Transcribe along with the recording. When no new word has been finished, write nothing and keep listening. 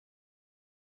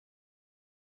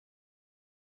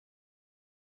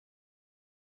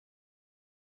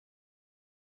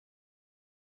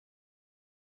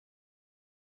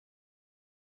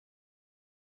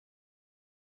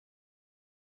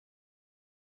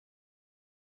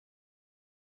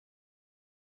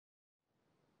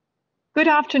Good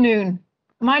afternoon.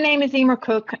 My name is Emer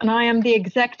Cook and I am the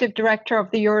Executive Director of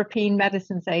the European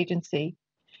Medicines Agency.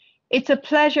 It's a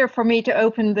pleasure for me to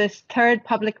open this third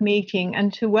public meeting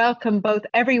and to welcome both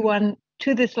everyone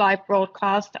to this live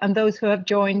broadcast and those who have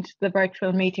joined the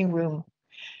virtual meeting room.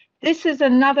 This is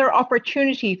another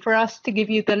opportunity for us to give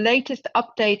you the latest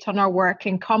updates on our work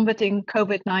in combating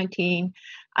COVID-19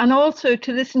 and also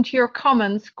to listen to your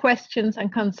comments, questions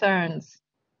and concerns.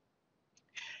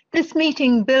 This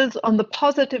meeting builds on the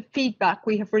positive feedback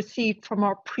we have received from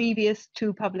our previous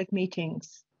two public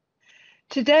meetings.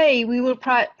 Today, we will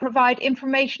provide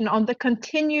information on the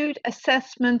continued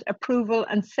assessment, approval,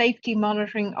 and safety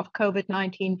monitoring of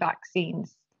COVID-19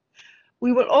 vaccines.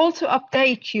 We will also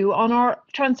update you on our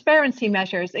transparency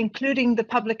measures, including the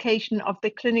publication of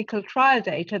the clinical trial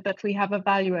data that we have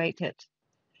evaluated.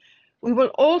 We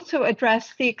will also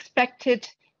address the expected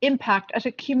impact at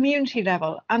a community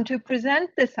level, and to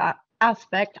present this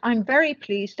aspect, I'm very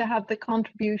pleased to have the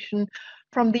contribution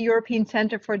from the European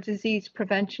Centre for Disease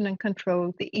Prevention and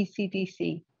Control, the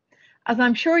ECDC. As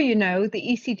I'm sure you know, the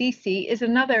ECDC is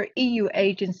another EU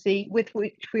agency with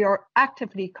which we are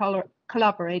actively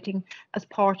collaborating as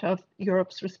part of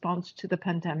Europe's response to the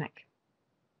pandemic.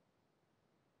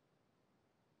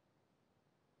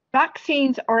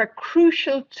 Vaccines are a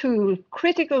crucial tool,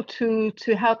 critical tool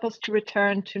to help us to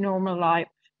return to normal life.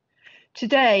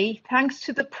 Today, thanks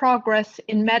to the progress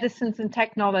in medicines and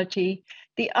technology,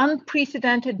 the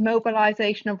unprecedented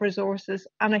mobilization of resources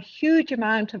and a huge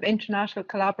amount of international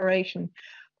collaboration,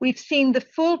 we've seen the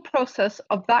full process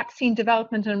of vaccine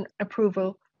development and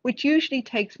approval, which usually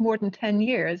takes more than 10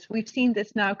 years. We've seen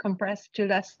this now compressed to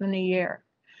less than a year.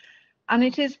 And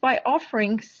it is by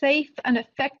offering safe and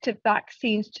effective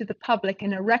vaccines to the public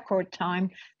in a record time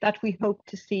that we hope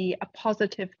to see a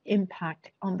positive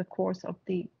impact on the course of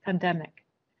the pandemic.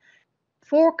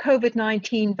 4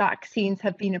 COVID-19 vaccines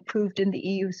have been approved in the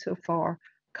EU so far: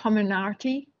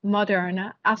 Comirnaty,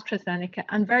 Moderna, AstraZeneca,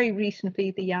 and very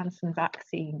recently the Janssen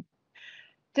vaccine.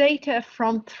 Data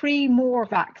from 3 more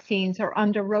vaccines are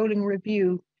under rolling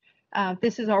review.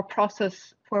 This is our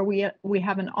process where we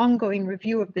have an ongoing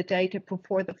review of the data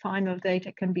before the final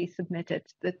data can be submitted.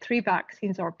 The 3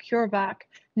 vaccines are CureVac,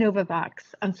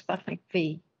 Novavax, and Sputnik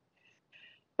V.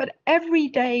 But every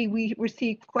day we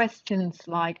receive questions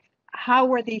like, how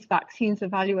were these vaccines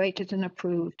evaluated and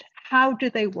approved? How do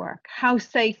they work? How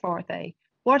safe are they?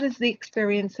 What is the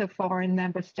experience so far in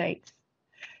member states?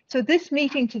 So this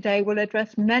meeting today will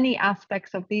address many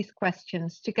aspects of these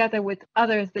questions, together with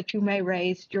others that you may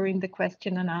raise during the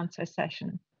question and answer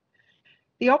session.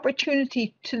 The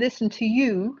opportunity to listen to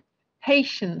you,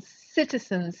 patients,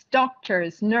 citizens,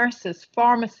 doctors, nurses,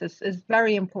 pharmacists, is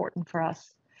very important for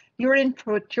us. Your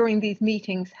input during these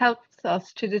meetings helps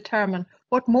us to determine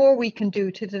what more we can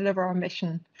do to deliver our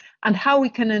mission and how we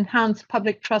can enhance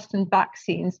public trust in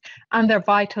vaccines and their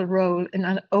vital role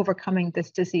in overcoming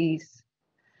this disease.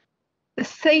 The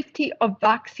safety of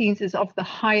vaccines is of the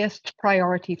highest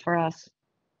priority for us.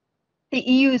 The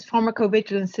EU's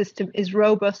pharmacovigilance system is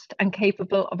robust and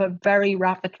capable of a very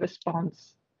rapid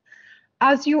response.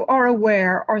 As you are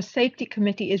aware, our safety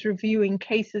committee is reviewing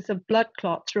cases of blood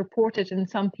clots reported in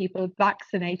some people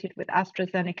vaccinated with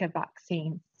AstraZeneca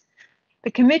vaccine.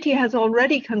 The committee has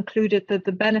already concluded that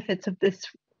the benefits of this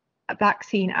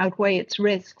vaccine outweigh its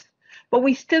risks, but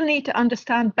we still need to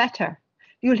understand better.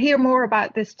 You'll hear more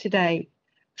about this today.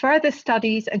 Further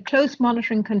studies and close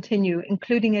monitoring continue,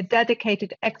 including a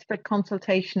dedicated expert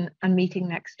consultation and meeting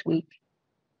next week.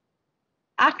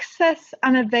 Access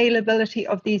and availability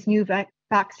of these new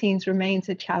vaccines remains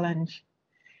a challenge.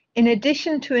 In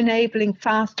addition to enabling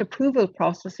fast approval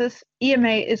processes, EMA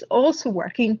is also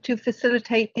working to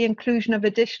facilitate the inclusion of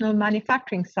additional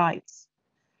manufacturing sites.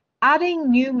 Adding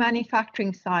new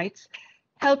manufacturing sites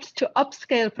helps to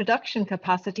upscale production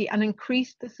capacity and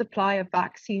increase the supply of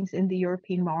vaccines in the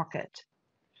European market.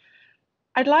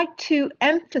 I'd like to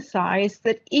emphasize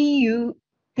that in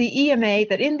the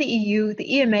EU,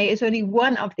 the EMA is only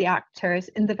one of the actors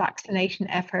in the vaccination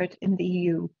effort in the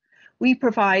EU. We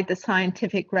provide the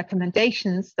scientific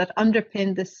recommendations that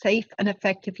underpin the safe and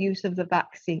effective use of the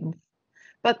vaccines.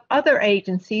 But other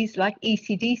agencies like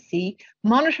ECDC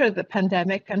monitor the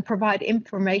pandemic and provide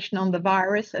information on the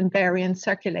virus and variants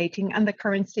circulating and the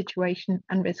current situation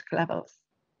and risk levels.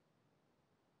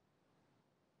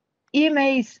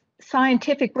 EMA's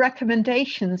scientific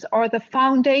recommendations are the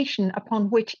foundation upon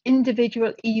which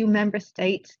individual EU member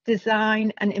states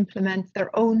design and implement their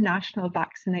own national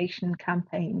vaccination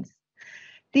campaigns.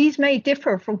 These may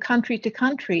differ from country to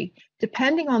country,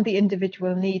 depending on the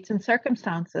individual needs and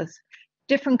circumstances.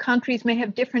 Different countries may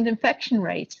have different infection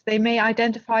rates. They may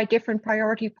identify different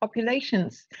priority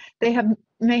populations. They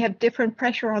may have different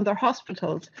pressure on their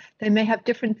hospitals. They may have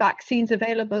different vaccines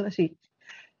availability.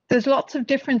 There's lots of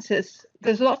differences.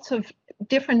 There's lots of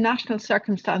different national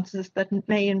circumstances that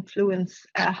may influence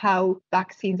how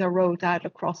vaccines are rolled out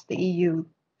across the EU.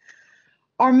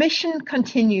 Our mission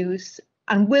continues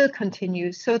and will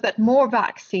continue so that more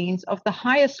vaccines of the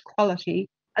highest quality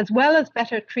as well as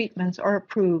better treatments are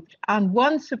approved. And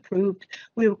once approved,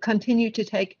 we will continue to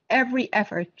take every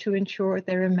effort to ensure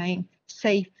they remain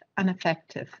safe and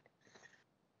effective.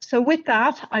 So with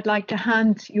that, I'd like to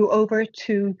hand you over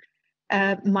to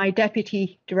my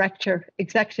Deputy Director,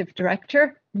 Executive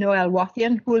Director, Noel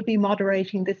Wathian, who will be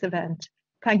moderating this event.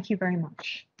 Thank you very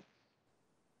much.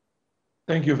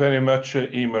 Thank you very much,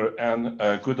 Emer, and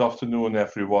good afternoon,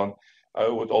 everyone. I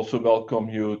would also welcome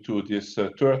you to this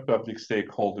third public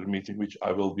stakeholder meeting, which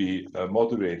I will be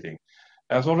moderating.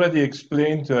 As already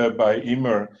explained by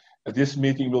Emer, this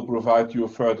meeting will provide you a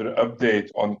further update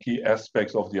on key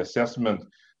aspects of the assessment,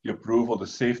 the approval, the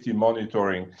safety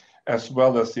monitoring, as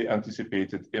well as the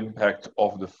anticipated impact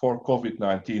of the 4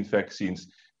 COVID-19 vaccines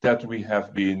that we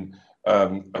have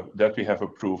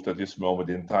approved at this moment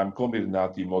in time: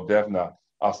 Comirnaty, Moderna,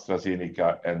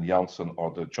 AstraZeneca, and Janssen,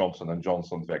 or the Johnson &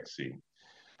 Johnson vaccine.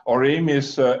 Our aim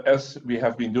is, as we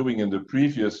have been doing in the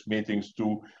previous meetings,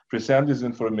 to present this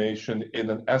information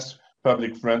in an as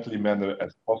public-friendly manner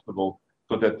as possible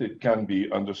so that it can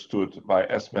be understood by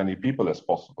as many people as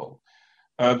possible.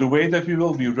 The way that we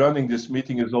will be running this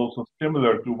meeting is also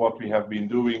similar to what we have been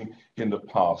doing in the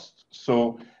past.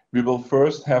 So we will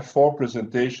first have 4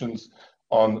 presentations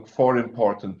on 4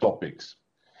 important topics.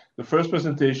 The first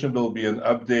presentation will be an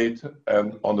update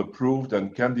on approved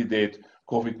and candidate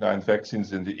COVID-19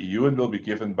 vaccines in the EU, and will be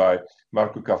given by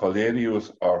Marco Cavalieri, who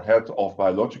is our Head of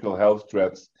Biological Health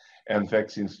Threats and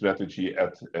Vaccine Strategy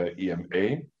at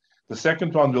EMA. The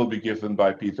second one will be given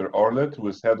by Peter Orlet, who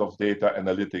is Head of Data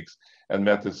Analytics and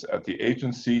Methods at the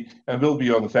agency, and will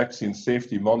be on vaccine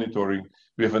safety monitoring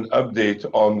with an update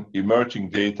on emerging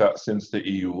data since the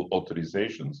EU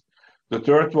authorizations. The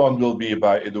third one will be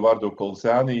by Eduardo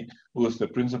Colzani, who is the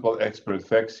Principal Expert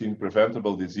Vaccine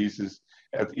Preventable Diseases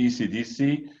at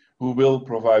ECDC, who will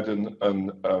provide a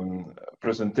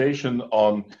presentation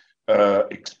on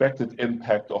expected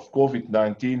impact of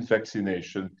COVID-19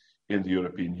 vaccination in the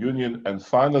European Union. And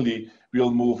finally,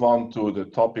 we'll move on to the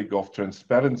topic of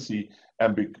transparency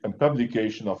and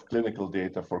publication of clinical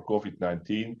data for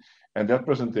COVID-19. And that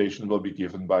presentation will be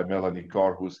given by Melanie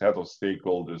Carr, who's Head of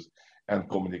Stakeholders and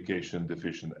Communication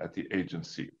Division at the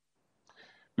agency.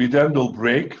 We then will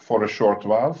break for a short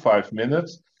while, 5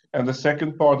 minutes, and the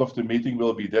second part of the meeting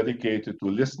will be dedicated to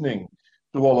listening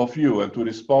to all of you and to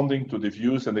responding to the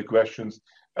views and the questions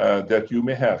that you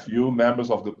may have, you members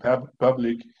of the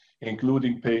public,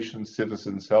 including patients,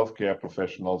 citizens, healthcare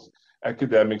professionals,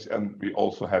 academics, and we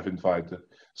also have invited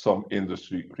some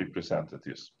industry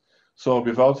representatives. So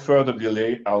without further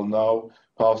delay, I'll now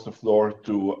pass the floor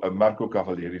to Marco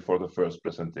Cavalieri for the first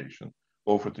presentation.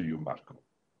 Over to you, Marco.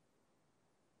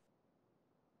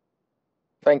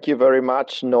 Thank you very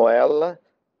much, Noel,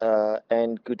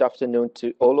 and good afternoon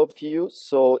to all of you.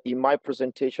 So in my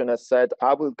presentation, as said,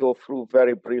 I will go through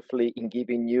very briefly in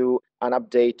giving you an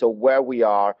update of where we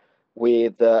are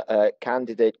with the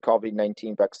candidate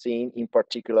COVID-19 vaccine, in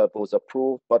particular those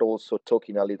approved, but also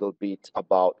talking a little bit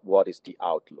about what is the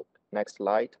outlook. Next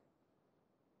slide.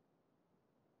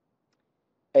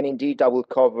 And indeed, I will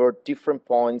cover different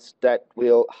points that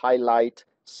will highlight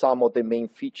some of the main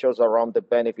features around the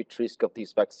benefit risk of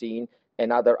this vaccine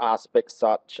and other aspects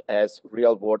such as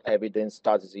real-world evidence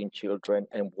studies in children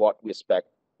and what we expect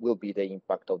will be the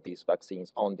impact of these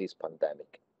vaccines on this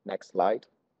pandemic. Next slide.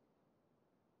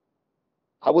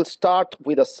 I will start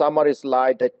with a summary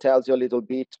slide that tells you a little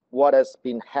bit what has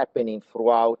been happening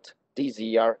throughout this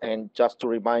year. And just to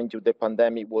remind you, the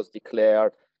pandemic was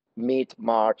declared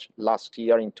mid-March last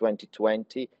year in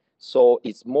 2020. So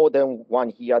it's more than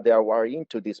 1 year that we're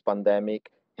into this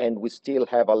pandemic, and we still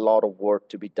have a lot of work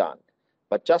to be done.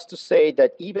 But just to say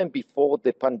that even before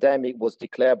the pandemic was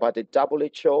declared by the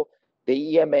WHO,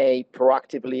 the EMA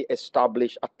proactively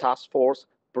established a task force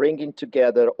bringing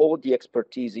together all the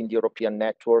expertise in the European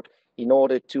network in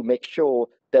order to make sure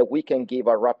that we can give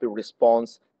a rapid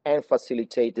response and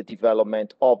facilitate the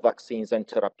development of vaccines and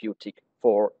therapeutics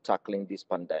for tackling this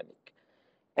pandemic.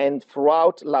 And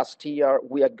throughout last year,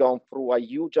 we have gone through a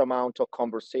huge amount of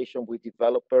conversation with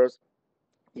developers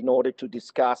in order to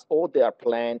discuss all their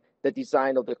plan, the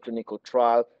design of the clinical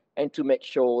trial, and to make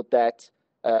sure that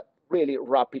really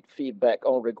rapid feedback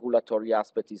on regulatory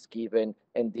aspect is given,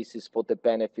 and this is for the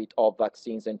benefit of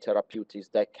vaccines and therapeutics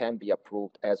that can be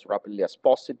approved as rapidly as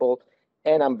possible.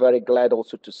 And I'm very glad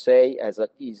also to say, as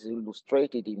it is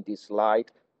illustrated in this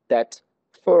slide, that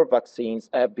 4 vaccines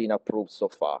have been approved so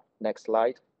far. Next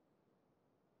slide.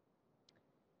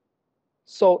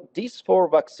 So these 4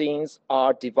 vaccines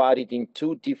are divided in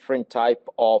 2 different types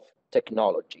of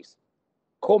technologies.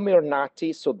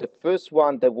 Comirnaty, so the first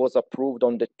one that was approved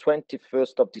on the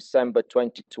 21st of December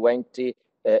 2020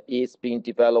 is being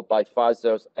developed by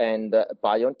Pfizer and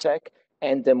BioNTech,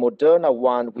 and the Moderna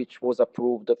one, which was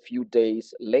approved a few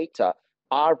days later,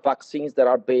 are vaccines that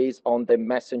are based on the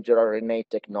messenger RNA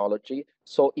technology.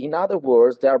 So in other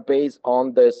words, they are based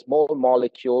on the small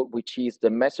molecule, which is the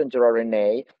messenger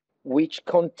RNA, which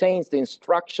contains the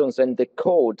instructions and the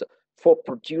code for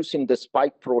producing the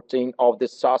spike protein of the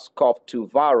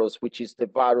SARS-CoV-2 virus, which is the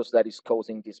virus that is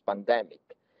causing this pandemic.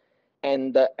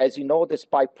 And as you know, the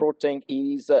spike protein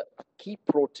is a key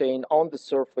protein on the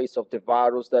surface of the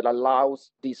virus that allows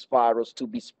this virus to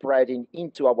be spreading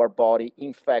into our body,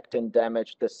 infect and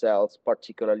damage the cells,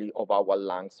 particularly of our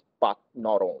lungs, but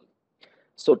not only.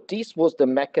 So this was the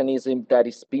mechanism that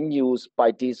is being used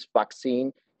by this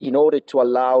vaccine in order to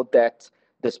allow that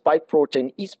the spike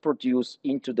protein is produced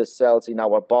into the cells in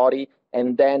our body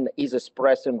and then is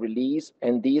expressed and released,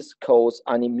 and this causes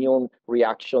an immune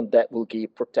reaction that will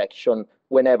give protection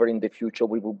whenever in the future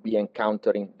we will be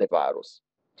encountering the virus.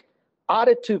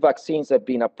 Other 2 vaccines have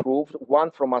been approved,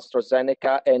 one from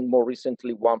AstraZeneca and more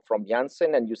recently one from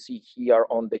Janssen, and you see here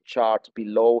on the chart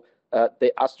below,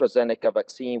 the AstraZeneca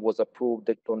vaccine was approved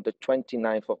on the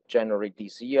 29th of January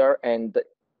this year, and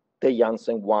the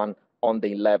Janssen one on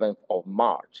the 11th of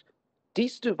March.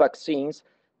 These 2 vaccines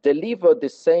deliver the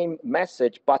same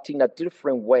message, but in a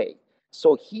different way.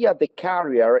 So here the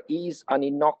carrier is an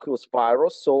innocuous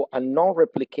virus, so a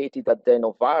non-replicated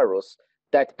adenovirus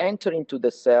that enters into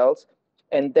the cells,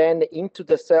 and then into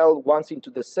the cell, once into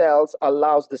the cells,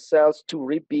 allows the cells to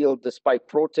rebuild the spike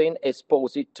protein,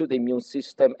 expose it to the immune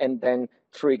system, and then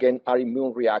trigger an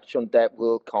immune reaction that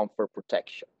will confer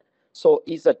protection. So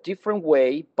it's a different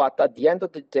way, but at the end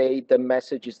of the day, the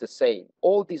message is the same.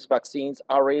 All these vaccines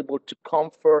are able to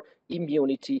confer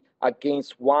immunity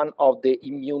against one of the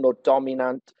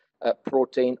immunodominant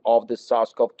protein of the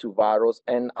SARS-CoV-2 virus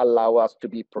and allow us to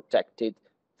be protected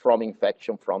from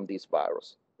infection from this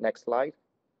virus. Next slide.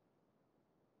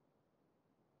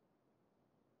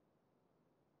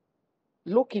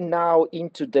 Looking now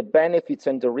into the benefits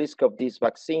and the risk of these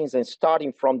vaccines and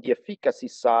starting from the efficacy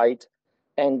side,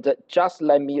 and just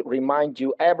let me remind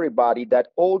you, everybody, that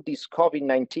all these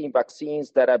COVID-19 vaccines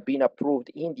that have been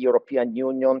approved in the European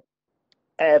Union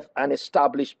have an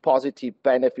established positive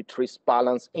benefit-risk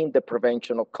balance in the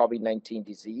prevention of COVID-19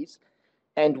 disease.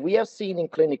 And we have seen in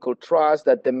clinical trials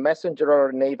that the messenger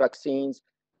RNA vaccines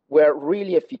were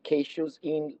really efficacious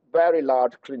in very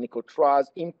large clinical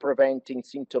trials in preventing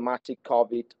symptomatic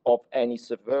COVID of any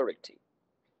severity.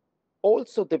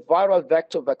 Also, the viral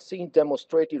vector vaccine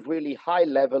demonstrated really high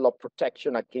level of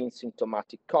protection against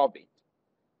symptomatic COVID.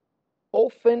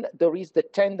 Often there is the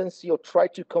tendency to try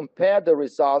to compare the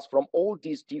results from all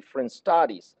these different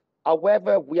studies.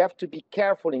 However, we have to be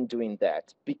careful in doing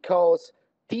that because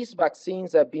these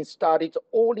vaccines have been studied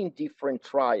all in different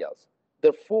trials.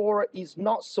 Therefore, it's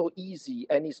not so easy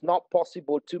and it's not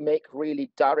possible to make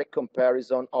really direct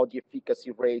comparison of the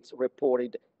efficacy rates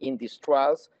reported in these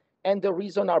trials. And the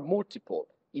reasons are multiple.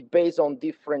 It's based on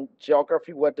different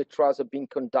geography where the trials have been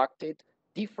conducted,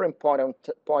 different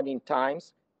point in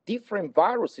times, different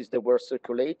viruses that were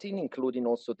circulating, including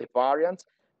also the variants,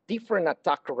 different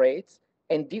attack rates,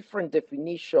 and different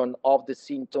definition of the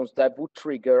symptoms that would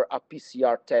trigger a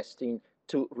PCR testing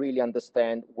to really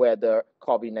understand whether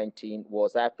COVID-19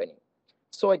 was happening.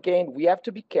 So again, we have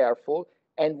to be careful.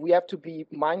 And we have to be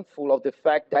mindful of the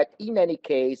fact that in any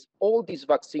case, all these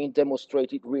vaccines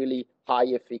demonstrated really high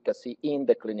efficacy in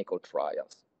the clinical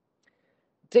trials.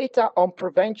 Data on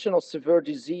prevention of severe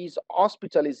disease,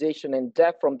 hospitalization, and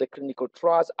death from the clinical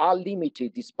trials are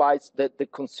limited despite the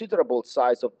considerable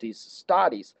size of these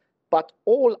studies, but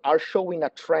all are showing a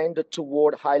trend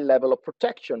toward high level of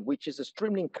protection, which is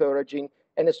extremely encouraging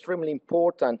and extremely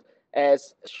important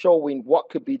as showing what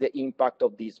could be the impact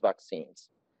of these vaccines.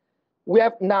 We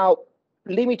have now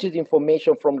limited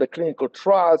information from the clinical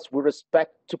trials with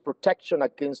respect to protection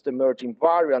against emerging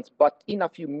variants, but in a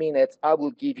few minutes, I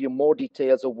will give you more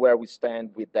details of where we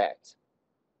stand with that.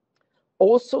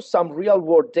 Also, some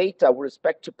real-world data with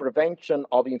respect to prevention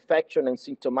of infection and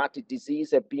symptomatic disease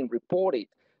have been reported,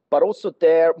 but also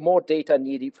there, more data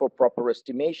needed for proper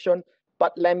estimation.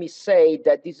 But let me say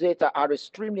that these data are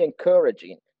extremely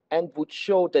encouraging and would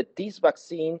show that this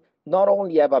vaccine not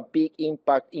only have a big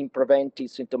impact in preventing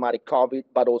symptomatic COVID,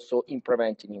 but also in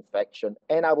preventing infection.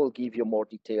 And I will give you more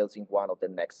details in one of the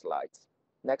next slides.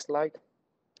 Next slide.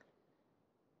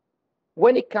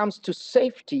 When it comes to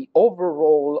safety,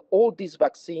 overall, all these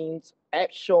vaccines have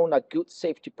shown a good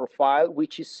safety profile,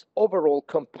 which is overall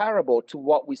comparable to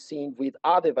what we've seen with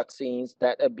other vaccines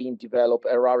that have been developed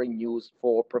or are in use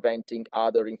for preventing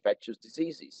other infectious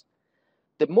diseases.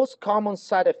 The most common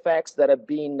side effects that have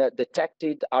been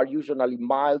detected are usually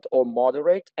mild or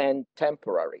moderate and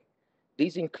temporary.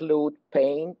 These include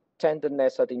pain,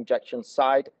 tenderness at injection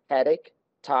site, headache,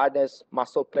 tiredness,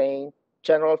 muscle pain,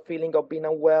 general feeling of being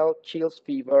unwell, chills,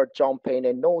 fever, joint pain,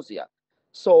 and nausea.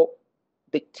 So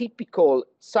the typical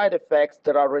side effects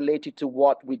that are related to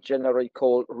what we generally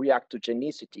call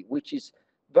reactogenicity, which is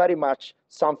very much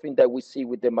something that we see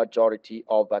with the majority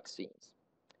of vaccines.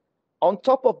 On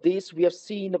top of this, we have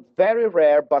seen very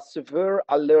rare but severe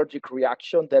allergic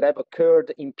reactions that have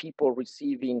occurred in people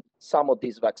receiving some of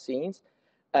these vaccines.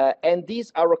 And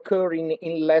these are occurring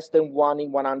in less than 1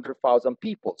 in 100,000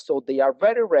 people. So they are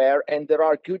very rare, and there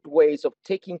are good ways of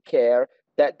taking care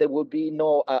that there will be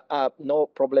no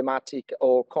problematic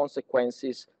or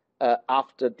consequences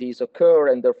after these occur,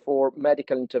 and therefore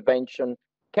medical intervention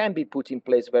can be put in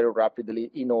place very rapidly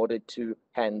in order to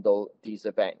handle these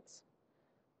events.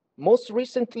 Most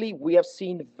recently, we have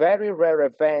seen very rare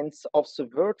events of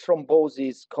severe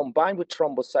thrombosis combined with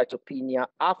thrombocytopenia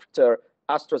after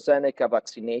AstraZeneca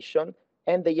vaccination,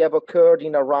 and they have occurred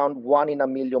in around 1 in a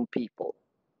million people.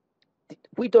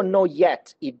 We don't know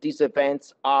yet if these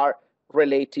events are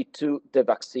related to the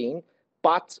vaccine,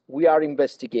 but we are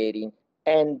investigating,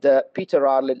 and Peter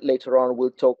Arlett later on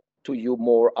will talk to you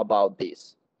more about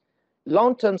this.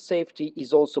 Long-term safety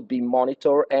is also being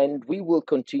monitored, and we will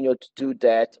continue to do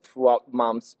that throughout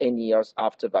months and years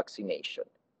after vaccination.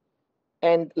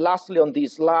 And lastly, on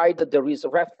this slide, there is a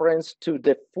reference to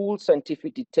the full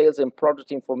scientific details and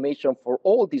product information for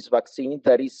all these vaccines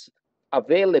that is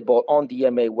available on the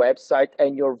EMA website,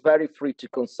 and you're very free to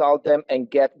consult them and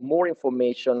get more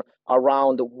information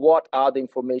around what are the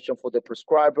information for the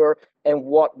prescriber and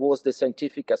what was the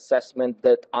scientific assessment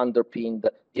that underpinned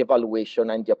the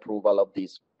evaluation and the approval of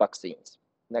these vaccines.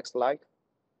 Next slide.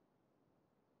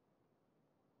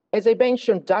 As I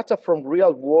mentioned, data from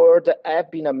real world have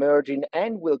been emerging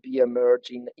and will be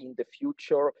emerging in the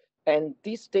future. And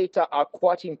these data are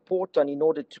quite important in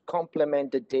order to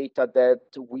complement the data that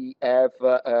we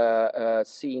have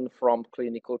seen from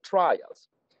clinical trials.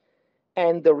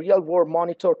 And the real world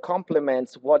monitor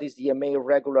complements what is the EMA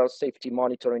regular safety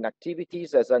monitoring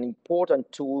activities as an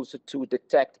important tool to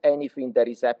detect anything that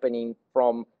is happening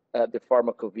from the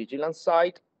pharmacovigilance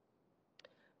side.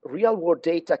 Real world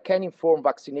data can inform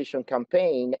vaccination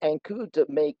campaign and could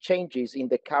make changes in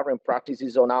the current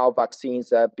practices on how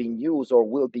vaccines have been used or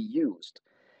will be used.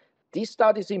 These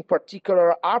studies in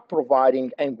particular are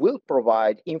providing and will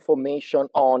provide information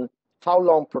on how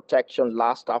long protection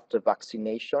lasts after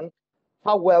vaccination,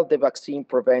 how well the vaccine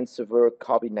prevents severe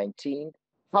COVID-19,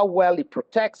 how well it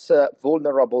protects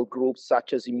vulnerable groups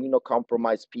such as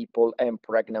immunocompromised people and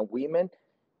pregnant women,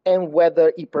 and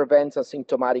whether it prevents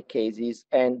asymptomatic cases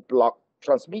and block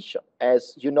transmission.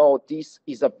 As you know, this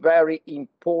is a very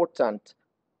important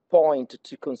point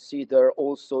to consider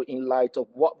also in light of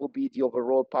what will be the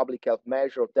overall public health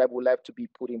measure that will have to be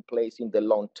put in place in the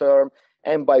long term,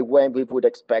 and by when we would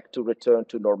expect to return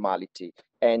to normality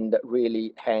and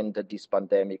really end this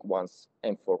pandemic once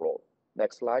and for all.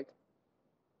 Next slide.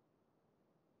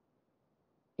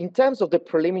 In terms of the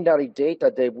preliminary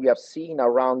data that we have seen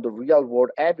around the real world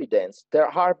evidence,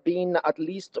 there have been at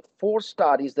least 4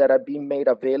 studies that have been made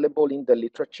available in the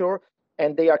literature,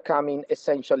 and they are coming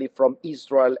essentially from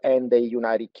Israel and the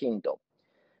United Kingdom.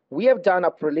 We have done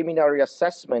a preliminary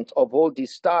assessment of all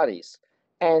these studies,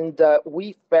 and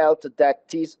we felt that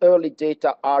these early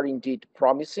data are indeed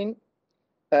promising.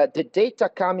 The data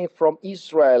coming from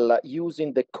Israel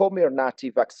using the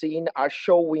Comirnaty vaccine are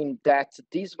showing that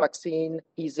this vaccine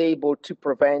is able to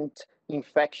prevent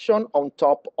infection on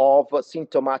top of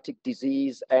symptomatic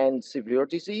disease and severe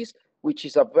disease, which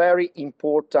is a very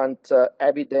important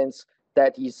evidence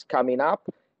that is coming up.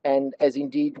 And as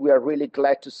indeed, we are really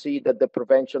glad to see that the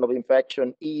prevention of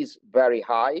infection is very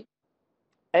high.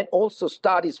 And also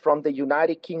studies from the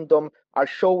United Kingdom are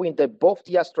showing that both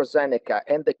the AstraZeneca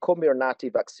and the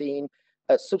Comirnaty vaccine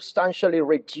substantially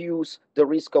reduce the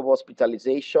risk of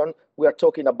hospitalization. We are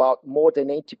talking about more than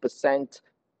 80%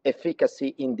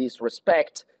 efficacy in this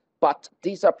respect, but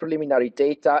these are preliminary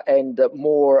data, and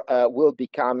more will be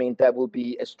coming. That will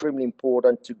be extremely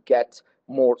important to get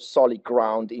more solid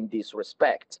ground in this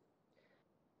respect.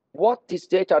 What these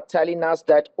data are telling us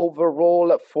that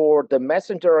overall for the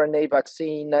messenger RNA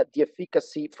vaccine, the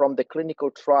efficacy from the clinical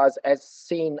trials as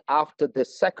seen after the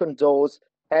second dose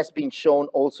has been shown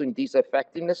also in these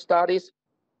effectiveness studies,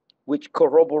 which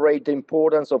corroborate the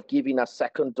importance of giving a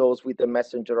second dose with the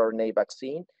messenger RNA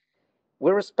vaccine.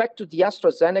 With respect to the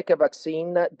AstraZeneca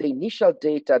vaccine, the initial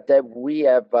data that we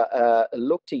have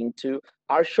looked into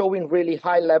are showing really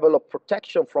high level of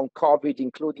protection from COVID,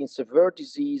 including severe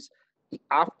disease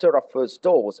after a first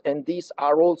dose. And these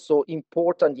are also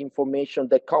important information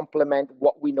that complement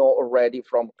what we know already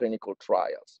from clinical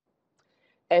trials.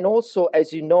 And also,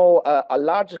 as you know, a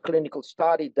large clinical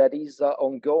study that is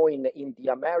ongoing in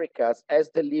the Americas has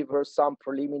delivered some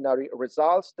preliminary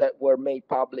results that were made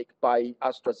public by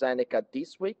AstraZeneca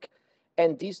this week.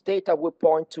 And these data will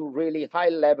point to really high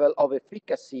level of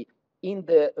efficacy in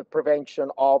the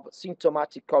prevention of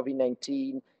symptomatic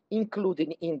COVID-19,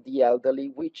 including in the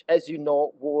elderly, which, as you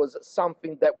know, was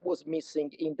something that was missing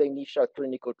in the initial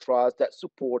clinical trials that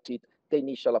supported the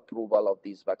initial approval of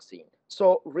this vaccine.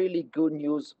 So really good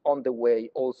news on the way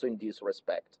also in this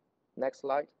respect. Next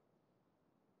slide.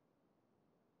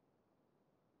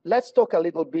 Let's talk a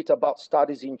little bit about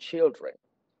studies in children.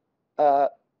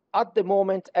 At the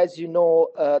moment, as you know,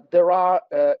 there are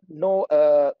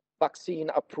no vaccine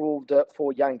approved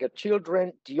for younger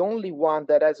children. The only one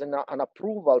that has an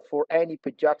approval for any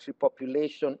pediatric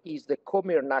population is the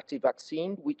Comirnaty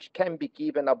vaccine, which can be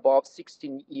given above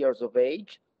 16 years of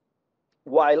age,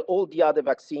 while all the other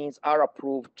vaccines are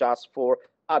approved just for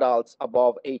adults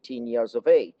above 18 years of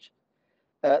age.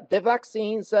 The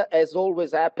vaccines, as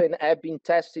always happen, have been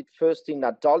tested first in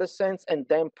adolescents, and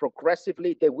then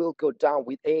progressively they will go down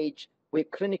with age with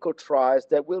clinical trials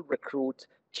that will recruit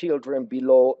children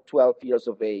below 12 years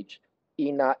of age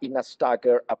in a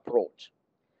staggered approach.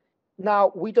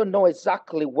 Now, we don't know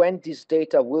exactly when this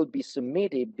data will be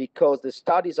submitted because the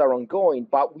studies are ongoing,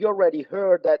 but we already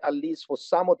heard that at least for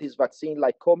some of these vaccines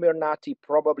like Comirnaty,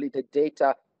 probably the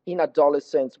data in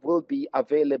adolescents will be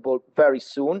available very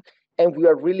soon. And we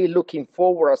are really looking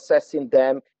forward assessing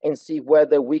them and see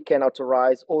whether we can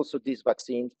authorize also this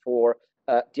vaccine for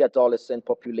the adolescent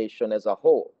population as a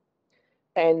whole.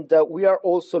 And we are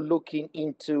also looking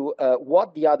into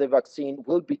what the other vaccine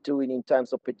will be doing in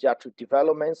terms of pediatric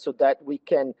development so that we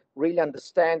can really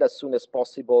understand as soon as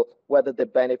possible whether the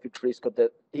benefit risk of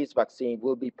this vaccine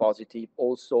will be positive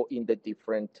also in the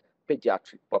different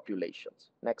pediatric populations.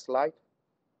 Next slide.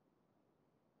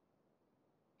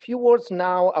 Few words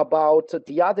now about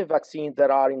the other vaccines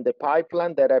that are in the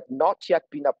pipeline that have not yet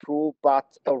been approved but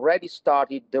already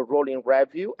started the rolling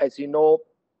review. As you know,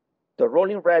 the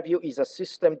rolling review is a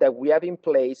system that we have in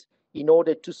place in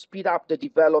order to speed up the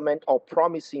development of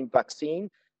promising vaccine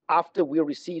after we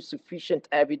receive sufficient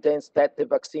evidence that the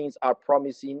vaccines are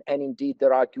promising and indeed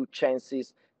there are good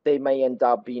chances they may end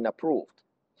up being approved.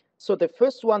 So the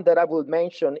first one that I will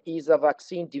mention is a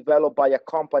vaccine developed by a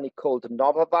company called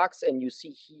Novavax, and you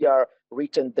see here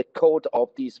written the code of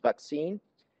this vaccine.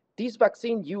 This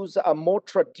vaccine uses a more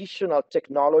traditional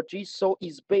technology, so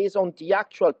it's based on the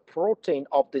actual protein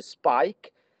of the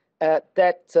spike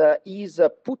that is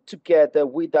put together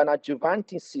with an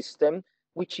adjuvanting system,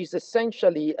 which is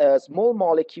essentially a small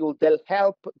molecule that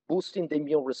help boosting the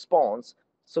immune response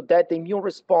so that the immune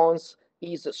response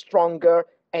is stronger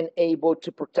and able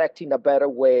to protect in a better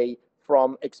way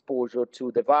from exposure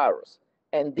to the virus.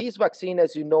 And this vaccine,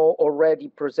 as you know, already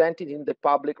presented in the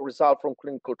public result from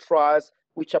clinical trials,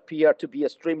 which appear to be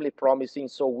extremely promising.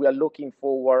 So we are looking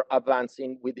forward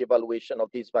advancing with the evaluation of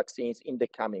these vaccines in the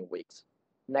coming weeks.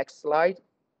 Next slide.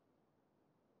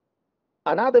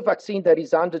 Another vaccine that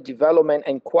is under development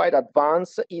and quite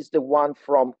advanced is the one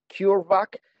from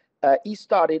CureVac. It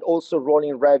started also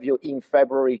rolling review in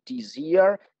February this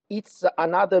year. It's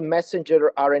another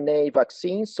messenger RNA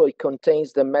vaccine, so it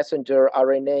contains the messenger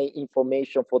RNA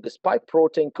information for the spike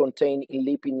protein contained in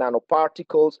lipid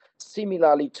nanoparticles,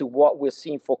 similarly to what we're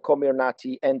seeing for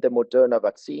Comirnaty and the Moderna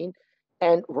vaccine.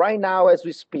 And right now, as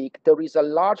we speak, there is a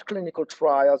large clinical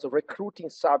trials recruiting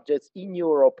subjects in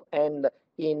Europe and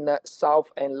in South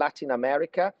and Latin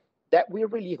America that we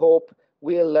really hope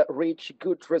will reach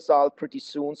good result pretty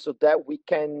soon so that we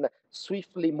can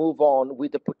swiftly move on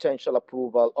with the potential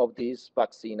approval of this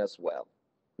vaccine as well.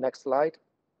 Next slide.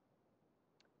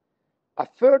 A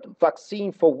third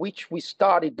vaccine for which we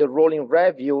started the rolling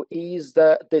review is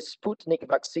the Sputnik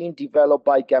vaccine developed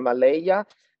by Gamaleya.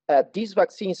 This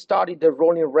vaccine started the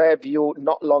rolling review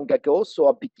not long ago,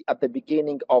 so at the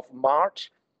beginning of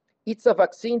March. It's a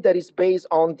vaccine that is based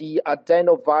on the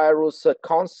adenovirus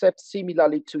concept,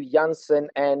 similarly to Janssen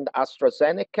and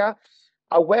AstraZeneca.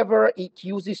 However, it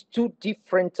uses two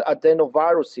different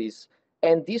adenoviruses,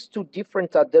 and these two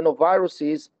different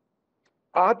adenoviruses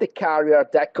are the carrier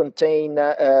that contain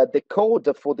the code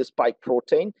for the spike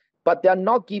protein, but they are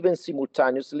not given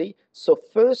simultaneously. So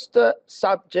first,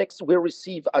 subjects will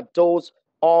receive a dose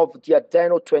of the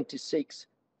adeno26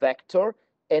 vector,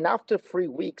 and after 3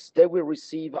 weeks, they will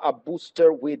receive a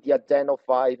booster with the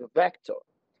adeno5 vector.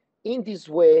 In this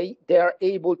way, they are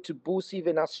able to boost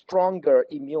even a stronger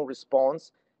immune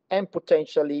response and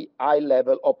potentially high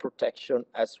level of protection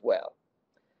as well.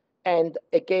 And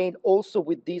again, also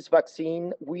with this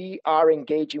vaccine, we are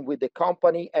engaging with the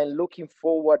company and looking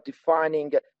forward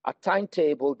defining a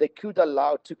timetable that could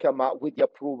allow to come out with the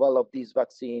approval of this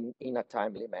vaccine in a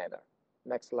timely manner.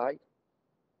 Next slide.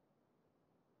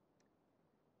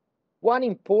 One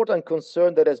important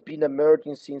concern that has been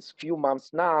emerging since few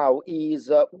months now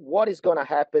is what is going to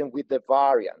happen with the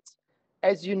variants.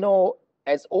 As you know,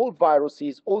 as all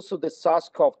viruses, also the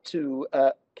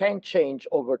SARS-CoV-2 can change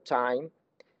over time.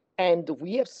 And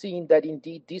we have seen that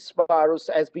indeed this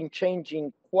virus has been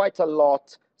changing quite a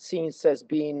lot since it has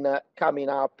been coming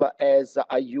up as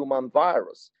a human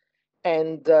virus.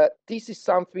 And this is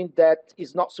something that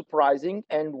is not surprising,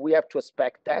 and we have to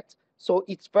expect that. So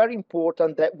it's very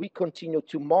important that we continue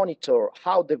to monitor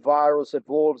how the virus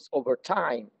evolves over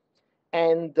time.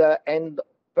 And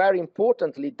very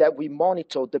importantly, that we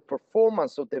monitor the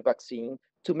performance of the vaccine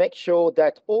to make sure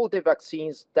that all the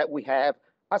vaccines that we have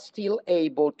are still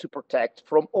able to protect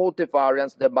from all the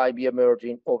variants that might be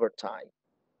emerging over time.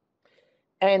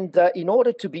 And in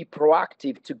order to be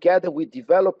proactive together with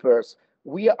developers,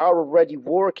 we are already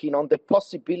working on the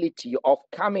possibility of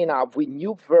coming up with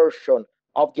new version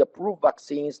of the approved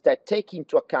vaccines that take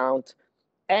into account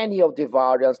any of the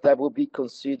variants that will be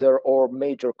considered or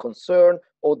major concern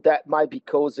or that might be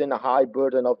causing a high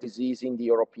burden of disease in the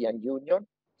European Union.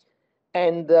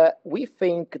 And we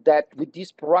think that with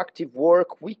this proactive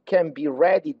work, we can be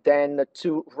ready then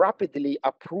to rapidly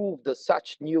approve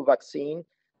such new vaccine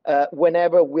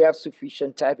whenever we have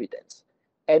sufficient evidence.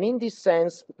 And in this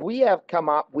sense, we have come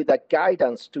up with a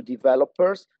guidance to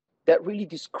developers that really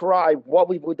describe what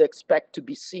we would expect to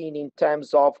be seen in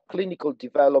terms of clinical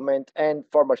development and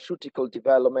pharmaceutical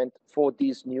development for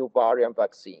this new variant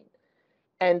vaccine.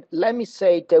 And let me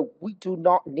say that we do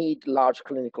not need large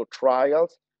clinical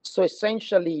trials. So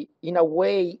essentially, in a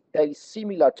way that is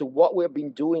similar to what we've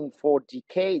been doing for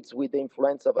decades with the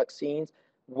influenza vaccines,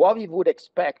 what we would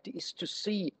expect is to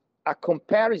see a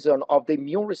comparison of the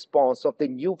immune response of the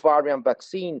new variant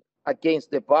vaccine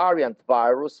against the variant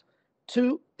virus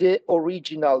to the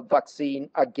original vaccine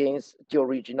against the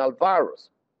original virus.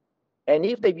 And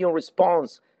if the immune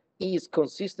response is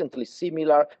consistently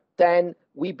similar, then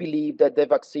we believe that the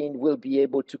vaccine will be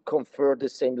able to confer the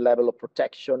same level of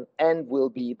protection and will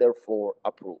be therefore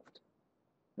approved.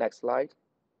 Next slide.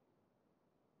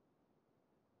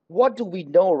 What do we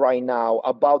know right now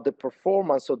about the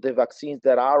performance of the vaccines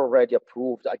that are already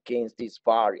approved against these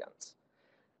variants?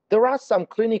 There are some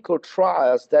clinical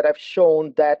trials that have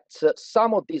shown that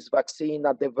some of these vaccines,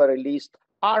 at the very least,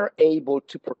 are able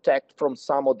to protect from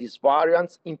some of these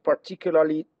variants, in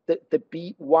particularly the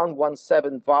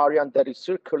B117 variant that is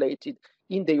circulated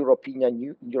in the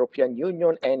European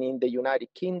Union and in the United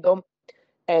Kingdom.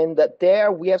 And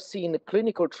there we have seen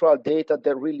clinical trial data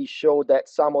that really show that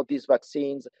some of these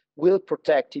vaccines will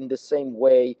protect in the same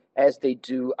way as they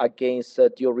do against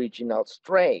the original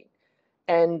strain.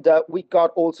 And we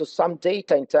got also some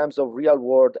data in terms of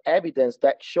real-world evidence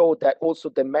that show that also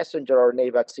the messenger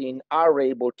RNA vaccine are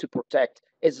able to protect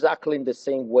exactly in the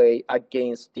same way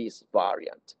against this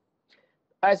variant.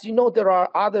 As you know, there are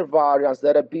other variants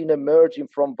that have been emerging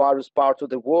from various parts of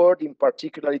the world, in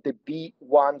particular the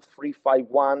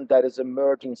B1351 that is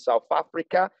emerging in South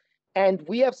Africa. And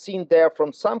we have seen there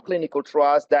from some clinical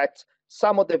trials that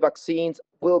some of the vaccines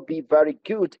will be very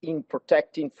good in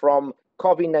protecting from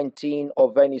COVID-19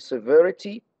 of any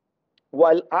severity,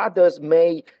 while others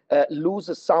may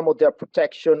lose some of their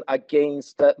protection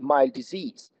against mild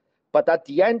disease. But at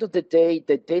the end of the day,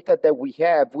 the data that we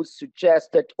have would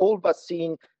suggest that all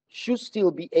vaccines should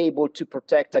still be able to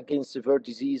protect against severe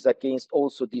disease, against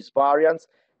also these variants.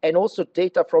 And also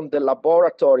data from the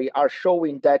laboratory are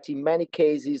showing that in many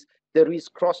cases, there is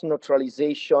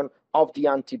cross-neutralization of the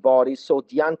antibodies. So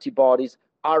the antibodies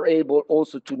are able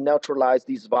also to neutralize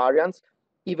these variants,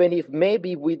 even if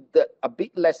maybe with a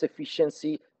bit less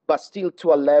efficiency, but still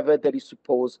to a level that is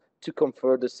supposed to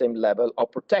confer the same level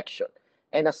of protection.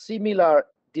 And a similar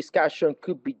discussion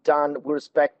could be done with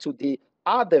respect to the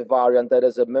other variant that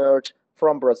has emerged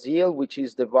from Brazil, which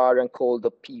is the variant called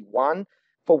the P1,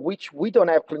 for which we don't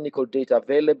have clinical data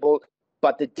available,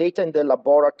 but the data in the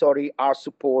laboratory are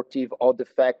supportive of the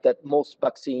fact that most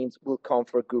vaccines will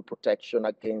confer good protection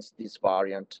against this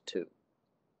variant too.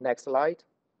 Next slide.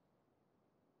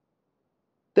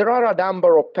 There are a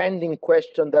number of pending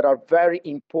questions that are very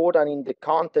important in the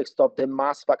context of the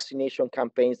mass vaccination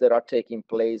campaigns that are taking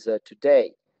place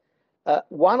today.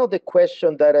 One of the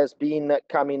questions that has been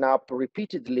coming up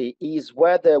repeatedly is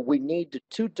whether we need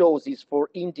 2 doses for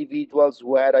individuals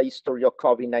who had a history of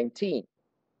COVID-19.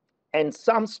 And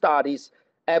some studies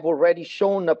have already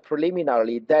shown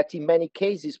preliminarily that in many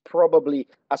cases, probably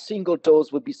a single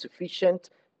dose would be sufficient,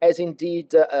 as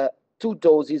indeed 2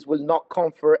 doses will not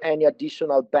confer any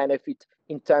additional benefit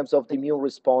in terms of the immune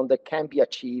response that can be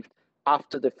achieved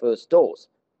after the first dose.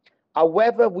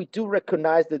 However, we do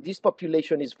recognize that this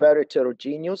population is very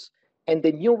heterogeneous, and the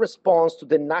immune response to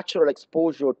the natural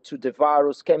exposure to the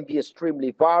virus can be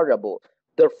extremely variable.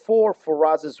 Therefore, for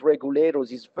us as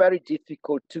regulators, it's very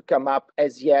difficult to come up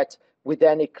as yet with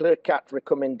any clear-cut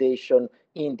recommendation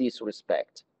in this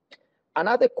respect.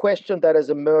 Another question that has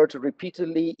emerged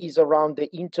repeatedly is around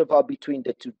the interval between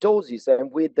the 2 doses.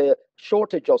 And with the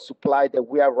shortage of supply that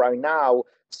we have right now,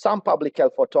 some public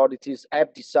health authorities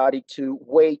have decided to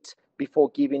wait before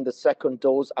giving the second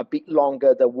dose a bit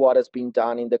longer than what has been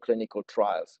done in the clinical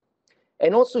trials.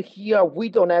 And also here, we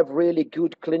don't have really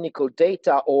good clinical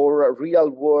data or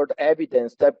real-world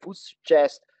evidence that would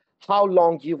suggest how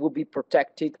long you will be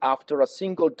protected after a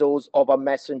single dose of a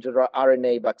messenger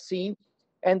RNA vaccine.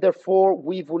 And therefore,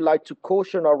 we would like to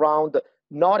caution around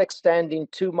not extending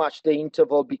too much the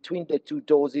interval between the 2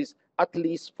 doses, at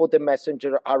least for the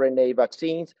messenger RNA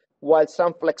vaccines, while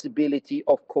some flexibility,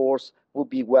 of course, would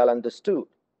be well understood.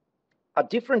 A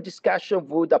different discussion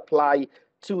would apply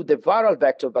to the viral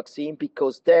vector vaccine,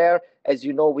 because there, as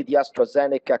you know, with the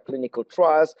AstraZeneca clinical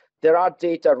trials, there are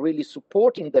data really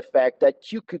supporting the fact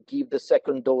that you could give the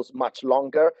second dose much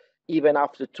longer, even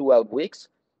after 12 weeks.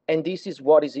 And this is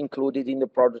what is included in the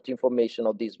product information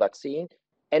of this vaccine.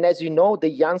 And as you know,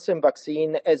 the Janssen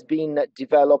vaccine has been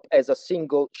developed as a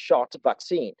single shot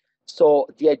vaccine. So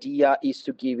the idea is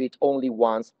to give it only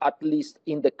once, at least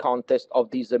in the context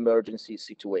of this emergency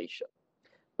situation.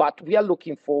 But we are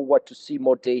looking forward to see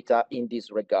more data in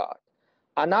this regard.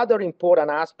 Another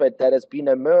important aspect that has been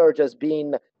emerged has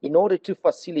been, in order to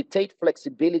facilitate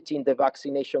flexibility in the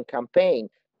vaccination campaign,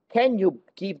 can you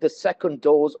give the second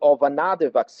dose of another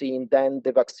vaccine than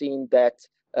the vaccine that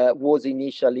was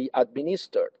initially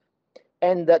administered?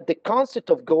 And the concept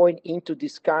of going into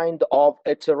this kind of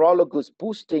heterologous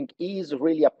boosting is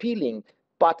really appealing.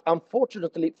 But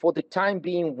unfortunately, for the time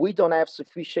being, we don't have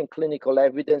sufficient clinical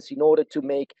evidence in order to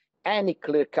make any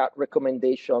clear-cut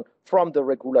recommendation from the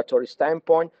regulatory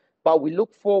standpoint. But we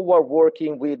look forward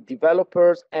working with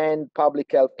developers and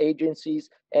public health agencies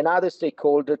and other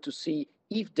stakeholders to see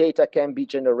if data can be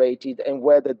generated and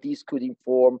whether this could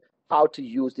inform how to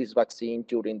use this vaccine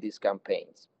during these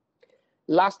campaigns.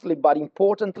 Lastly, but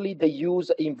importantly, the use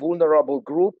in vulnerable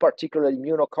group, particularly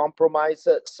immunocompromised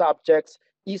subjects,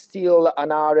 is still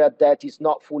an area that is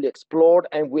not fully explored,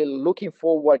 and we're looking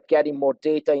forward getting more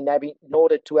data in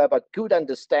order to have a good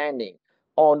understanding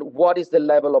on what is the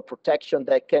level of protection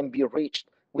that can be reached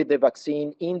with the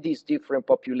vaccine in these different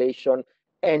populations,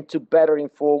 and to better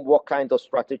inform what kind of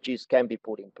strategies can be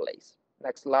put in place.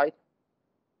 Next slide.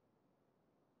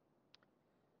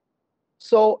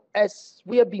 So as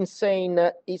we have been saying,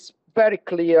 it's very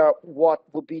clear what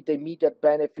would be the immediate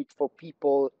benefit for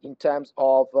people in terms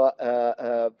of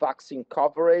vaccine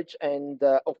coverage. And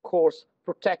of course,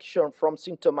 protection from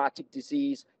symptomatic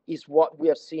disease is what we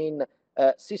have seen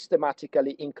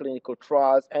systematically in clinical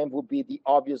trials and would be the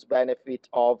obvious benefit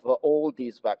of all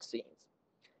these vaccines.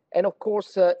 And of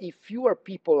course, if fewer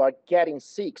people are getting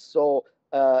sick, so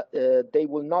they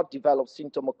will not develop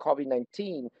symptoms of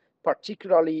COVID-19,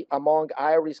 particularly among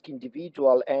high-risk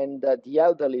individuals and the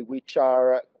elderly, which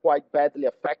are quite badly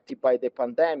affected by the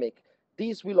pandemic.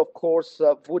 This will, of course,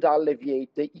 would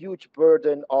alleviate the huge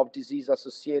burden of disease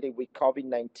associated with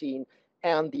COVID-19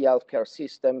 and the healthcare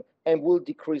system, and will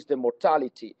decrease the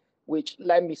mortality, which,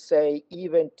 let me say,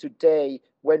 even today,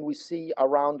 when we see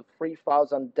around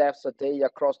 3,000 deaths a day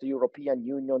across the European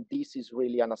Union, this is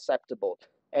really unacceptable.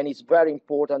 And it's very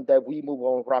important that we move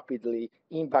on rapidly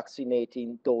in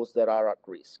vaccinating those that are at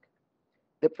risk.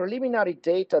 The preliminary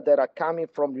data that are coming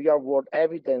from real-world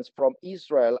evidence from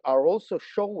Israel are also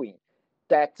showing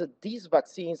that these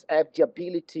vaccines have the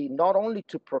ability not only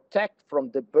to protect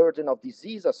from the burden of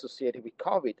disease associated with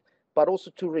COVID, but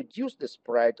also to reduce the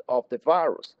spread of the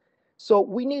virus. So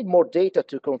we need more data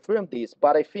to confirm this,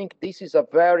 but I think this is a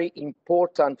very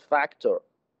important factor.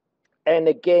 And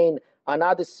again,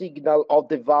 another signal of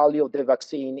the value of the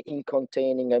vaccine in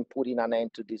containing and putting an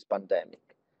end to this pandemic.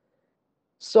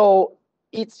 So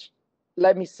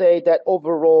let me say that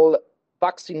overall,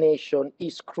 vaccination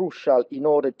is crucial in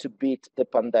order to beat the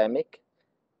pandemic.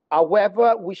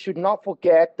 However, we should not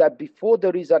forget that before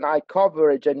there is an high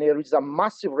coverage and there is a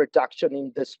massive reduction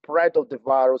in the spread of the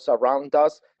virus around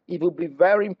us, it will be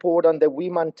very important that we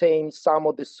maintain some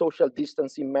of the social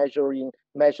distancing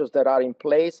measures that are in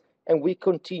place, and we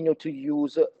continue to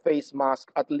use face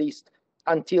masks at least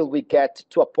until we get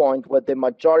to a point where the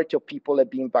majority of people have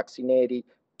been vaccinated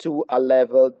to a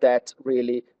level that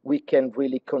really we can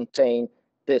really contain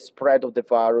the spread of the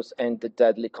virus and the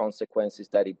deadly consequences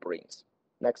that it brings.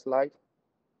 Next slide.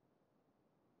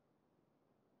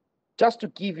 Just to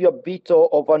give you a bit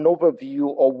of an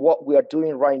overview of what we are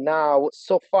doing right now,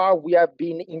 so far we have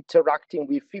been interacting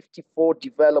with 54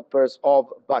 developers of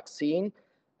vaccine,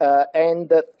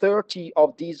 and 30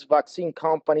 of these vaccine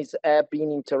companies have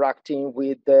been interacting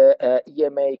with the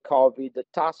EMA COVID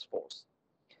task force.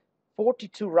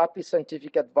 42 rapid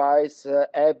scientific advice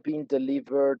have been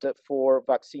delivered for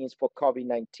vaccines for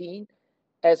COVID-19.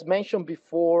 As mentioned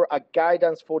before, a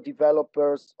guidance for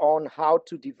developers on how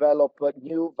to develop a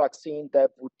new vaccine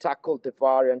that would tackle the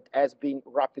variant has been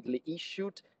rapidly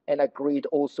issued and agreed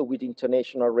also with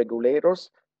international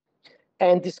regulators.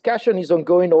 And discussion is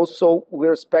ongoing also with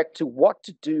respect to what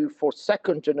to do for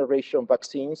second generation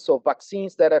vaccines, so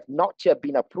vaccines that have not yet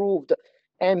been approved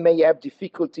and may have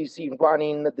difficulties in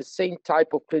running the same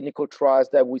type of clinical trials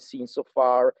that we've seen so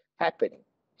far happening.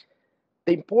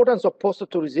 The importance of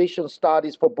post-authorization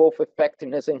studies for both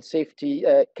effectiveness and safety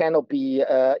cannot be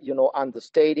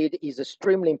understated. Is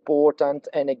extremely important.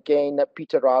 And again,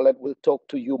 Peter Allen will talk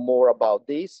to you more about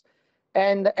this.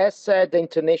 And as said, the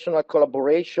international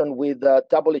collaboration with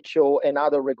WHO and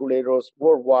other regulators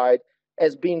worldwide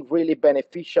has been really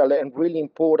beneficial and really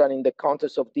important in the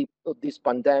context of this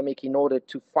pandemic in order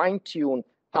to fine-tune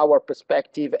our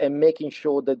perspective and making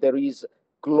sure that there is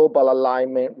global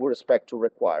alignment with respect to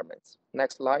requirements.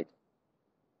 Next slide.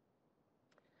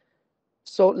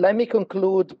 So let me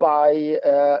conclude by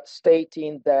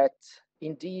stating that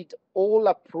indeed all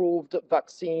approved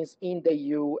vaccines in the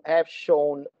EU have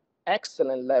shown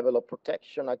excellent level of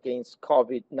protection against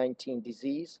COVID-19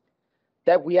 disease,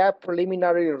 that we have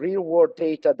preliminary real-world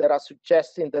data that are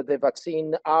suggesting that the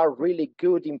vaccine are really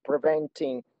good in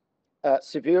preventing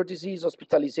severe disease,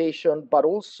 hospitalization, but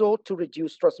also to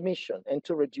reduce transmission and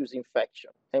to reduce infection.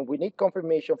 And we need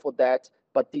confirmation for that,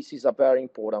 but this is a very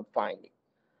important finding.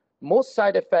 Most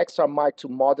side effects are mild to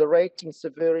moderate in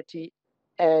severity,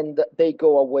 and they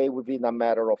go away within a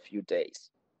matter of few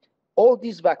days. All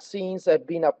these vaccines have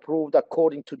been approved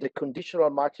according to the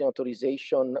conditional marketing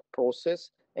authorization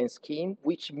process and scheme,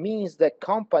 which means that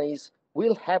companies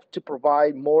will have to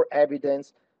provide more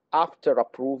evidence after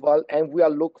approval, and we are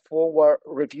looking forward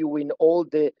reviewing all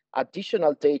the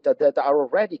additional data that are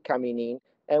already coming in,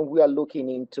 and we are looking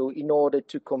into in order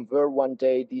to convert one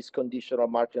day this conditional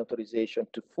marketing authorization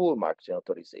to full marketing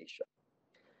authorization.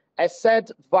 As said,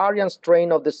 variant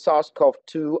strain of the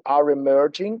SARS-CoV-2 are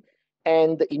emerging,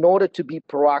 and in order to be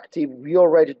proactive, we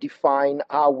already defined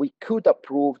how we could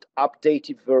approve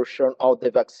updated version of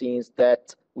the vaccines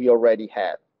that we already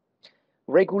have.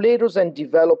 Regulators and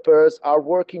developers are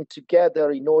working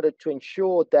together in order to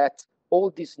ensure that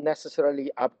all these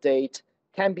necessarily updates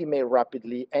can be made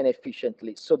rapidly and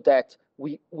efficiently so that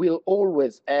we will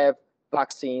always have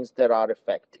vaccines that are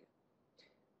effective.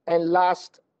 And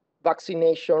last,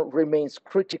 vaccination remains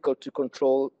critical to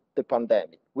control the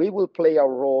pandemic. We will play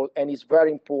our role, and it's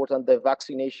very important that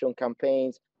vaccination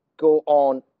campaigns go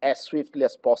on as swiftly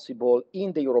as possible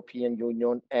in the European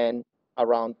Union and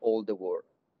around all the world.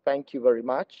 Thank you very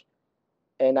much.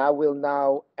 And I will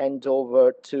now hand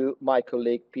over to my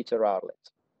colleague, Peter Arlett.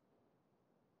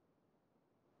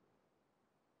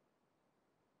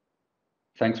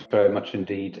 Thanks very much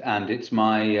indeed. And it's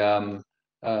my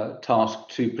task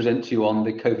to present to you on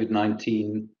the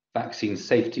COVID-19 vaccine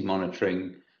safety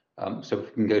monitoring. So if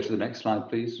we can go to the next slide,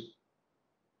 please.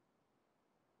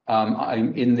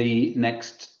 In the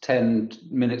next 10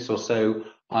 minutes or so,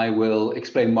 I will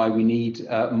explain why we need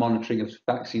monitoring of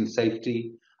vaccine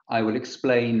safety. I will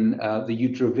explain the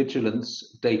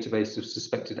eutrovigilance database of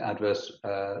suspected adverse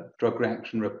drug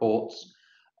reaction reports,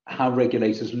 how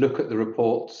regulators look at the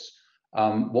reports,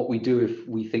 what we do if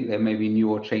we think there may be new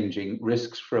or changing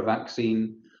risks for a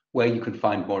vaccine, where you can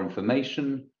find more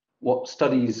information, what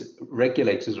studies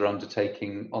regulators are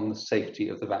undertaking on the safety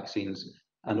of the vaccines,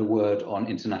 and a word on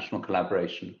international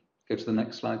collaboration. Go to the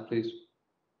next slide, please.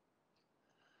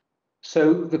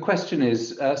 So the question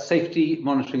is safety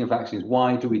monitoring of vaccines.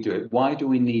 Why do we do it? Why do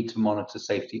we need to monitor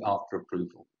safety after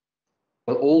approval?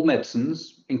 Well, all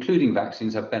medicines, including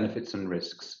vaccines, have benefits and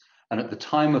risks. And at the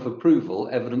time of approval,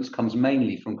 evidence comes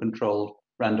mainly from controlled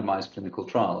randomized clinical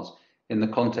trials. In the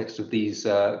context of these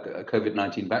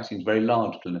COVID-19 vaccines, very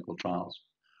large clinical trials.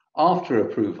 After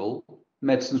approval,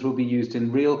 medicines will be used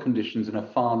in real conditions in a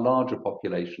far larger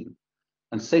population.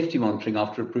 And safety monitoring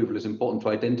after approval is important to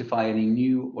identify any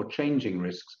new or changing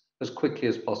risks as quickly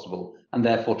as possible, and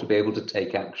therefore to be able to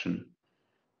take action.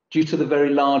 Due to the very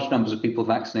large numbers of people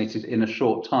vaccinated in a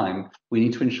short time, we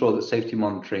need to ensure that safety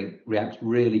monitoring reacts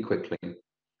really quickly.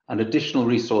 And additional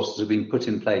resources have been put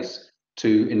in place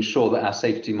to ensure that our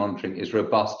safety monitoring is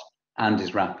robust and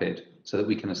is rapid so that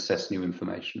we can assess new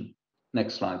information.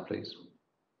 Next slide, please.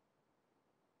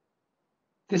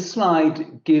 This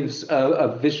slide gives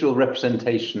a visual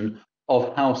representation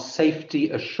of how safety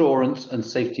assurance and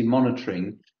safety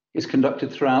monitoring is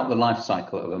conducted throughout the life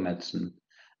cycle of a medicine.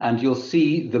 And you'll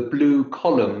see the blue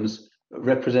columns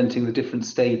representing the different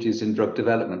stages in drug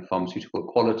development: pharmaceutical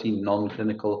quality,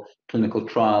 non-clinical, clinical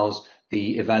trials,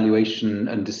 the evaluation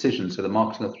and decision, so the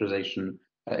marketing authorization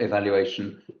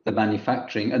evaluation, the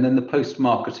manufacturing, and then the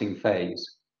post-marketing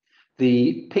phase.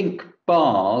 The pink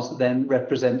bars then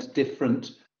represent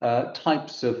different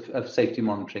types of safety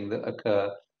monitoring that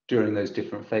occur during those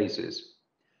different phases.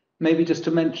 Maybe just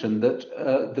to mention that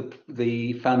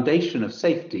the foundation of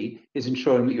safety is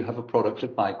ensuring that you have a product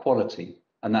of high quality,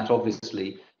 and that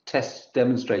obviously tests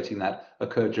demonstrating that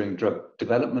occur during drug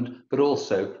development, but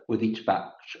also with each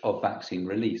batch of vaccine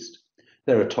released.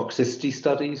 There are toxicity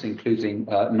studies, including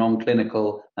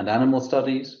non-clinical and animal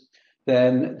studies.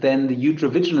 Then the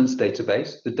Eutrovigilance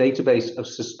database, the database of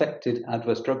suspected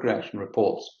adverse drug reaction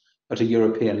reports at a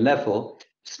European level,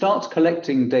 starts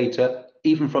collecting data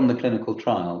even from the clinical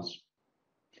trials.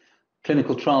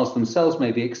 Clinical trials themselves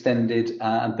may be extended,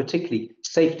 and particularly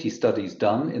safety studies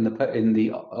done in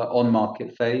the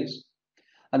on-market phase.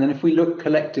 And then if we look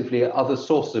collectively at other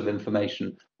sources of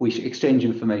information, we exchange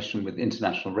information with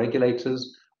international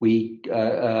regulators. We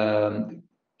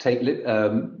take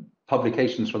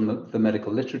publications from the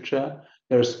medical literature.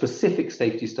 There are specific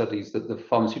safety studies that the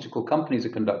pharmaceutical companies are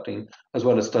conducting, as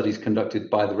well as studies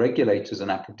conducted by the regulators and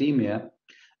academia.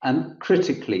 And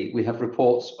critically, we have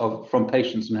reports from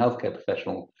patients and healthcare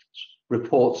professionals,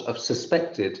 reports of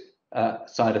suspected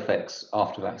side effects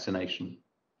after vaccination.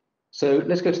 So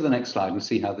let's go to the next slide and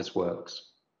see how this works.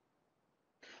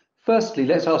 Firstly,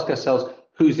 let's ask ourselves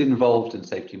who's involved in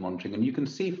safety monitoring. And you can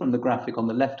see from the graphic on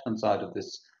the left-hand side of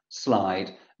this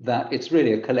slide that it's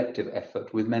really a collective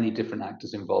effort with many different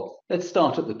actors involved. Let's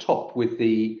start at the top with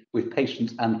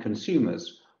patients and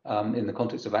consumers. In the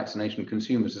context of vaccination,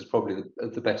 consumers is probably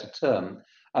the better term.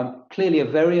 Clearly a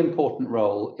very important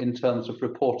role in terms of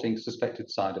reporting suspected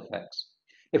side effects.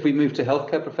 If we move to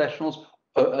healthcare professionals,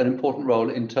 an important role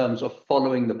in terms of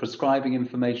following the prescribing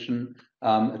information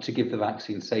to give the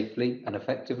vaccine safely and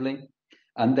effectively,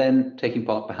 and then taking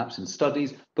part perhaps in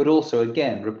studies, but also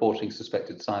again reporting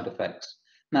suspected side effects.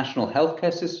 National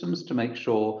healthcare systems to make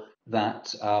sure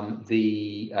that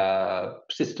the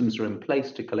systems are in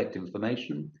place to collect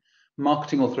information.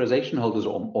 Marketing authorization holders,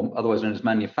 or otherwise known as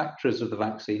manufacturers of the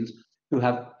vaccines, who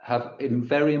have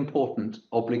very important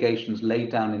obligations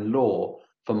laid down in law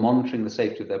for monitoring the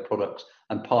safety of their products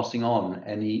and passing on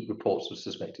any reports of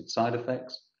suspected side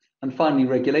effects. And finally,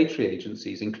 regulatory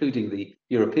agencies, including the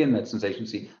European Medicines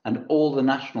Agency and all the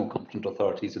national competent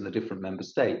authorities in the different member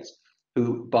states,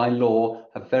 who by law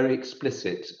have very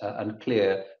explicit and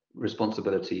clear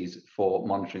responsibilities for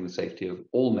monitoring the safety of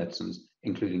all medicines,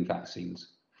 including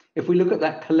vaccines. If we look at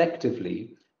that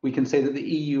collectively, we can say that the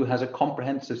EU has a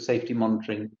comprehensive safety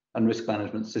monitoring and risk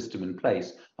management system in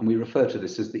place, and we refer to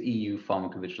this as the EU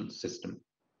pharmacovigilance system.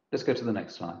 Let's go to the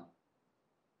next slide.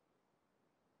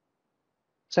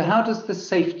 So how does the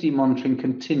safety monitoring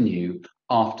continue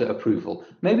after approval?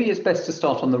 Maybe it's best to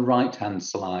start on the right-hand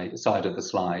side of the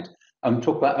slide and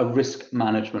talk about a risk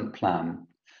management plan.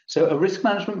 So a risk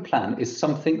management plan is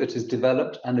something that is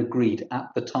developed and agreed at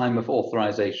the time of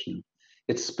authorization.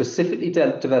 It's specifically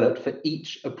developed for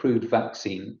each approved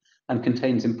vaccine and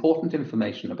contains important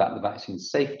information about the vaccine's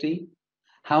safety,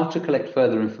 how to collect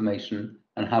further information,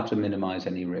 and how to minimize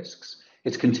any risks.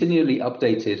 It's continually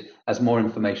updated as more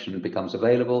information becomes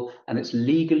available, and it's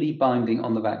legally binding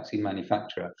on the vaccine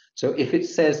manufacturer. So if it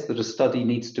says that a study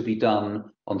needs to be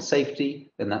done on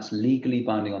safety, then that's legally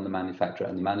binding on the manufacturer,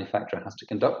 and the manufacturer has to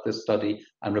conduct this study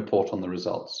and report on the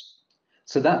results.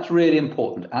 So that's really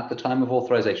important. At the time of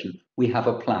authorization, we have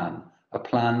a plan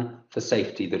for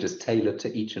safety that is tailored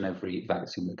to each and every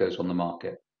vaccine that goes on the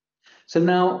market. So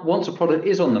now, once a product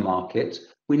is on the market,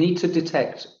 we need to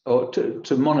detect or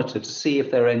to monitor to see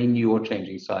if there are any new or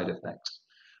changing side effects.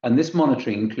 And this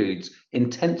monitoring includes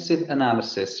intensive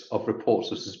analysis of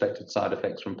reports of suspected side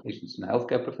effects from patients and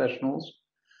healthcare professionals,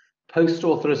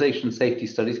 post-authorization safety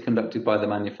studies conducted by the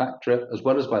manufacturer as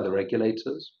well as by the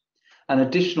regulators, and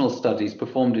additional studies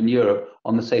performed in Europe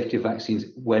on the safety of vaccines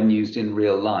when used in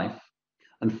real life.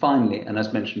 And finally, and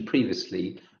as mentioned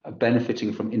previously,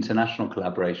 benefiting from international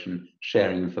collaboration,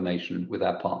 sharing information with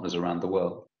our partners around the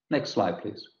world. Next slide,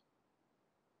 please.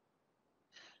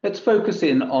 Let's focus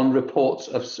in on reports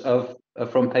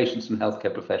from patients and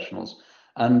healthcare professionals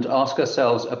and ask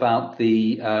ourselves about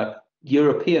the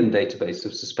European database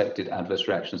of suspected adverse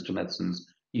reactions to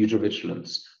medicines,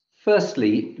 EUDRA-Vigilance.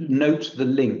 Firstly, note the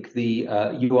link, the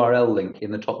URL link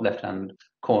in the top left-hand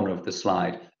corner of the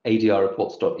slide,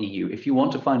 adrreports.eu. If you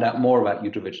want to find out more about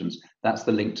EUDRA-Vigilance, that's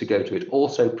the link to go to. It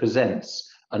also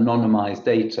presents anonymized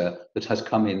data that has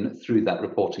come in through that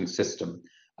reporting system.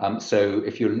 So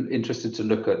if you're interested to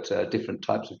look at different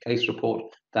types of case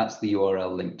report, that's the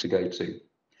URL link to go to.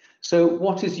 So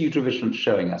what is EUDRA-Vigilance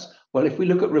showing us? Well, if we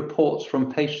look at reports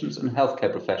from patients and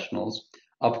healthcare professionals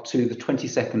up to the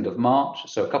 22nd of March,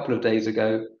 so a couple of days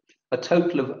ago, a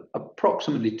total of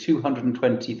approximately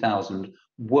 220,000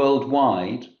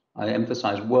 worldwide, I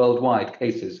emphasize worldwide,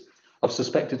 cases of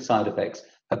suspected side effects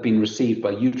have been received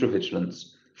by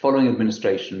EUDRA-Vigilance following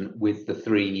administration with the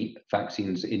 3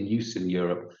 vaccines in use in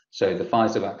Europe. So the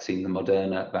Pfizer vaccine, the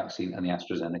Moderna vaccine, and the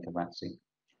AstraZeneca vaccine.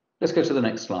 Let's go to the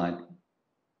next slide.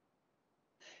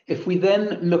 If we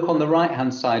then look on the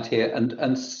right-hand side here and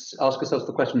ask ourselves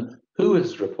the question, who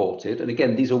has reported? And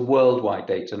again, these are worldwide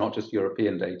data, not just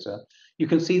European data. You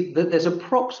can see that there's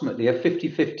approximately a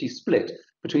 50-50 split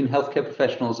between healthcare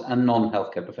professionals and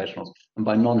non-healthcare professionals. And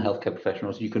by non-healthcare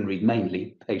professionals, you can read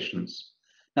mainly patients.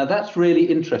 Now, that's really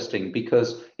interesting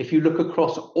because if you look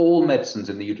across all medicines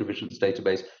in the EUDRA-Vigilance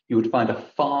database, you would find a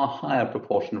far higher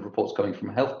proportion of reports coming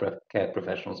from healthcare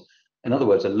professionals. In other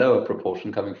words, a lower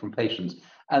proportion coming from patients.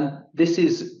 And this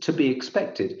is to be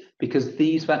expected because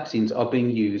these vaccines are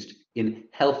being used in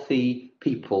healthy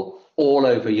people all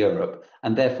over Europe.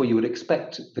 And therefore, you would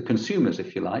expect the consumers,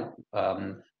 if you like,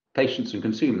 patients and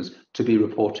consumers, to be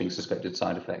reporting suspected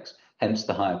side effects, hence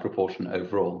the higher proportion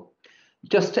overall.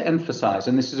 Just to emphasize,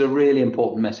 and this is a really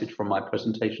important message from my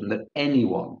presentation, that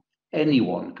anyone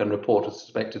can report a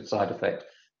suspected side effect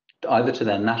either to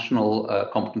their national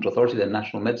competent authority, their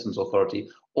national medicines authority,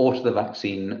 or to the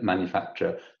vaccine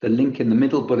manufacturer. The link in the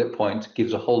middle bullet point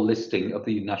gives a whole listing of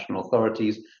the national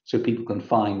authorities so people can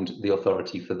find the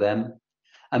authority for them.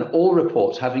 And all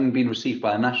reports having been received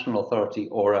by a national authority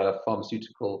or a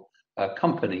pharmaceutical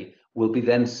company will be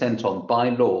then sent on by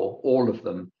law, all of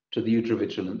them, to the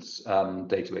EUDRA-Vigilance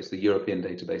database, the European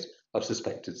database of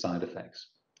suspected side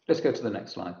effects. Let's go to the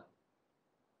next slide.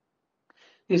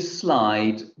 This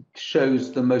slide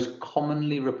shows the most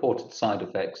commonly reported side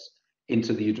effects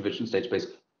into the EUDRA-Vigilance database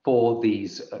for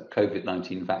these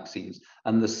COVID-19 vaccines.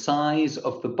 And the size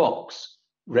of the box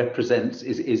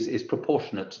is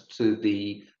proportionate to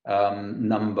the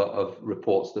number of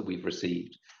reports that we've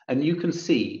received. And you can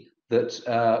see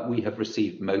that we have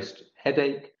received most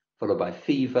headache, followed by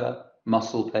fever,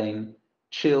 muscle pain,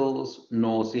 chills,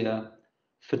 nausea,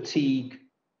 fatigue,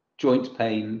 joint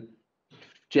pain,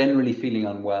 generally feeling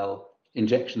unwell,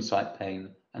 injection site pain,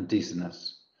 and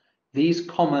dizziness. These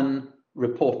commonly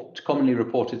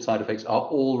reported side effects are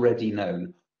already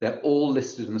known. They're all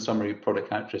listed in the summary of product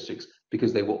characteristics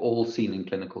because they were all seen in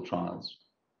clinical trials.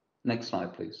 Next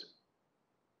slide, please.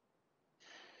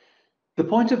 The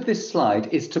point of this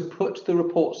slide is to put the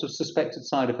reports of suspected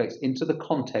side effects into the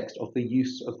context of the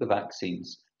use of the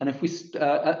vaccines. And if we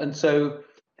so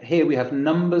here we have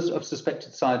numbers of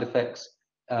suspected side effects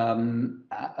and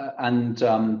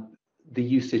the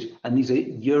usage, and these are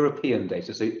European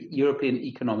data, so European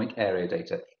Economic Area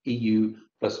data, EU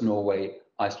plus Norway,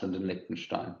 Iceland, and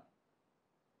Liechtenstein.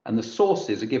 And the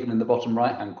sources are given in the bottom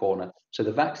right-hand corner. So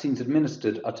the vaccines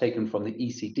administered are taken from the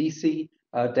ECDC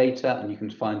data, and you can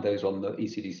find those on the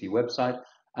ECDC website.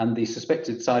 And the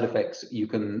suspected side effects you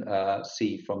can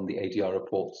see from the ADR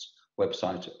reports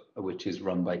website, which is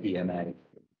run by EMA.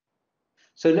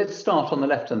 So let's start on the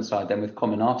left-hand side then with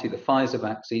Comirnaty, the Pfizer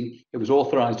vaccine. It was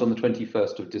authorized on the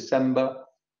 21st of December.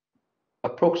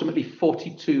 Approximately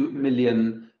 42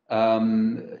 million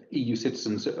EU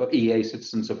citizens or EA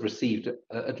citizens have received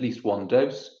at least one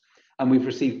dose, and we've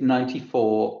received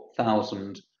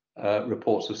 94,000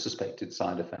 reports of suspected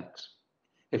side effects.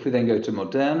 If we then go to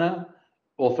Moderna,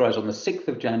 authorized on the 6th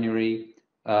of January,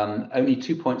 only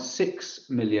 2.6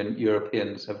 million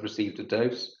Europeans have received a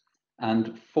dose,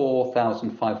 and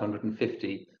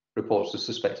 4,550 reports of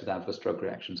suspected adverse drug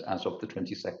reactions as of the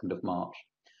 22nd of March.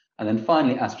 And then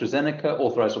finally, AstraZeneca,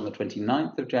 authorized on the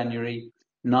 29th of January,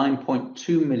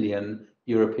 9.2 million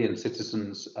European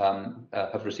citizens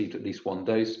have received at least one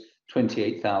dose,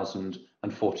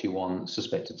 28,041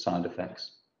 suspected side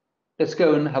effects. Let's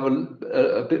go and have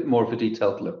a bit more of a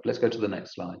detailed look. Let's go to the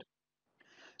next slide.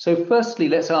 So firstly,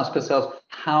 let's ask ourselves,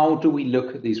 how do we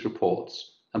look at these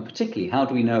reports? And particularly, how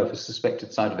do we know if a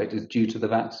suspected side effect is due to the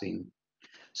vaccine?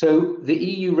 So the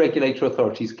EU regulatory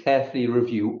authorities carefully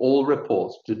review all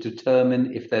reports to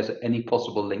determine if there's any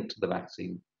possible link to the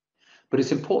vaccine. But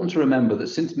it's important to remember that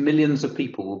since millions of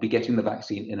people will be getting the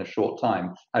vaccine in a short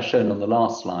time, as shown on the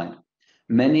last slide,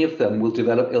 many of them will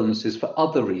develop illnesses for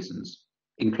other reasons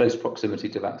in close proximity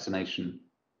to vaccination.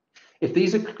 If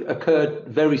these occurred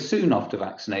very soon after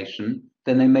vaccination,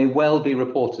 then they may well be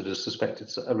reported as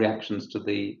suspected reactions to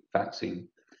the vaccine,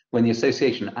 when the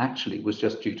association actually was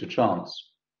just due to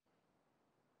chance.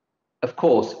 Of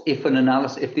course, if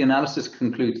the analysis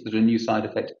concludes that a new side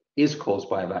effect is caused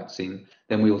by a vaccine,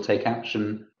 then we will take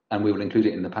action and we will include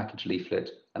it in the package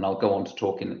leaflet. And I'll go on to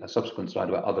talk in a subsequent slide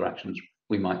about other actions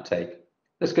we might take.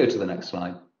 Let's go to the next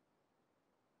slide.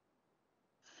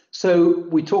 So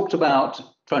we talked about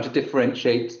trying to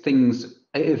differentiate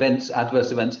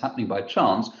adverse events happening by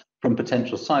chance from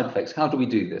potential side effects. How do we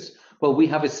do this? Well, we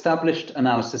have established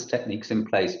analysis techniques in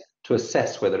place to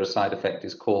assess whether a side effect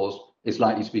is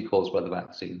likely to be caused by the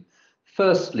vaccine.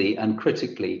 Firstly, and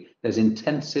critically, there's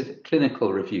intensive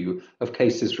clinical review of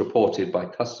cases reported by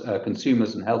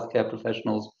consumers and healthcare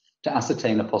professionals to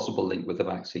ascertain a possible link with the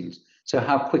vaccines. So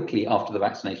how quickly after the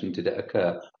vaccination did it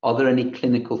occur? Are there any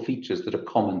clinical features that are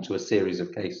common to a series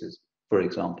of cases, for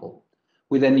example?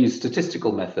 We then use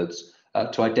statistical methods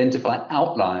to identify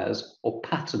outliers or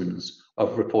patterns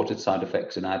of reported side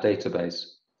effects in our database.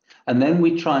 And then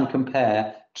we try and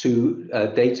compare to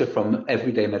data from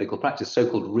everyday medical practice,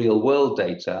 so-called real-world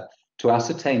data, to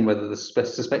ascertain whether the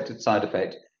suspected side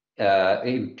effect,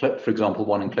 for example,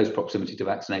 one in close proximity to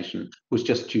vaccination, was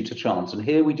just due to chance. And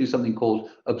here we do something called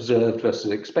observed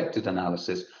versus expected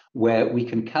analysis, where we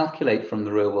can calculate from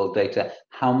the real-world data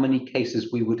how many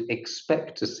cases we would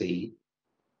expect to see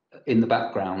in the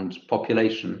background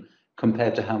population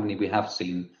compared to how many we have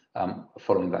seen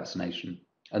following vaccination.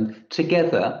 And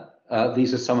together,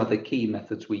 these are some of the key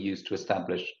methods we use to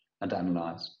establish and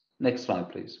analyze. Next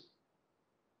slide, please.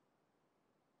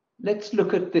 Let's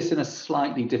look at this in a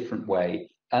slightly different way.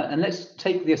 And let's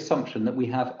take the assumption that we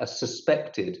have a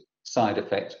suspected side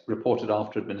effect reported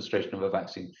after administration of a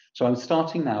vaccine. So I'm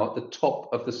starting now at the top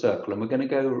of the circle, and we're going to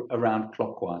go around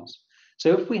clockwise.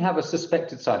 So if we have a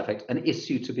suspected side effect, an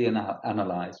issue to be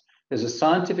analyzed, there's a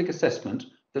scientific assessment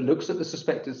that looks at the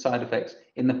suspected side effects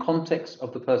in the context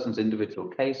of the person's individual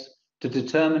case to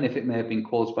determine if it may have been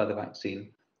caused by the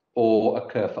vaccine or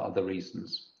occur for other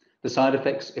reasons. The side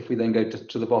effects, if we then go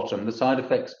to the bottom, the side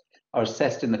effects are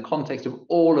assessed in the context of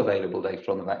all available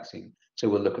data on the vaccine. So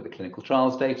we'll look at the clinical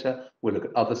trials data, we'll look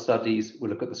at other studies,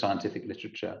 we'll look at the scientific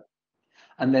literature.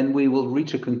 And then we will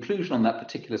reach a conclusion on that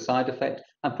particular side effect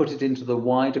and put it into the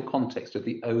wider context of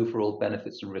the overall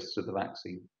benefits and risks of the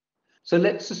vaccine. So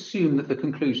let's assume that the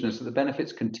conclusion is that the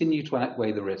benefits continue to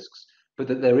outweigh the risks, but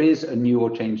that there is a new or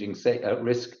changing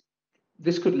risk.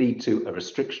 This could lead to a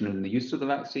restriction in the use of the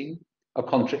vaccine, a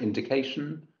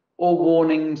contraindication, or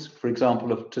warnings, for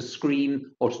example, to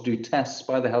screen or to do tests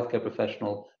by the healthcare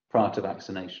professional prior to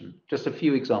vaccination. Just a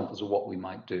few examples of what we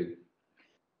might do.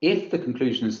 If the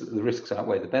conclusion is that the risks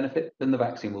outweigh the benefit, then the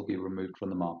vaccine will be removed from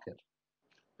the market.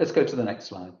 Let's go to the next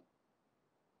slide.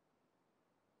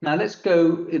 Now let's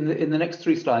go in the next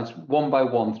three slides, one by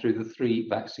one, through the three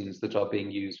vaccines that are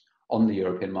being used on the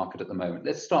European market at the moment.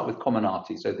 Let's start with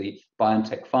Comirnaty, so the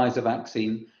BioNTech Pfizer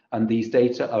vaccine, and these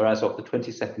data are as of the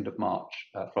 22nd of March,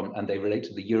 and they relate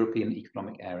to the European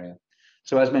Economic Area.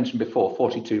 So as mentioned before,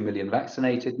 42 million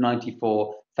vaccinated,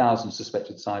 94,000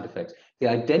 suspected side effects. The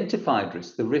identified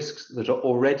risks, the risks that are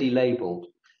already labeled,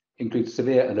 include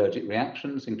severe allergic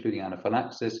reactions, including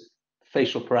anaphylaxis,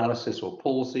 facial paralysis or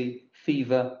palsy,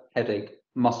 fever, headache,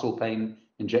 muscle pain,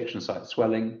 injection site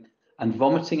swelling, and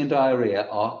vomiting and diarrhea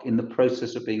are in the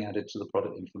process of being added to the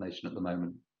product information at the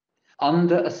moment.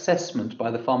 Under assessment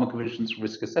by the Pharmacovigilance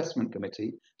Risk Assessment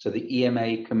Committee, so the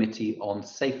EMA Committee on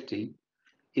Safety,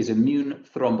 is immune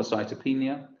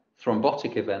thrombocytopenia,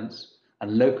 thrombotic events,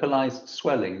 and localized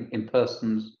swelling in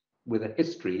persons with a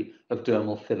history of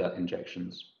dermal filler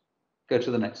injections. Go to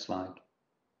the next slide.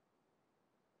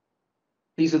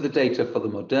 These are the data for the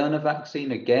Moderna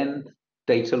vaccine. Again,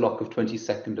 data lock of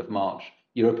 22nd of March,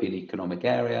 European Economic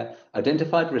Area.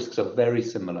 Identified risks are very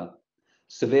similar.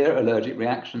 severe allergic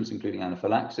reactions, including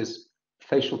anaphylaxis,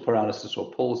 facial paralysis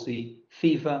or palsy,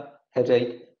 fever,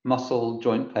 headache, muscle,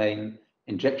 joint pain,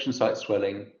 injection site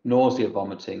swelling, nausea,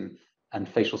 vomiting, and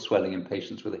facial swelling in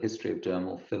patients with a history of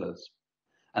dermal fillers.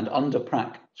 And under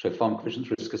PRAC, so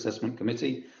Pharmacovigilance Risk Assessment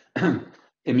Committee,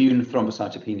 immune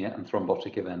thrombocytopenia and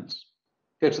thrombotic events.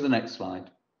 Go to the next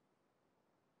slide.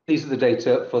 These are the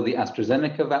data for the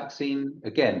AstraZeneca vaccine.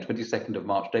 Again, 22nd of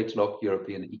March data log,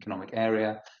 European Economic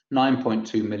Area,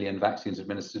 9.2 million vaccines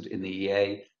administered in the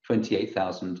EA,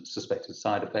 28,000 suspected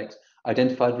side effects.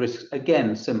 Identified risks,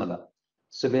 again, similar.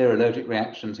 Severe allergic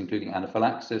reactions, including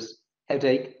anaphylaxis,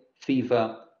 headache,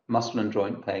 fever, muscle and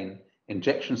joint pain,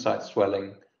 injection site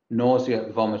swelling,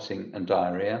 nausea, vomiting, and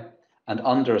diarrhea. And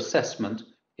under assessment,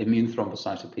 immune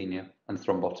thrombocytopenia and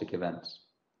thrombotic events.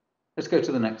 Let's go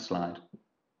to the next slide.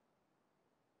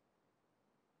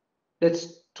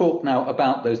 Let's talk now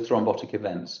about those thrombotic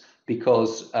events,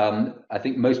 because I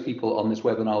think most people on this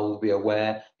webinar will be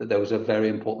aware that there was a very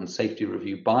important safety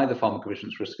review by the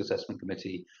Pharmacovigilance Risk Assessment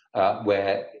Committee,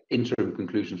 where interim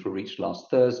conclusions were reached last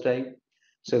Thursday.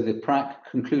 So the PRAC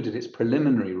concluded its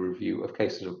preliminary review of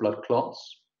cases of blood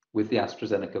clots with the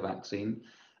AstraZeneca vaccine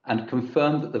and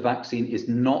confirmed that the vaccine is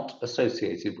not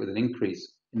associated with an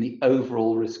increase in the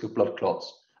overall risk of blood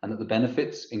clots, and that the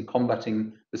benefits in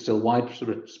combating the still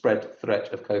widespread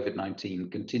threat of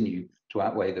COVID-19 continue to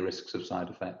outweigh the risks of side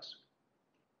effects.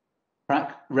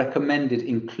 PRAC recommended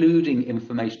including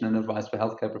information and advice for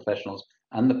healthcare professionals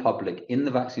and the public in the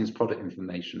vaccine's product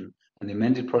information, and the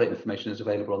amended product information is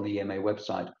available on the EMA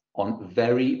website on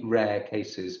very rare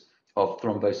cases of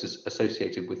thrombosis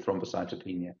associated with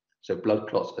thrombocytopenia, so blood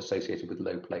clots associated with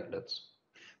low platelets.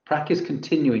 PRAC is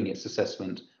continuing its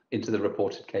assessment into the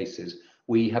reported cases.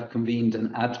 We have convened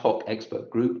an ad hoc expert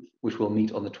group, which will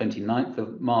meet on the 29th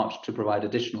of March to provide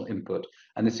additional input.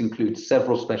 And this includes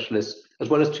several specialists, as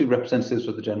well as 2 representatives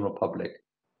of the general public.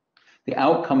 The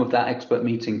outcome of that expert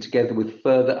meeting, together with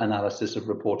further analysis of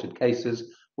reported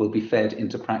cases, will be fed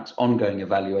into PRAC's ongoing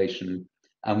evaluation.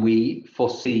 And we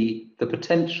foresee the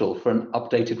potential for an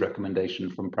updated recommendation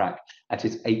from PRAC at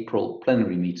its April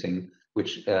plenary meeting,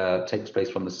 which takes place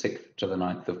from the 6th to the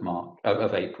 9th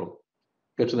of April.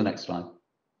 Go to the next slide.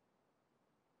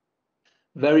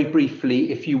 Very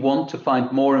briefly, if you want to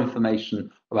find more information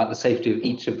about the safety of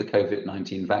each of the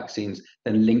COVID-19 vaccines,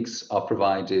 then links are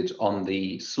provided on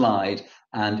the slide.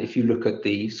 And if you look at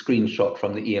the screenshot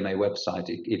from the EMA website,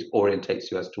 it orientates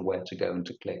you as to where to go and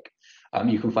to click.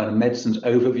 You can find a medicines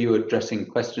overview addressing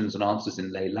questions and answers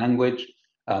in lay language,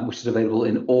 which is available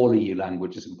in all EU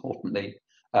languages, importantly.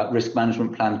 Risk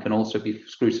management plan can also be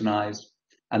scrutinized,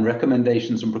 and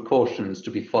recommendations and precautions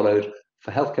to be followed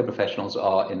for healthcare professionals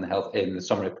are in the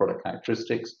summary of product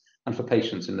characteristics, and for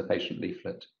patients in the patient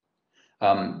leaflet.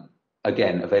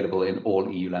 Again, available in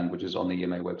all EU languages on the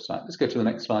EMA website. Let's go to the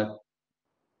next slide.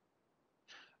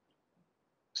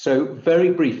 So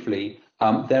very briefly,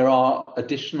 there are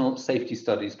additional safety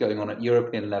studies going on at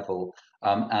European level,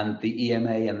 and the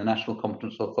EMA and the national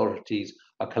competent authorities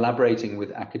are collaborating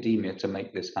with academia to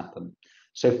make this happen.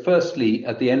 So firstly,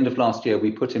 at the end of last year,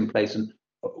 we put in place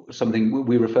something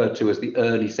we refer to as the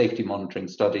early safety monitoring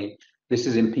study. This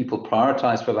is in people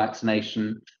prioritized for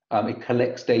vaccination. It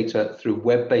collects data through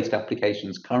web-based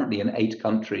applications currently in 8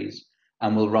 countries,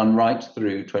 and will run right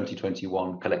through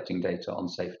 2021 collecting data on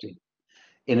safety.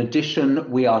 In addition,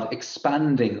 we are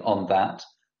expanding on that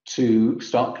to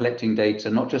start collecting data,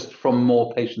 not just from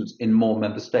more patients in more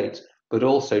member states, but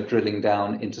also drilling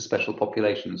down into special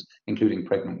populations, including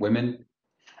pregnant women.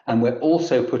 And we're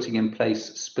also putting in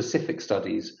place specific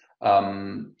studies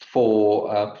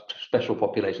for special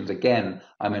populations. Again,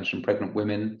 I mentioned pregnant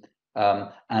women,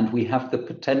 and we have the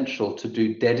potential to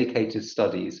do dedicated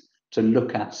studies to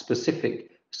look at specific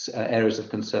areas of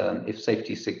concern if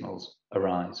safety signals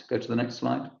arise. Go to the next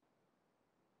slide.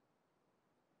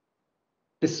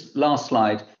 This last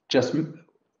slide just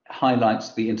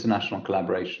highlights the international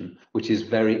collaboration, which is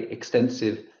very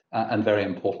extensive and very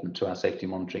important to our safety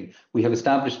monitoring. We have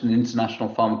established an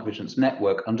international pharmacovigilance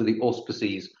network under the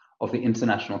auspices of the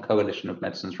International Coalition of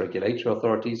Medicines Regulatory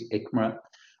Authorities, ICMRA,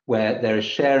 where there is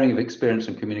sharing of experience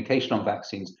and communication on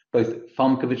vaccines, both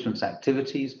pharmacovigilance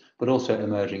activities, but also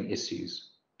emerging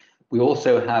issues. We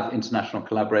also have international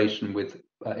collaboration with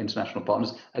international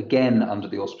partners, again under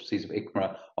the auspices of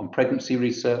ICMRA, on pregnancy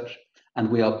research, and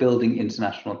we are building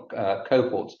international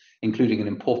cohorts, including an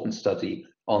important study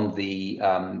on the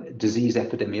disease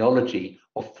epidemiology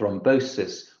of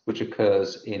thrombosis, which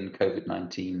occurs in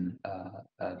COVID-19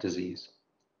 disease.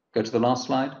 Go to the last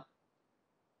slide.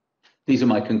 These are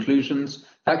my conclusions.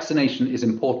 Vaccination is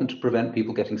important to prevent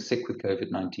people getting sick with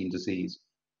COVID-19 disease.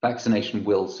 Vaccination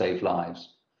will save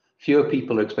lives. Fewer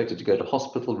people are expected to go to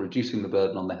hospital, reducing the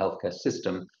burden on the healthcare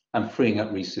system and freeing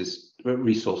up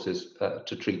resources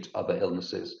to treat other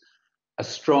illnesses. A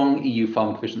strong EU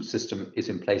pharmacovigilance system is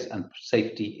in place and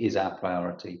safety is our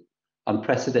priority.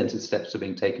 Unprecedented steps are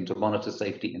being taken to monitor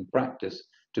safety in practice,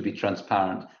 to be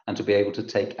transparent and to be able to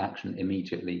take action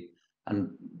immediately.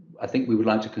 And I think we would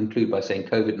like to conclude by saying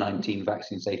COVID-19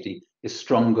 vaccine safety is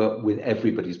stronger with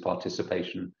everybody's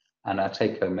participation. And our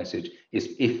take-home message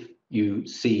is if you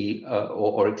see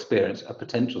or experience a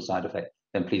potential side effect,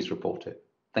 then please report it.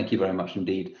 Thank you very much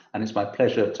indeed. And it's my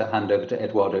pleasure to hand over to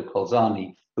Eduardo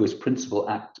Colzani, who is Principal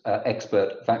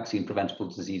Expert Vaccine Preventable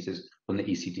Diseases from the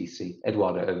ECDC.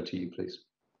 Eduardo, over to you, please.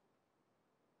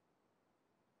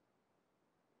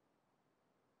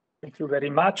 Thank you very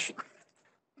much.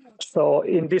 So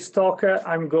in this talk,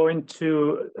 I'm going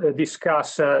to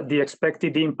discuss the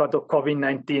expected impact of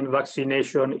COVID-19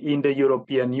 vaccination in the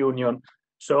European Union.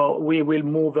 So we will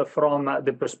move from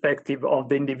the perspective of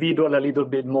the individual a little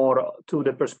bit more to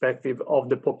the perspective of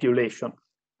the population.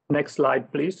 Next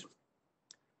slide, please.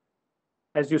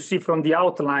 As you see from the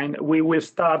outline, we will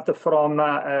start from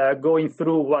going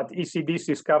through what ECDC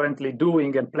is currently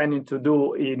doing and planning to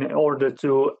do in order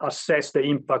to assess the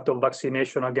impact of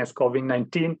vaccination against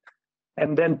COVID-19,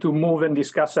 and then to move and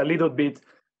discuss a little bit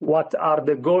what are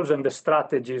the goals and the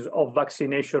strategies of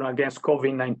vaccination against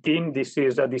COVID-19. This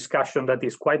is a discussion that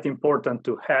is quite important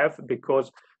to have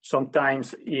because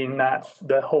sometimes in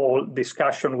the whole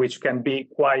discussion, which can be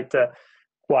quite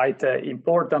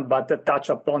important, but touch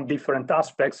upon different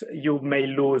aspects, you may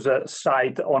lose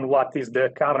sight on what is the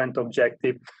current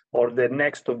objective or the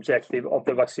next objective of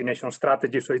the vaccination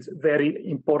strategy. So it's very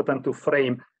important to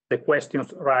frame the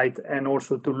questions right and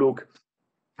also to look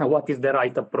at what is the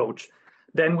right approach.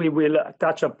 Then we will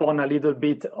touch upon a little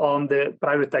bit on the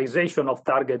prioritization of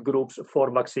target groups for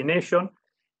vaccination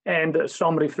and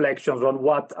some reflections on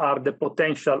what are the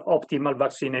potential optimal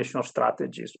vaccination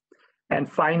strategies. And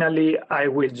finally, I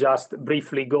will just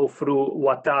briefly go through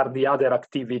what are the other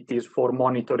activities for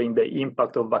monitoring the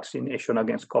impact of vaccination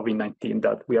against COVID-19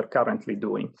 that we are currently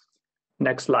doing.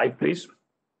 Next slide, please.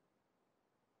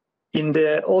 In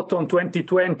the autumn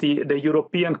 2020, the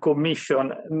European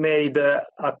Commission made a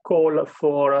call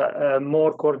for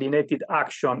more coordinated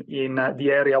action in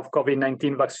the area of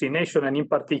COVID-19 vaccination, and in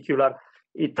particular,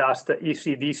 it asked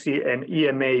ECDC and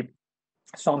EMA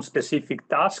some specific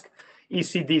tasks.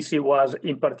 ECDC was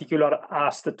in particular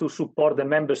asked to support the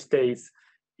member states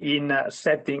in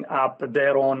setting up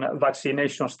their own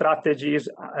vaccination strategies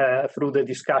through the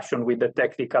discussion with the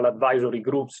technical advisory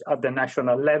groups at the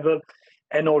national level,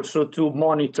 and also to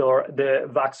monitor the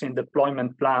vaccine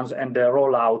deployment plans and the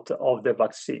rollout of the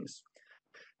vaccines.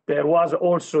 There was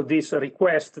also this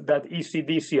request that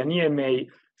ECDC and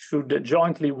EMA should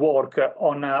jointly work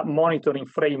on a monitoring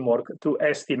framework to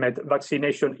estimate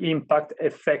vaccination impact,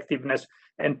 effectiveness,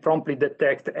 and promptly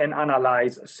detect and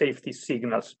analyze safety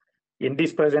signals. In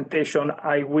this presentation,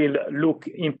 I will look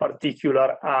in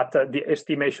particular at the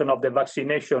estimation of the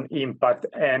vaccination impact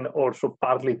and also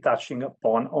partly touching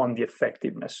upon on the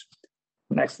effectiveness.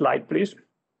 Next slide, please.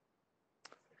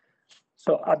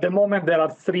 So at the moment, there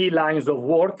are 3 lines of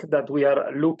work that we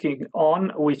are looking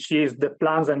on, which is the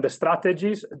plans and the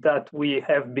strategies that we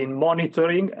have been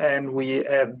monitoring and we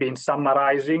have been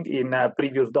summarizing in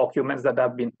previous documents that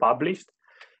have been published.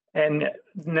 And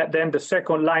then the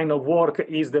second line of work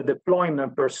is the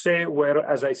deployment per se, where,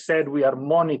 as I said, we are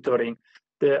monitoring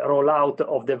the rollout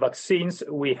of the vaccines.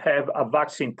 We have a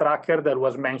vaccine tracker that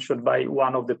was mentioned by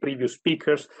one of the previous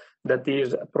speakers that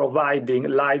is providing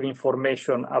live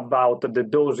information about the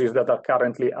doses that are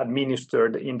currently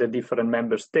administered in the different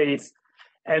member states.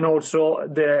 And also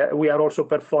we are also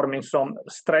performing some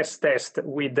stress tests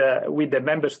with the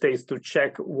member states to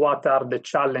check what are the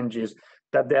challenges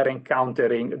that they're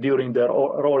encountering during the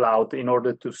rollout in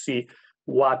order to see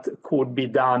what could be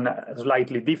done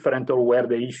slightly different or where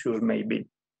the issues may be.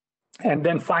 And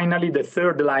then finally, the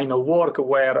third line of work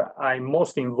where I'm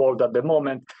most involved at the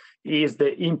moment is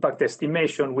the impact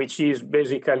estimation, which is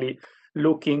basically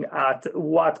looking at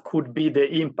what could be the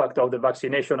impact of the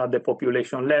vaccination at the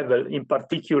population level, in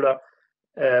particular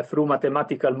through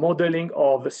mathematical modeling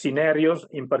of scenarios,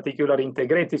 in particular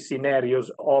integrated scenarios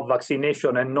of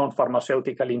vaccination and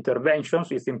non-pharmaceutical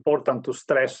interventions. It's important to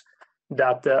stress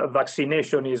that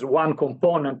vaccination is one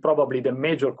component, probably the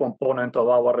major component of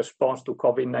our response to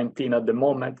COVID-19 at the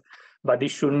moment, but it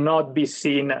should not be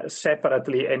seen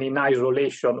separately and in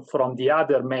isolation from the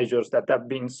other measures that have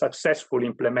been successfully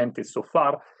implemented so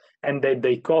far. and that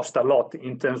they cost a lot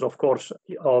in terms, of course,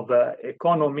 of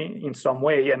economy in some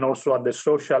way, and also at the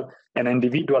social and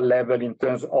individual level in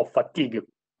terms of fatigue.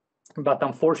 But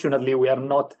unfortunately, we are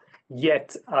not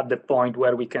yet at the point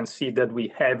where we can see that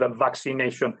we have a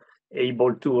vaccination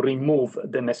able to remove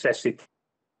the necessity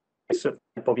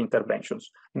type of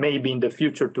interventions, maybe in the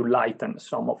future to lighten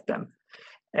some of them.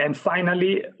 And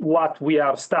finally, what we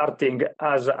are starting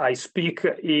as I speak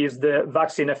is the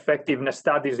vaccine effectiveness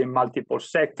studies in multiple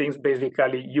settings,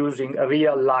 basically using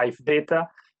real life data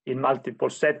in multiple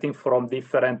settings from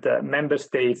different member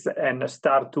states, and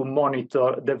start to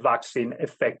monitor the vaccine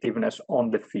effectiveness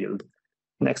on the field.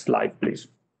 Next slide, please.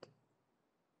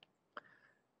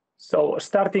 So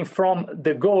starting from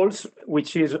the goals,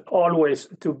 which is always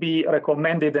to be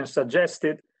recommended and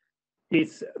suggested,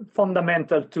 it's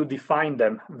fundamental to define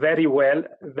them very well,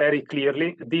 very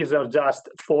clearly. These are just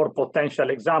 4 potential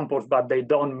examples, but they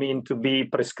don't mean to be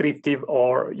prescriptive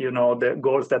or, you know, the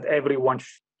goals that everyone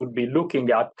should be looking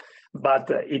at. But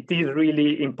it is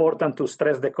really important to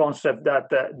stress the concept that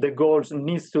the goals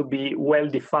needs to be well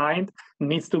defined,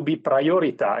 needs to be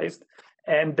prioritized,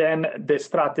 and then the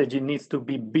strategy needs to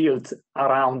be built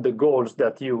around the goals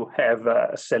that you have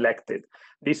selected.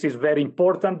 This is very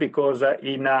important because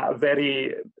in a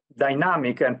very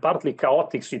dynamic and partly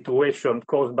chaotic situation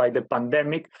caused by the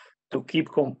pandemic, to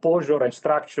keep composure and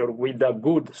structure with a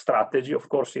good strategy. Of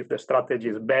course, if the strategy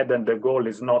is bad and the goal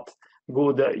is not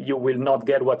good, you will not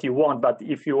get what you want. But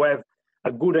if you have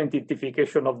a good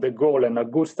identification of the goal and a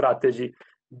good strategy,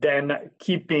 then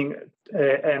keeping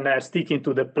and sticking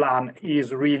to the plan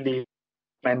is really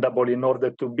commendable in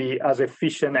order to be as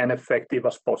efficient and effective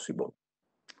as possible.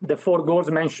 The 4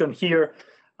 goals mentioned here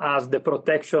as the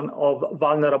protection of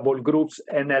vulnerable groups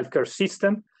and healthcare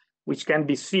system, which can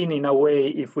be seen in a way,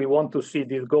 if we want to see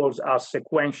these goals as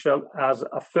sequential, as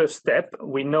a first step.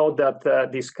 We know that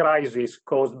this crisis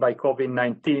caused by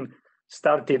COVID-19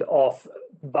 started off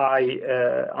by,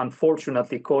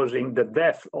 unfortunately, causing the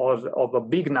death of a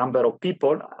big number of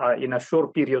people in a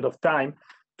short period of time,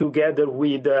 together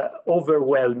with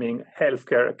overwhelming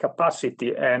healthcare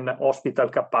capacity and hospital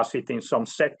capacity in some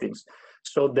settings.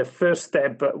 So the first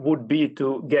step would be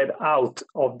to get out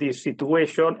of this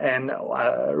situation and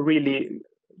really,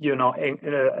 you know,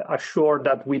 assure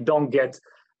that we don't get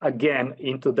again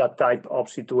into that type of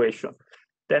situation.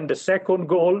 Then the second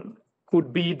goal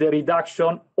could be the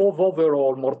reduction of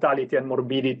overall mortality and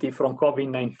morbidity from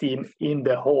COVID-19 in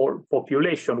the whole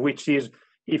population, which is,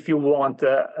 if you want,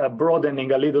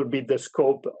 broadening a little bit the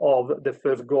scope of the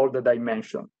first goal that I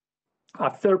mentioned.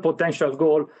 A third potential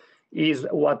goal is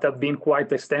what have been quite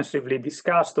extensively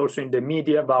discussed also in the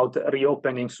media about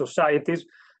reopening societies.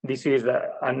 This is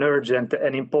an urgent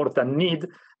and important need,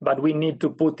 but we need to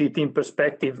put it in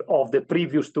perspective of the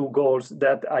previous 2 goals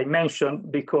that I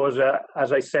mentioned, because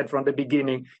as I said from the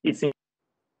beginning, it's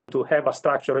to have a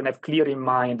structure and have clear in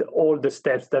mind all the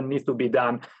steps that need to be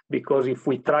done, because if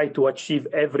we try to achieve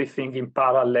everything in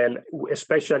parallel,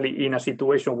 especially in a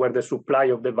situation where the supply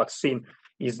of the vaccine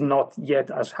is not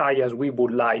yet as high as we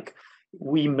would like,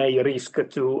 we may risk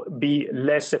to be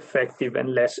less effective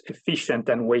and less efficient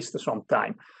and waste some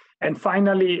time. And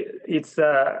finally, it's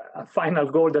a final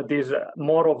goal that is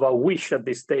more of a wish at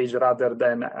this stage rather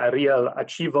than a real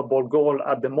achievable goal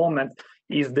at the moment,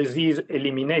 is disease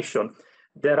elimination.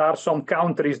 There are some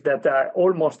countries that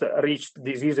almost reached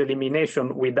disease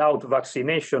elimination without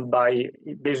vaccination by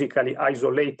basically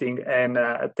isolating and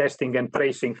testing and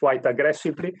tracing quite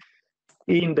aggressively.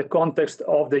 In the context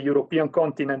of the European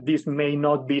continent, this may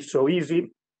not be so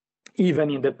easy, even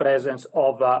in the presence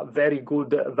of very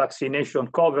good vaccination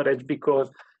coverage,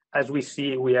 because as we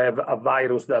see, we have a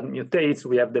virus that mutates,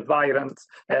 we have the variants,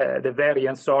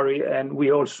 and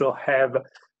we also have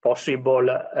possible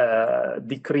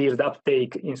decreased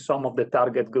uptake in some of the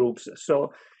target groups.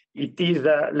 So it is,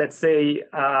 let's say,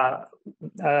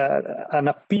 an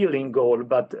appealing goal,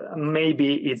 but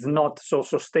maybe it's not so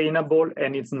sustainable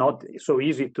and it's not so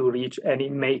easy to reach, and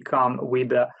it may come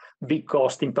with a big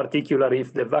cost, in particular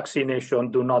if the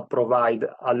vaccination do not provide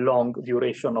a long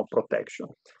duration of protection.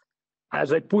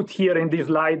 As I put here in this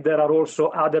slide, there are also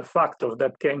other factors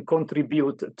that can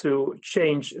contribute to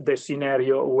change the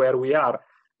scenario where we are.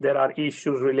 There are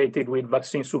issues related with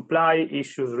vaccine supply,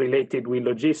 issues related with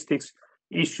logistics,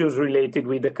 issues related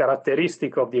with the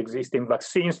characteristic of the existing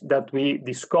vaccines that we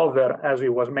discover, as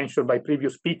it was mentioned by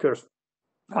previous speakers,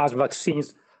 as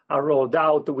vaccines are rolled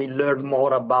out, we learn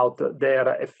more about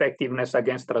their effectiveness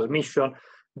against transmission,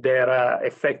 their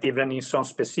effectiveness in some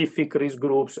specific risk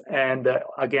groups, and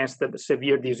against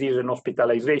severe disease and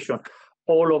hospitalization.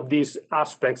 all of these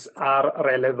aspects are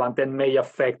relevant and may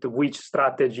affect which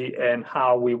strategy and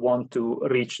how we want to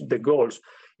reach the goals,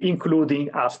 including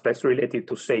aspects related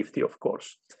to safety, of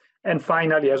course. And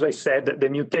finally, as I said, the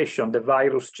mutation, the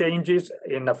virus changes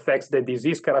and affects the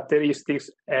disease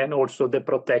characteristics and also the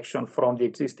protection from the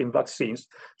existing vaccines.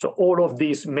 So all of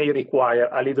this may require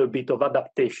a little bit of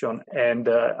adaptation and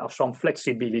some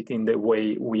flexibility in the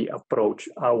way we approach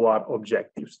our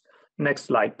objectives. Next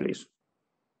slide, please.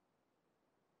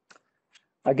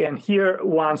 Again, here,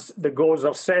 once the goals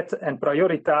are set and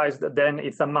prioritized, then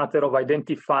it's a matter of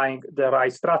identifying the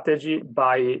right strategy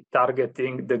by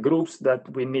targeting the groups that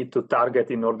we need to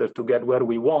target in order to get where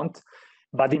we want.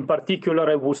 But in particular,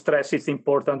 I would stress it's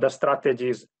important that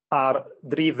strategies are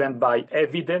driven by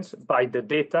evidence, by the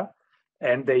data,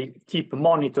 and they keep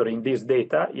monitoring this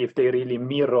data if they really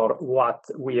mirror what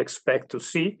we expect to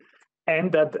see.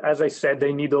 And that, as I said,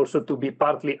 they need also to be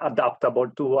partly adaptable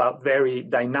to a very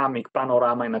dynamic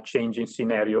panorama in a changing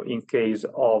scenario in case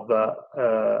of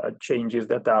changes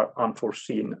that are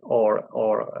unforeseen or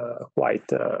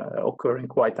occurring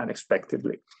quite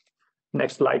unexpectedly.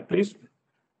 Next slide, please.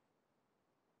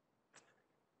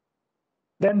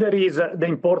 Then there is the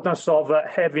importance of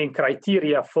having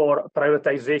criteria for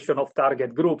prioritization of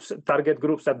target groups. Target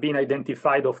groups have been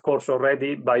identified, of course,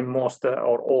 already by most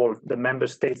or all the member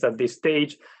states at this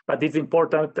stage, but it's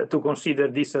important to consider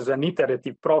this as an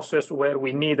iterative process where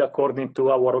we need, according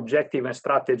to our objective and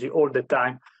strategy all the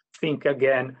time, think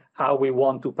again how we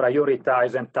want to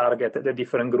prioritize and target the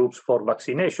different groups for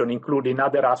vaccination, including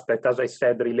other aspects, as I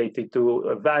said, related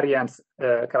to variants,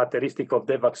 characteristic of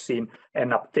the vaccine,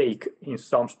 and uptake in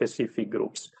some specific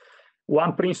groups.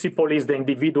 One principle is the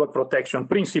individual protection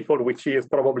principle, which is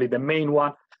probably the main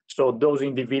one. So those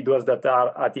individuals that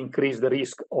are at increased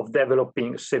risk of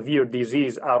developing severe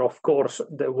disease are, of course,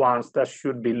 the ones that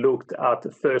should be looked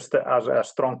at first as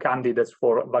strong candidates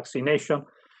for vaccination,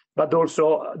 but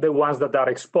also the ones that are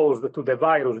exposed to the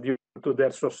virus due to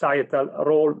their societal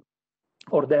role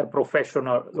or their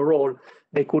professional role.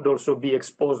 They could also be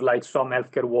exposed, like some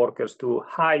healthcare workers, to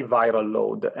high viral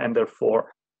load and therefore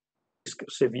risk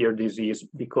severe disease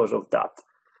because of that.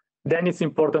 Then it's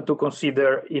important to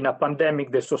consider in a pandemic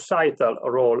the societal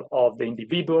role of the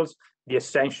individuals, the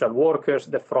essential workers,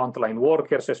 the frontline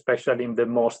workers, especially in the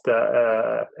most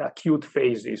acute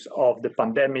phases of the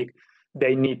pandemic.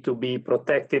 They need to be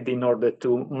protected in order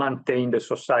to maintain the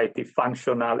society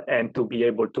functional and to be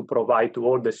able to provide to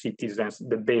all the citizens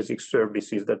the basic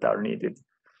services that are needed.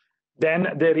 Then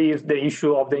there is the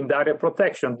issue of the indirect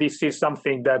protection. This is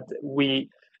something that we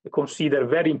consider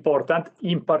very important,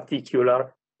 in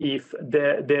particular if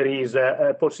there is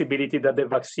a possibility that the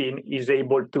vaccine is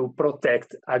able to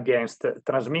protect against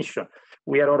transmission.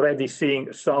 We are already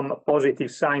seeing some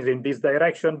positive signs in this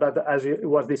direction, but as it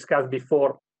was discussed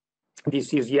before,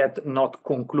 this is yet not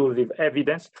conclusive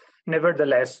evidence.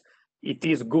 Nevertheless, it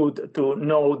is good to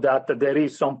know that there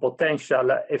is some potential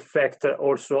effect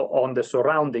also on the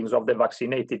surroundings of the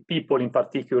vaccinated people, in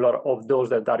particular of those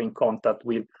that are in contact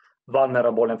with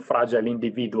vulnerable and fragile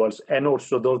individuals, and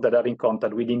also those that are in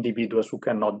contact with individuals who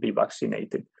cannot be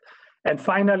vaccinated. And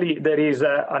finally, there is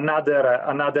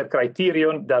another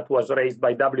criterion that was raised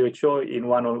by WHO in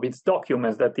one of its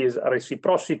documents, that is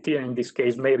reciprocity, and in this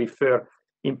case may refer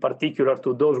in particular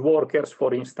to those workers,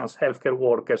 for instance, healthcare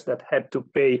workers that had to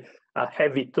pay a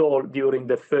heavy toll during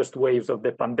the first waves of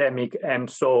the pandemic. And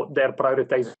so their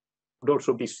prioritization would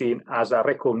also be seen as a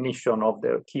recognition of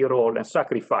their key role and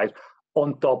sacrifice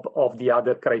on top of the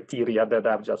other criteria that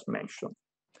I've just mentioned.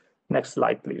 Next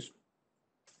slide, please.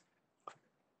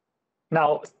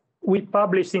 Now, we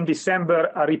published in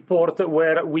December a report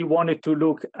where we wanted to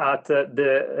look at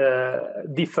the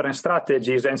different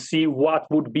strategies and see what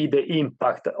would be the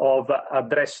impact of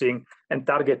addressing and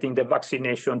targeting the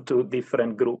vaccination to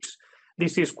different groups.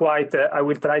 This is quite, I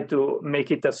will try to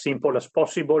make it as simple as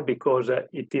possible because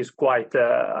it is quite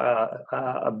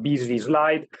a busy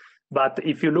slide. But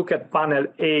if you look at panel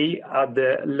A at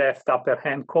the left upper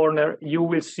hand corner, you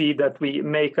will see that we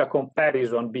make a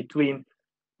comparison between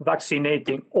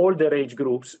vaccinating all their age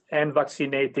groups and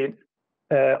vaccinating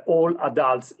all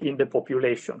adults in the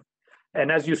population.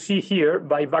 And as you see here,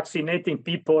 by vaccinating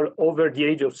people over the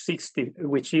age of 60,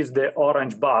 which is the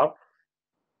orange bar,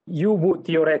 you would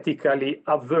theoretically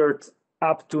avert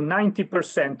up to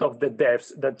 90% of the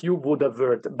deaths that you would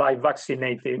avert by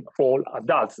vaccinating all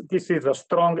adults. This is a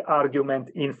strong argument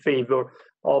in favor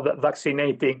of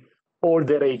vaccinating all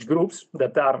their age groups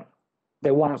that are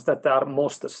the ones that are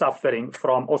most suffering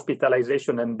from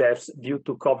hospitalization and deaths due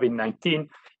to COVID-19.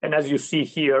 And as you see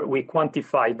here, we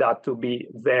quantify that to be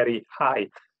very high.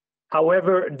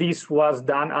 However, this was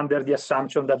done under the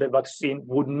assumption that the vaccine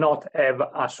would not have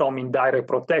some indirect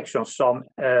protection, some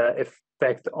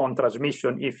effect on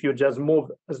transmission. If you just move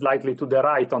slightly to the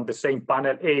right on the same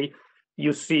panel A,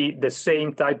 you see the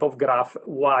same type of graph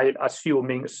while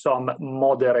assuming some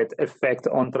moderate effect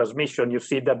on transmission. You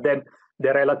see that then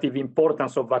the relative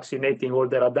importance of vaccinating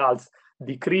older adults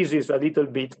decreases a little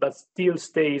bit, but still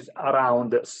stays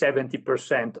around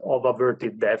 70% of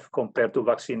averted death compared to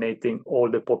vaccinating all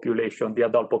the population, the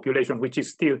adult population, which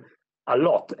is still a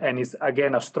lot, and is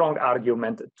again a strong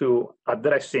argument to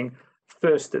addressing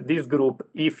first this group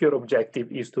if your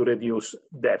objective is to reduce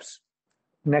deaths.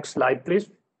 Next slide, please.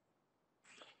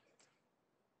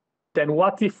 Then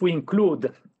what if we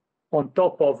include on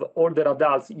top of older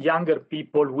adults, younger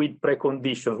people with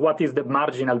preconditions? What is the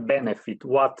marginal benefit?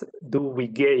 What do we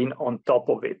gain on top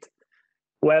of it?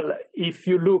 Well, if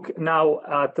you look now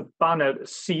at panel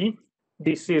C,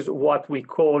 this is what we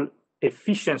call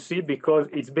efficiency, because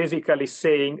it's basically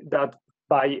saying that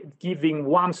by giving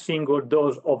one single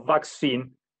dose of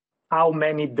vaccine, how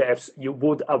many deaths you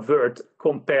would avert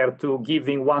compared to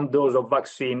giving one dose of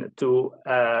vaccine to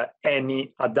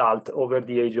any adult over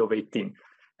the age of 18.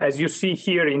 As you see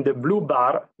here in the blue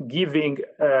bar, giving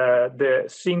the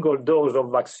single dose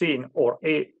of vaccine or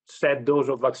a set dose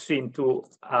of vaccine to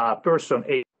a person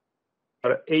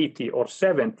 80 or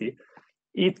 70,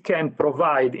 it can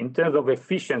provide, in terms of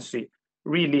efficiency,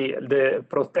 really the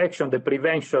protection, the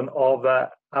prevention of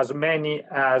as many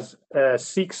as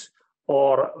 6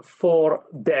 or 4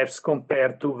 deaths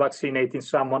compared to vaccinating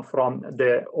someone from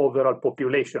the overall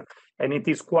population. And it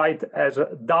is quite as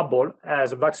double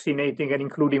as vaccinating and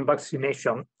including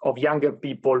vaccination of younger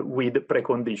people with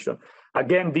precondition.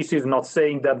 Again, this is not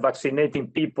saying that vaccinating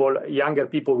people, younger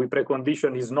people with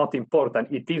precondition is not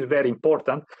important. It is very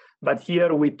important, but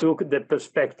here we took the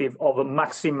perspective of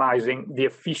maximizing the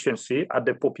efficiency at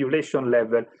the population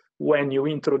level when you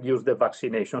introduce the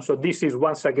vaccination. So this is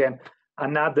once again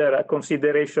another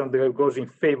consideration that goes in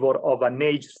favor of an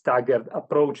age staggered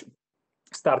approach,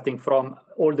 starting from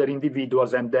older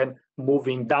individuals and then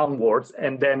moving downwards,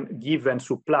 and then given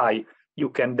supply, you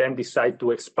can then decide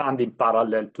to expand in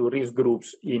parallel to risk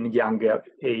groups in younger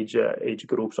age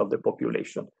groups of the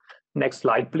population. Next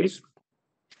slide, please.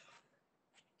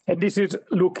 And this is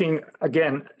looking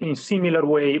again in similar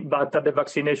way, but at the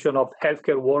vaccination of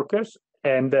healthcare workers.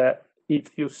 And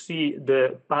if you see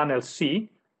the panel C,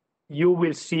 you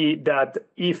will see that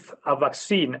if a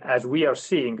vaccine, as we are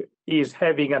seeing, is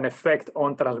having an effect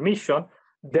on transmission,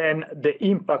 then the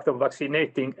impact of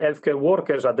vaccinating healthcare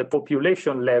workers at the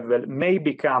population level may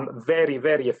become very,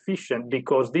 very efficient,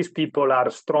 because these people are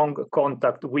strong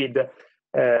contact with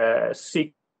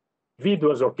sick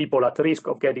individuals or people at risk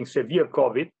of getting severe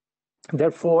COVID.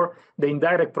 Therefore, the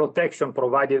indirect protection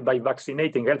provided by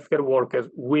vaccinating healthcare workers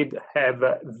would have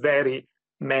very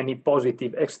many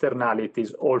positive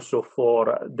externalities also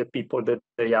for the people that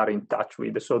they are in touch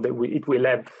with. So that it will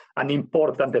have an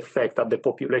important effect at the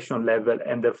population level,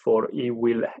 and therefore it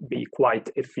will be quite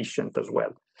efficient as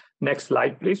well. Next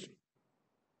slide, please.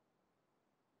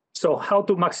 So how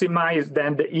to maximize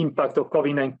then the impact of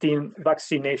COVID-19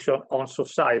 vaccination on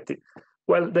society?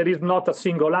 Well, there is not a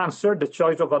single answer. The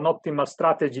choice of an optimal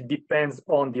strategy depends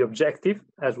on the objective,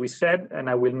 as we said, and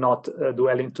I will not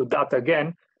dwell into that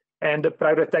again. And the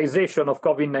prioritization of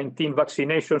COVID-19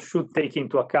 vaccination should take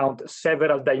into account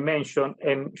several dimensions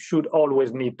and should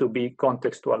always need to be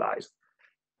contextualized.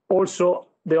 Also,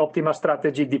 the optimal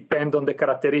strategy depends on the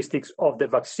characteristics of the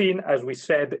vaccine. As we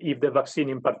said, if the vaccine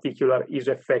in particular is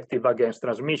effective against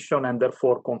transmission and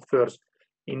therefore confers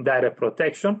indirect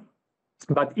protection.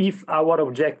 But if our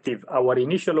objective, our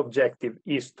initial objective,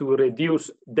 is to reduce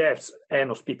deaths and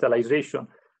hospitalization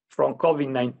from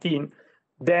COVID-19,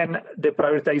 then the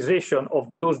prioritization of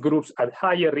those groups at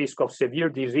higher risk of severe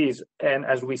disease, and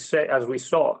as we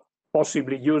saw,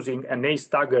 possibly using an age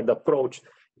staggered approach,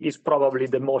 is probably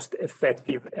the most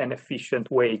effective and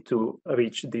efficient way to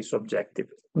reach this objective.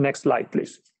 Next slide,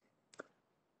 please.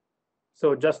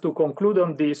 So just to conclude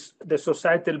on this, the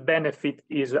societal benefit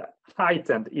is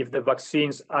heightened if the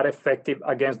vaccines are effective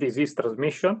against disease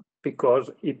transmission, because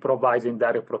it provides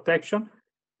indirect protection.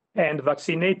 And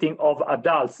vaccinating of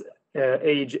adults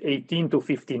age 18 to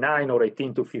 59 or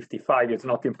 18 to 55, it's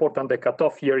not important the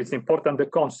cutoff here, it's important the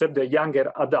concept, the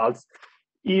younger adults,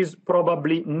 is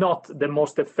probably not the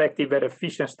most effective and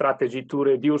efficient strategy to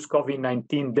reduce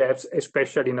COVID-19 deaths,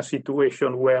 especially in a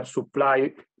situation where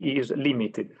supply is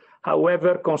limited.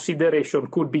 However, consideration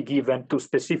could be given to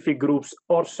specific groups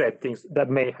or settings that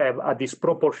may have a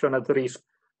disproportionate risk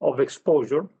of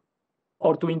exposure,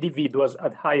 or to individuals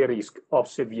at high risk of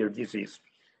severe disease.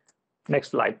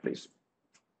 Next slide, please.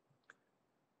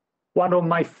 One of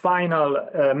my final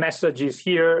messages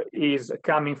here is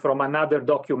coming from another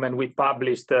document we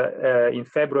published in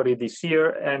February this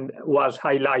year, and was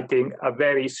highlighting a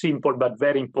very simple but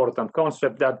very important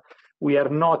concept, that we are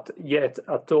not yet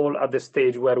at all at the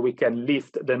stage where we can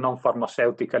lift the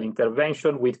non-pharmaceutical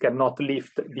intervention. We cannot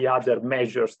lift the other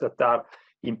measures that are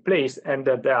in place, and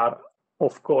that they are,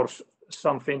 of course,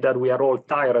 something that we are all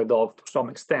tired of to some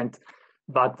extent.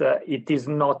 But it is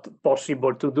not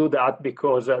possible to do that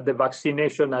because the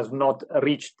vaccination has not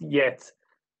reached yet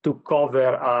to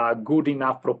cover a good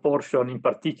enough proportion, in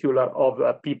particular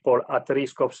of people at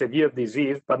risk of severe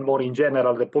disease, but more in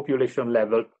general, the population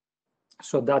level,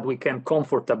 so that we can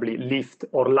comfortably lift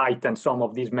or lighten some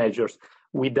of these measures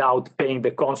without paying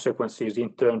the consequences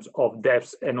in terms of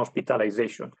deaths and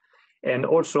hospitalization. And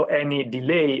also any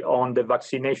delay on the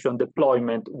vaccination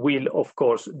deployment will, of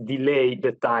course, delay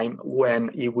the time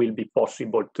when it will be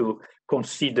possible to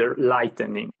consider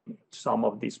lightening some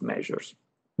of these measures.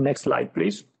 Next slide,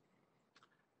 please.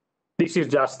 This is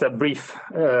just a brief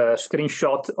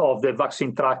screenshot of the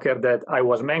vaccine tracker that I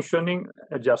was mentioning,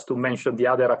 just to mention the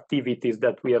other activities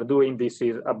that we are doing. This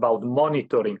is about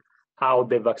monitoring how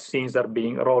the vaccines are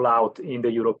being rolled out in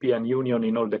the European Union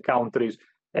in all the countries.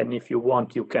 And if you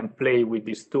want, you can play with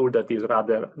this tool that is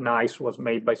rather nice, was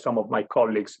made by some of my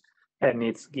colleagues, and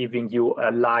it's giving you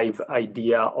a live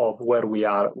idea of where we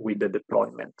are with the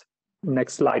deployment.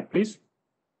 Next slide, please.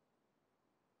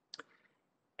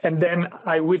 And then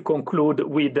I will conclude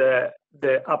with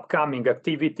the upcoming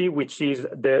activity, which is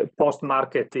the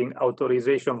post-marketing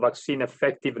authorization vaccine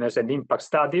effectiveness and impact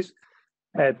studies.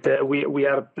 We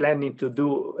are planning to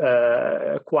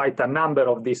do quite a number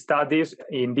of these studies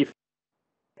in different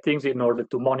things in order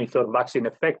to monitor vaccine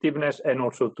effectiveness, and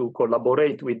also to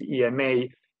collaborate with EMA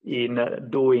in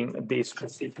doing this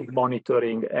specific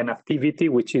monitoring and activity,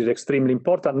 which is extremely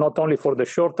important, not only for the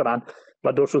short run,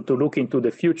 but also to look into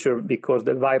the future, because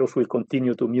the virus will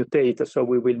continue to mutate. So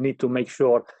we will need to make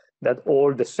sure that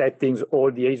all the settings,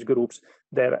 all the age groups,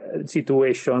 their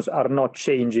situations are not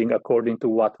changing according to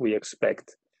what we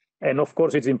expect. And of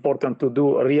course, it's important to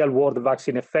do real-world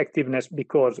vaccine effectiveness,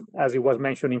 because, as it was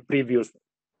mentioned in previous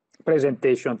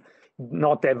presentation,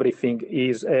 not everything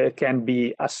can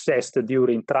be assessed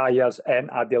during trials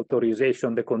and at the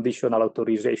authorization, the conditional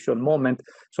authorization moment.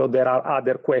 So there are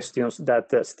other questions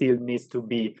that still needs to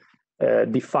be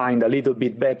defined a little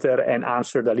bit better and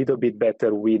answered a little bit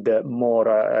better with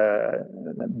more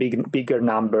bigger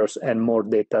numbers and more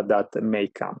data that may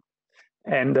come.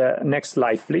 And next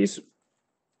slide, please.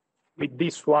 With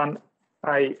this one,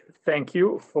 I thank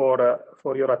you for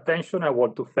your attention. I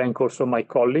want to thank also my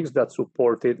colleagues that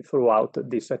supported throughout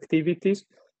these activities.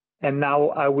 And now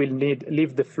I will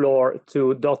leave the floor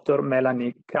to Dr.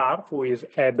 Melanie Carr, who is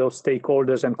Head of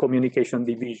Stakeholders and Communication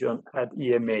Division at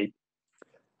EMA.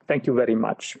 Thank you very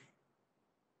much.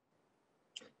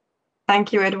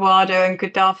 Thank you, Eduardo, and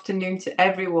good afternoon to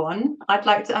everyone. I'd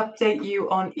like to update you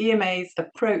on EMA's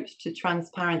approach to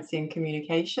transparency and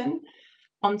communication.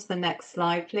 On to the next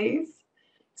slide, please.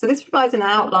 So this provides an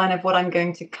outline of what I'm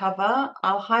going to cover.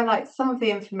 I'll highlight some of the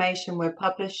information we're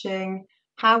publishing,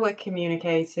 how we're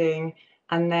communicating,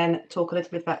 and then talk a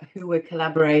little bit about who we're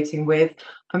collaborating with.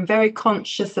 I'm very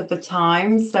conscious of the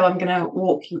time, so I'm going to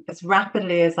walk you as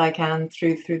rapidly as I can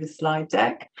through the slide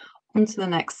deck. On to the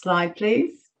next slide,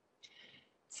 please.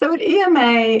 So at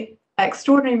EMA,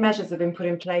 extraordinary measures have been put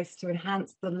in place to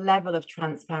enhance the level of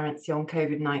transparency on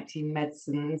COVID-19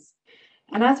 medicines.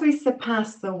 And as we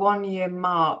surpass the 1-year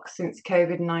mark since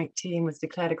COVID-19 was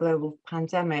declared a global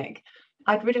pandemic,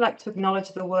 I'd really like to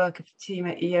acknowledge the work of the team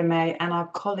at EMA and our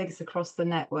colleagues across the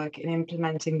network in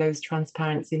implementing those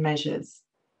transparency measures.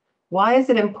 Why is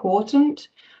it important?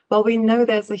 Well, we know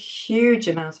there's a huge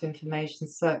amount of information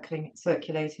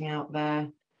circulating out there,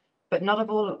 but not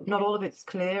all of it's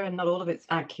clear and not all of it's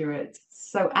accurate.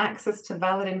 So access to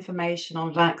valid information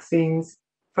on vaccines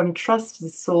from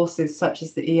trusted sources such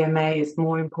as the EMA is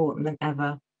more important than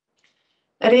ever.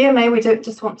 At EMA, we don't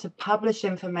just want to publish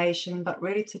information, but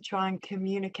really to try and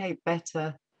communicate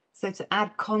better. So to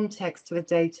add context to the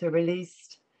data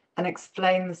released and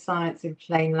explain the science in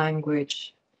plain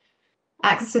language.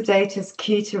 Access to data is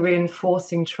key to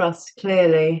reinforcing trust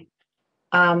clearly,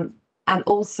 and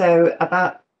also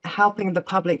about helping the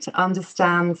public to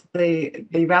understand the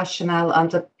rationale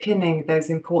underpinning those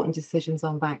important decisions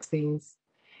on vaccines.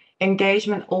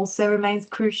 Engagement also remains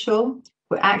crucial.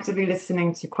 We're actively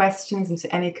listening to questions and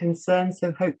to any concerns,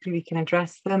 so hopefully we can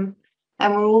address them.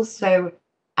 And we're also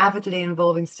avidly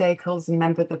involving stakeholders and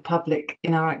members of the public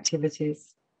in our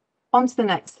activities. On to the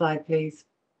next slide, please.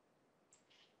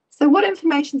 So what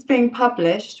information is being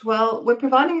published? Well, we're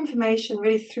providing information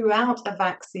really throughout a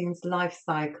vaccine's life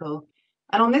cycle.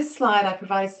 And on this slide, I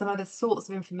provide some of the sorts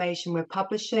of information we're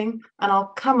publishing, and I'll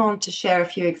come on to share a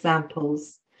few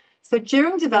examples. So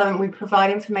during development, we provide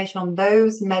information on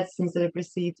those medicines that have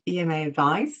received EMA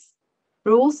advice.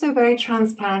 We're also very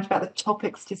transparent about the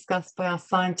topics discussed by our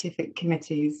scientific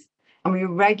committees, and we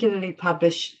regularly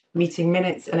publish meeting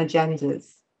minutes and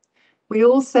agendas. We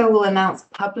also will announce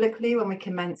publicly when we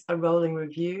commence a rolling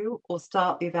review or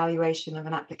start the evaluation of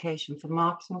an application for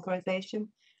marketing authorization,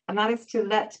 and that is to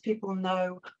let people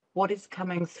know what is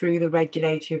coming through the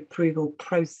regulatory approval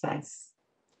process.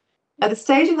 At the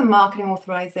stage of the marketing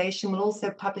authorization, we'll also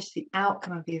publish the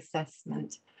outcome of the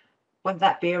assessment, whether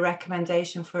that be a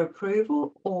recommendation for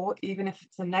approval or even if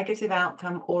it's a negative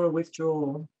outcome or a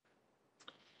withdrawal.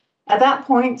 At that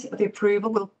point of the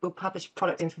approval, we'll publish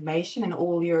product information in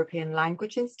all European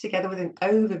languages, together with an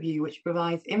overview which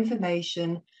provides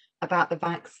information about the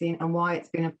vaccine and why it's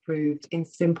been approved in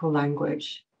simple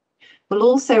language. We'll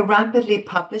also rapidly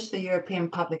publish the European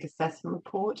Public Assessment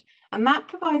Report, and that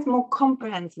provides more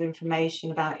comprehensive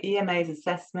information about EMA's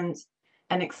assessment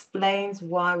and explains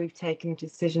why we've taken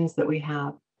decisions that we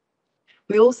have.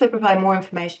 We also provide more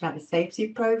information about the safety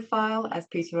profile, as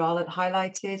Peter Arlett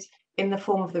highlighted, in the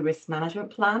form of the risk management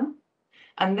plan.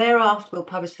 And thereafter, we'll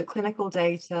publish the clinical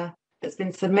data that's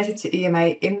been submitted to EMA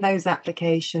in those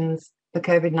applications for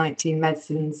COVID-19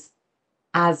 medicines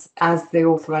as the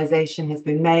authorization has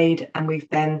been made, and we've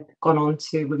then gone on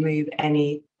to remove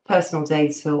any personal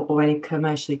data or any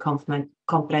commercially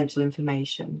confidential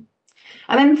information.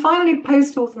 And then finally,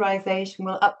 post-authorization,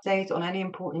 we'll update on any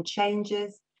important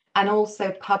changes and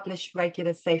also publish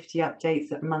regular safety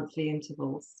updates at monthly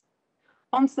intervals.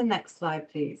 On to the next slide,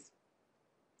 please.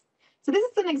 So this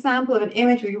is an example of an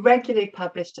image we regularly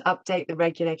publish to update the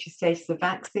regulatory status of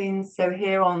vaccines. So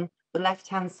here on the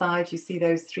left-hand side, you see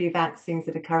those 3 vaccines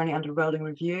that are currently under rolling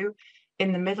review.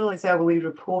 In the middle is where we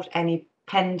report any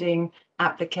pending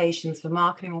applications for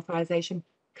marketing authorization.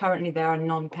 Currently, there are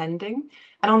non-pending.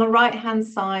 And on the right-hand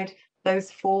side,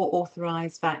 those 4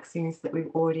 authorized vaccines that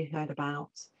we've already heard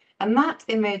about. And that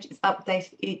image is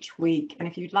updated each week. And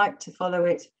if you'd like to follow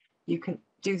it, you can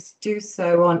do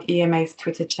so on EMA's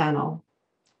Twitter channel.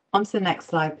 On to the next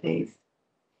slide, please.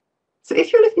 So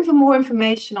if you're looking for more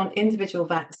information on individual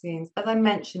vaccines, as I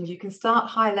mentioned, you can start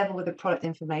high level with the product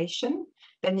information,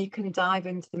 then you can dive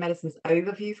into the medicine's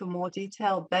overview for more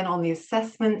detail. Then on the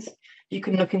assessment, you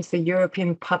can look into the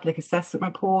European Public Assessment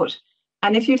Report.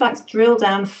 And if you'd like to drill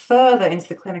down further into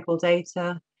the clinical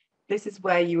data, this is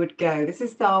where you would go. This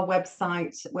is our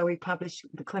website where we publish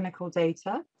the clinical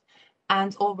data.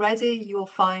 And already you'll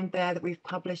find there that we've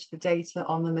published the data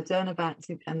on the Moderna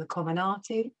vaccine and the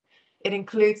Comirnaty. It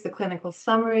includes the clinical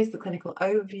summaries, the clinical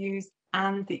overviews,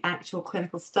 and the actual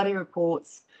clinical study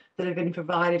reports that have been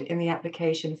provided in the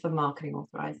application for marketing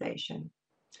authorization.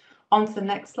 On to the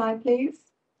next slide, please.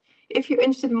 If you're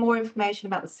interested in more information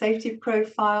about the safety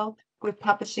profile, we're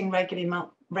publishing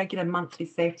regular monthly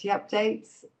safety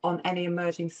updates on any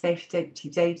emerging safety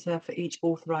data for each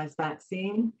authorized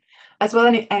vaccine, as well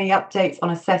as any updates on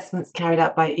assessments carried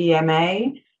out by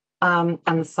EMA and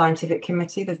the scientific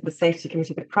committee, the safety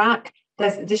committee, the PRAC.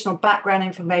 There's additional background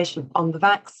information on the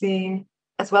vaccine,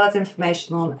 as well as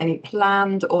information on any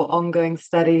planned or ongoing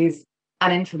studies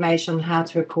and information on how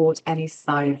to report any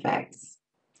side effects.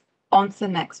 On to the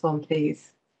next one,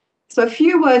 please. So a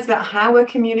few words about how we're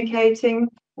communicating.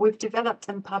 We've developed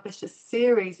and published a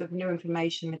series of new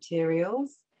information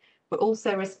materials. We're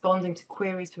also responding to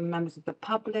queries from members of the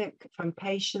public, from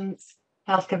patients,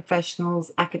 health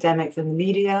professionals, academics, and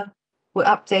media. We're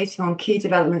updating on key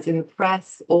developments in the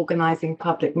press, organising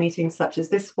public meetings such as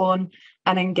this one,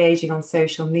 and engaging on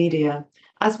social media,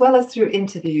 as well as through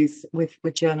interviews with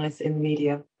journalists in the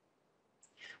media.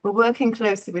 We're working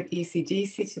closely with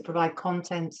ECDC to provide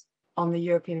content on the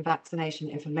European Vaccination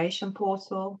Information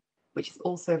Portal, which is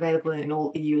also available in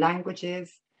all EU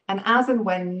languages. And as and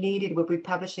when needed, we'll be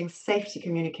publishing safety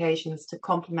communications to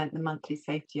complement the monthly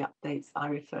safety updates I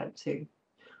referred to.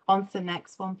 On to the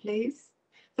next one, please.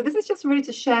 So this is just really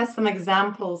to share some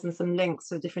examples and some links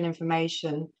to different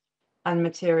information and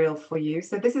material for you.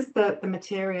 So this is the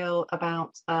material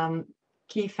about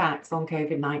key facts on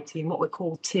COVID-19, what we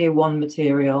call tier 1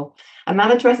 material. And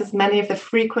that addresses many of the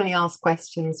frequently asked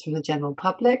questions from the general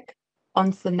public.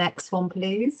 On to the next one,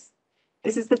 please.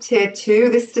 This is the tier 2.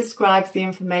 This describes the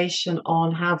information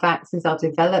on how vaccines are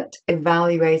developed,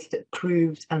 evaluated,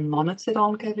 approved, and monitored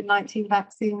on COVID-19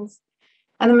 vaccines.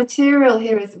 And the material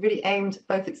here is really aimed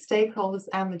both at stakeholders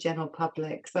and the general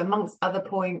public. So amongst other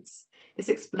points, this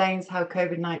explains how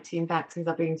COVID-19 vaccines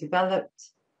are being developed,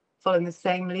 following the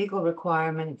same legal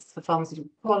requirements for pharmaceutical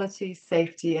quality,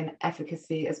 safety, and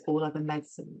efficacy as all other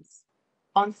medicines.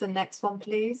 On to the next one,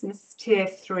 please. And this is tier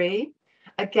 3.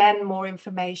 Again, more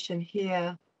information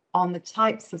here on the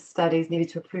types of studies needed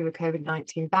to approve a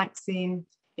COVID-19 vaccine,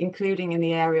 including in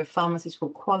the area of pharmaceutical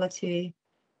quality,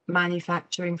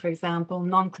 manufacturing, for example,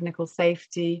 non-clinical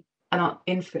safety, and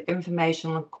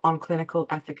information on clinical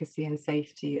efficacy and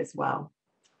safety as well.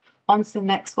 On to the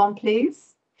next one,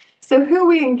 please. So who are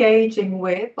we engaging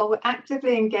with? Well, we're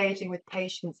actively engaging with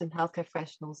patients and healthcare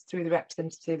professionals through the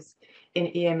representatives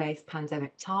in EMA's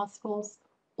pandemic task force,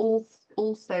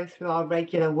 also through our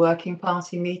regular working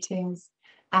party meetings,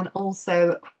 and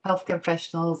also healthcare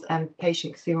professionals and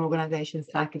patient consumer organizations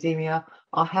and academia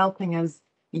are helping us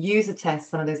user test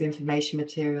some of those information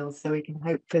materials so we can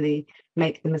hopefully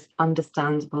make them as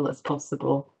understandable as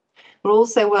possible. We're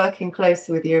also working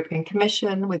closely with the European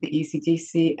Commission, with the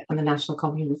ECDC and the national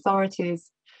competent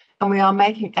authorities, and we are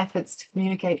making efforts to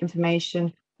communicate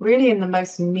information really in the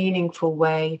most meaningful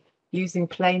way, using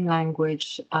plain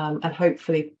language and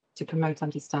hopefully to promote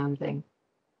understanding.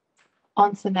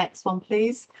 On to the next one,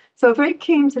 please. So we're very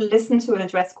keen to listen to and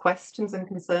address questions and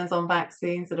concerns on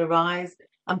vaccines that arise,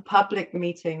 and public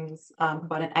meetings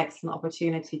provide an excellent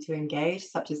opportunity to engage,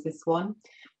 such as this one.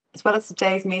 As well as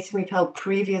today's meeting, we've held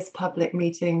previous public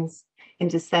meetings in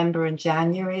December and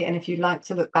January, and if you'd like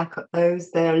to look back at those,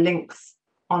 there are links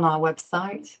on our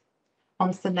website.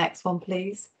 On to the next one,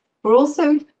 please. We're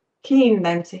also keen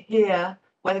then to hear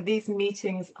whether these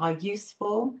meetings are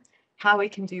useful, how we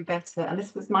can do better. And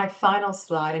this was my final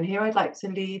slide, and here I'd like to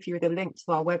leave you with a link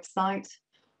to our website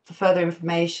for further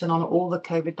information on all the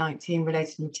COVID-19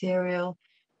 related material.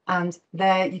 And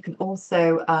there you can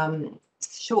also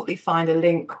shortly find a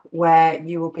link where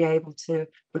you will be able to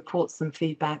report some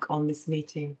feedback on this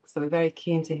meeting. So we're very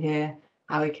keen to hear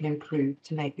how we can improve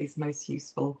to make these most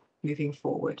useful moving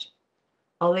forward.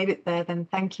 I'll leave it there then.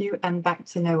 Thank you, and back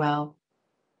to Noel.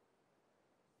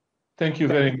 Thank you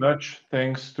very much.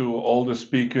 Thanks to all the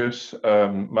speakers,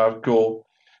 Marco,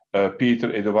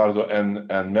 Peter, Eduardo,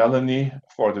 and Melanie,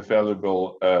 for the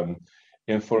valuable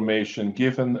information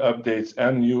given, updates,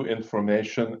 and new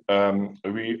information.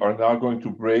 We are now going to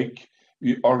break.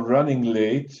 We are running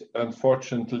late,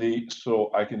 unfortunately,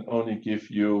 so I can only give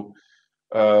you,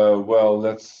 well,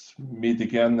 let's meet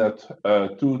again at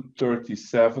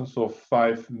 2:37, so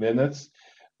 5 minutes.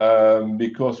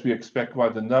 Because we expect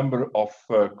quite a number of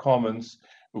comments,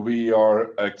 we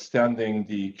are extending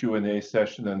the Q&A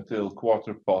session until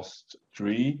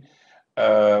 3:15.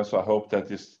 So I hope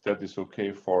that is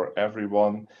okay for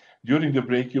everyone. During the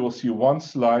break, you will see one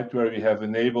slide where we have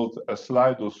enabled a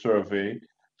Slido survey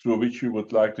through which we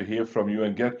would like to hear from you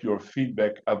and get your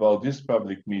feedback about this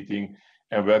public meeting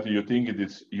and whether you think it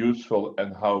is useful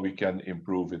and how we can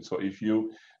improve it. So if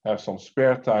you have some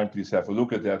spare time, please have a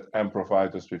look at that and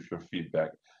provide us with your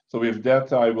feedback. So with that,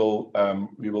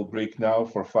 we will break now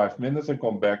for 5 minutes and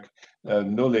come back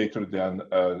no later than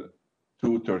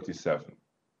 2:37.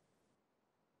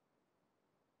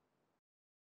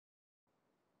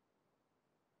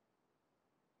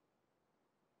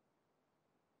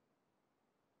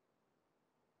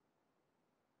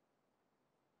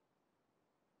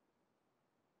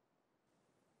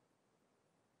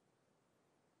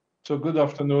 So good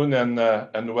afternoon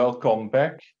and welcome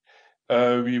back.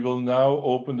 We will now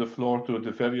open the floor to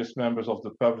the various members of the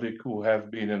public who have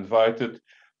been invited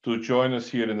to join us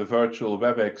here in the virtual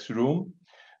WebEx room.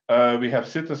 We have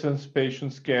citizens,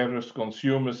 patients, carers,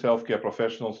 consumers, healthcare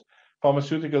professionals,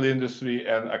 pharmaceutical industry,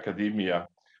 and academia,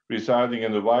 residing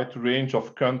in a wide range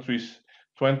of countries,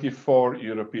 24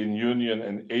 European Union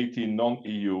and 18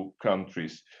 non-EU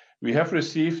countries. We have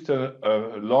received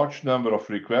a large number of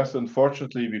requests.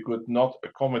 Unfortunately, we could not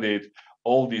accommodate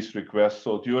all these requests.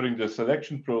 So during the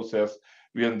selection process,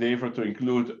 we endeavor to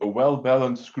include a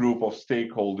well-balanced group of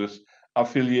stakeholders,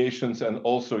 affiliations, and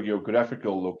also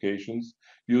geographical locations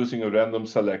using a random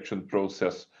selection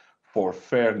process for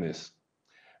fairness.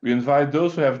 We invite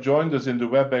those who have joined us in the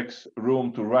WebEx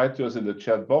room to write to us in the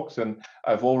chat box. And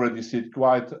I've already seen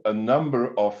quite a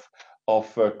number of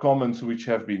comments which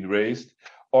have been raised,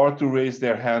 or to raise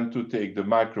their hand to take the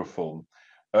microphone.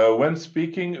 When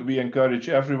speaking, we encourage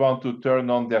everyone to turn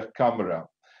on their camera,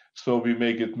 so we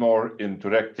make it more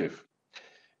interactive.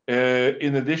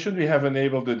 In addition, we have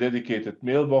enabled a dedicated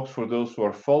mailbox for those who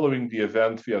are following the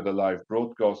event via the live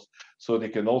broadcast, so they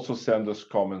can also send us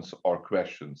comments or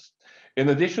questions. In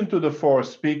addition to the 4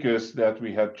 speakers that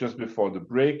we had just before the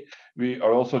break, we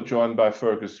are also joined by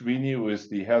Fergus Sweeney, who is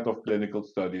the Head of Clinical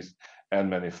Studies and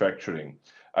Manufacturing.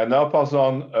 I now pass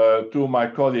on to my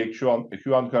colleague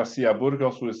Juan Garcia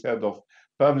Burgos, who is Head of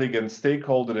public and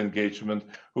stakeholder engagement,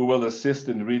 who will assist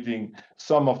in reading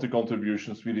some of the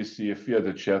contributions we receive via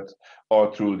the chat or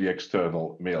through the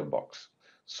external mailbox.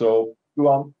 So,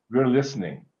 Juan, we're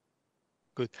listening.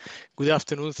 Good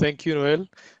afternoon. Thank you, Noel.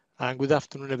 And good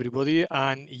afternoon, everybody.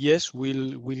 And yes,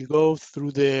 we'll go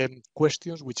through the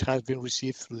questions which have been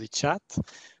received through the chat.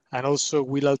 And also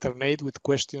we'll alternate with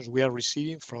questions we are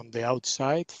receiving from the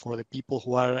outside for the people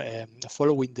who are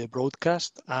following the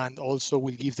broadcast. And also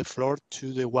we'll give the floor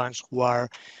to the ones who are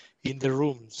in the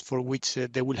rooms, for which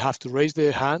they will have to raise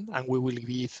their hand and we will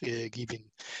give in.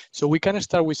 So we can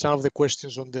start with some of the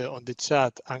questions on the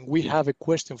chat. And we have a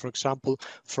question, for example,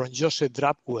 from Joseph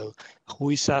Drapwell, who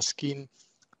is asking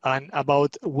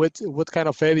about what kind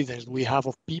of evidence we have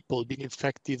of people being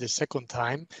infected a second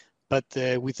time, but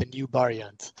with a new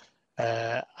variant,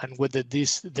 and whether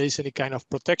there is any kind of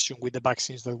protection with the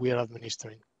vaccines that we are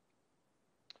administering.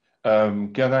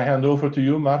 Can I hand over to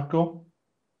you, Marco?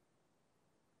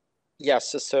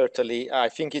 Yes, certainly. I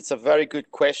think it's a very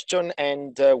good question,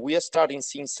 and we are starting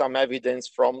seeing some evidence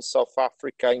from South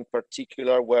Africa in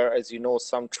particular, where, as you know,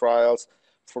 some trials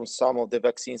from some of the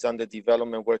vaccines under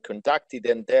development were conducted,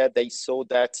 and there they saw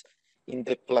that in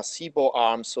the placebo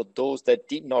arm, so those that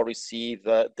did not receive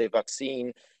the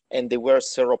vaccine and they were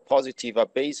seropositive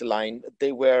at baseline,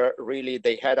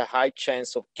 they had a high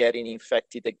chance of getting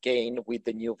infected again with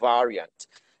the new variant.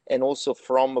 And also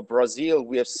from Brazil,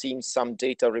 we have seen some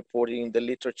data reported in the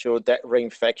literature that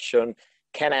reinfection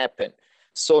can happen.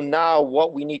 So now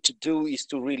what we need to do is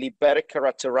to really better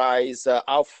characterize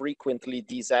how frequently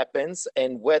this happens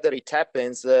and whether it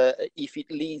happens, if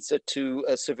it leads to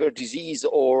a severe disease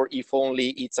or if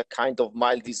only it's a kind of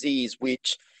mild disease,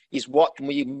 which is what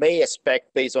we may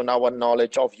expect based on our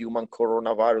knowledge of human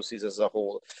coronaviruses as a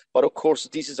whole. But of course,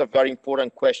 this is a very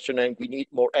important question and we need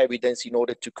more evidence in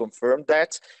order to confirm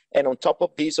that. And on top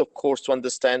of this, of course, to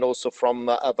understand also from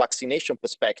a vaccination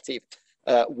perspective,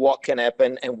 what can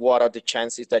happen and what are the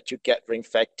chances that you get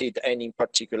reinfected, and in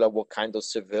particular, what kind of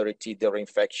severity the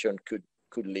reinfection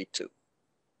could lead to.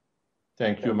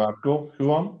 Thank you, Marco.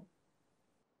 Juan?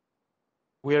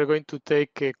 We are going to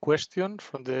take a question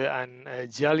from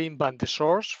Jalin van de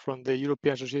Soors from the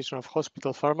European Association of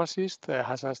Hospital Pharmacists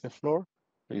has asked the floor.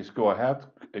 Please go ahead,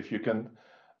 if you can.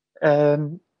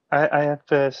 I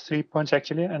have 3 points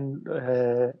actually,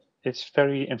 and it's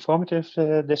very informative,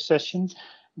 this session.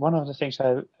 One of the things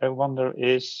I wonder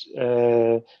is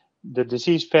the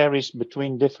disease varies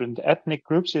between different ethnic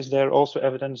groups. Is there also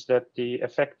evidence that the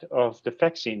effect of the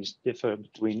vaccines differ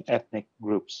between ethnic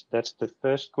groups? That's the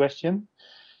first question.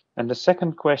 And the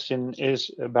second question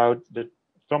is about the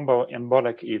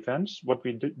thromboembolic events. What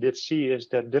we did see is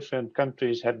that different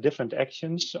countries had different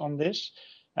actions on this,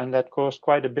 and that caused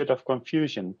quite a bit of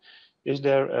confusion. Is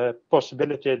there a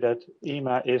possibility that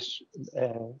EMA is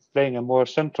playing a more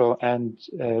central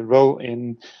role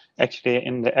in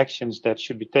the actions that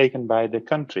should be taken by the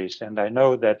countries? And I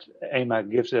know that EMA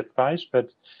gives advice,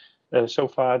 but so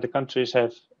far the countries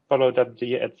have followed up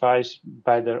the advice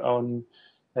by their own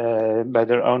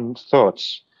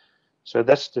thoughts. So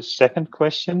that's the second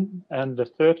question. And the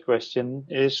third question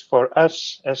is, for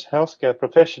us as healthcare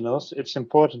professionals, it's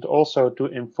important also to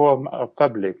inform our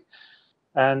public.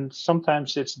 And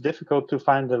sometimes it's difficult to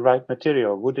find the right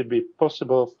material. Would it be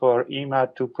possible for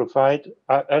EMA to provide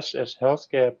us as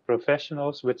healthcare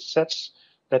professionals with sets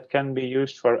that can be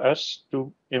used for us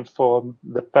to inform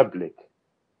the public?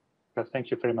 So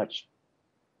thank you very much.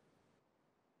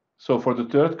 So for the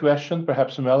third question,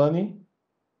 perhaps Melanie,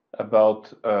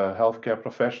 about healthcare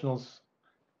professionals.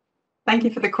 Thank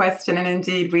you for the question. And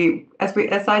indeed,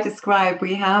 as I described,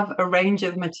 we have a range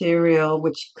of material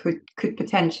which could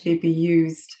potentially be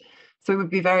used. So we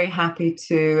would be very happy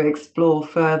to explore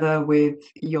further with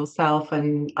yourself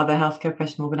and other healthcare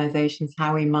professional organizations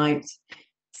how we might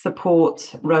support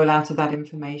rollout of that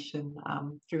information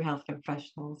through healthcare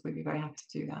professionals. We'd be very happy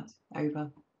to do that.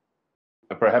 Over.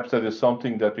 Perhaps that is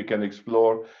something that we can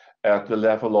explore at the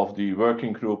level of the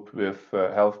working group with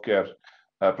healthcare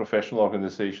professional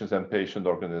organizations and patient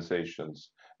organizations,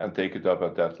 and take it up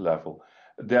at that level.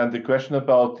 Then the question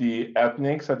about the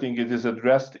ethnics, I think it is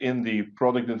addressed in the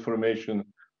product information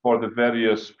for the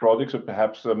various products, so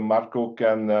perhaps Marco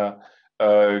can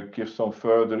give some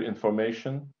further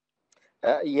information.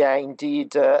 Yeah,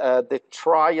 indeed. The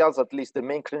trials, at least the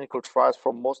main clinical trials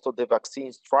for most of the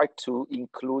vaccines, try to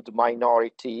include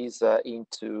minorities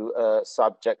into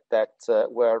subjects that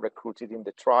were recruited in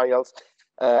the trials.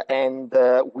 And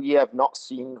we have not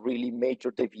seen really major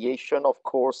deviation. Of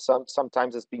course,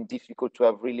 sometimes it's been difficult to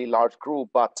have really large group,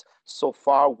 but so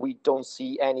far we don't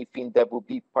see anything that would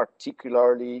be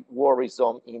particularly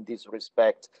worrisome in this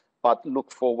respect but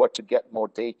look forward to get more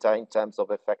data in terms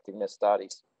of effectiveness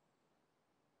studies.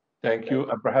 Thank you.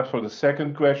 And perhaps for the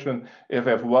second question, if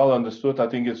I've well understood, I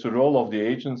think it's the role of the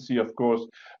agency, of course,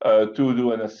 to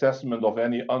do an assessment of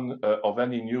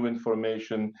any new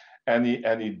information,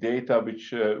 any data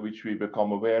which we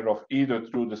become aware of, either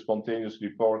through the spontaneous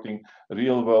reporting,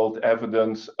 real-world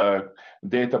evidence,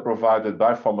 data provided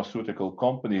by pharmaceutical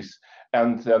companies,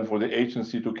 and then for the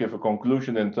agency to give a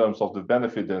conclusion in terms of the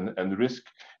benefit and risk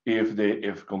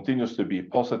if continues to be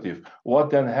positive.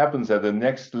 What then happens at the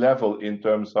next level in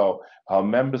terms of how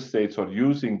member states are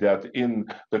using that in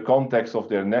the context of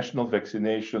their national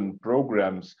vaccination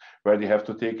programs, where they have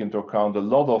to take into account a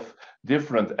lot of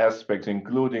different aspects,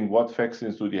 including what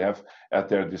vaccines do they have at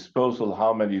their disposal,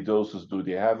 how many doses do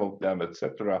they have of them,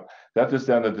 etc. That is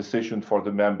then a decision for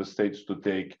the member states to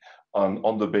take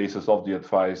on the basis of the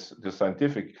advice, the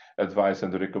scientific advice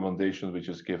and the recommendation which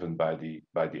is given by the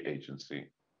agency.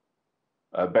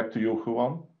 Back to you,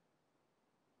 Juan.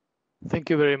 Thank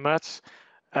you very much.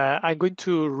 I'm going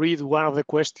to read one of the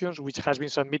questions which has been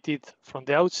submitted from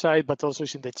the outside, but also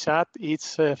is in the chat.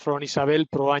 It's from Isabel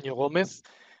Proaño Gomez,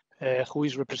 who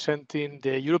is representing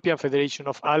the European Federation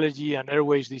of Allergy and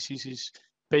Airways Diseases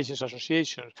Patients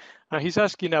Association. And he's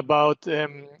asking about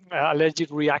allergic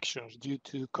reactions due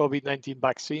to COVID-19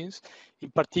 vaccines.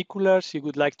 In particular, she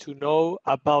would like to know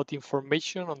about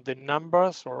information on the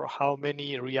numbers or how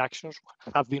many reactions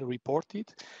have been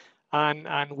reported,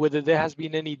 and whether there has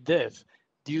been any death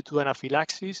due to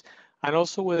anaphylaxis, and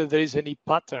also whether there is any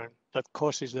pattern that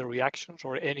causes the reactions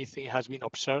or anything has been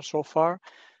observed so far.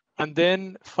 And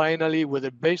then finally, whether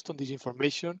based on this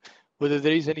information, whether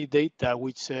there is any data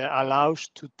which allows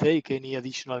to take any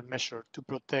additional measure to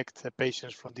protect the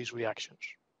patients from these reactions.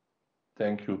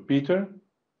 Thank you. Peter?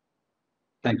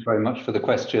 Thanks very much for the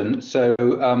question. So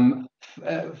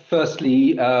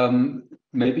firstly,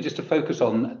 maybe just to focus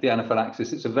on the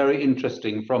anaphylaxis, it's a very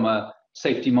interesting from a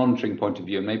safety monitoring point of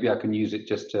view. Maybe I can use it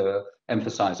just to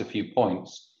emphasize a few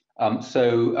points.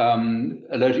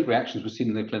 Allergic reactions were seen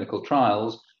in the clinical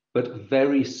trials, but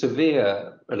very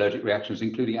severe allergic reactions,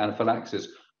 including anaphylaxis,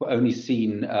 were only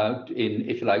seen in,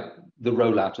 if you like, the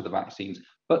rollout of the vaccines,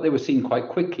 but they were seen quite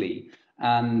quickly.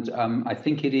 And I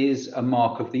think it is a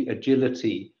mark of the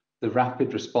agility, the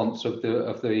rapid response of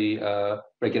the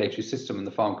regulatory system and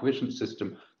the pharmacovigilance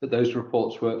system, that those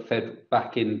reports were fed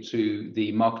back into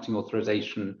the marketing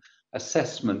authorization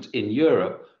assessment in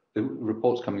Europe, the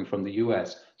reports coming from the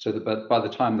US, so that by the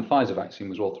time the Pfizer vaccine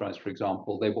was authorized, for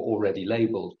example, they were already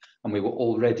labeled and we were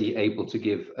already able to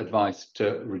give advice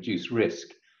to reduce risk.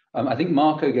 I think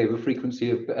Marco gave a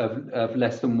frequency of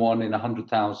less than 1 in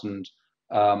 100,000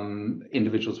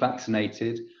 individuals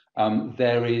vaccinated.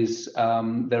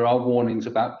 There are warnings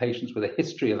about patients with a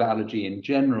history of allergy in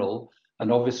general, and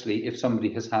obviously if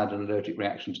somebody has had an allergic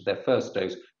reaction to their first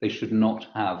dose, they should not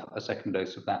have a second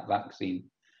dose of that vaccine.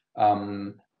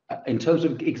 In terms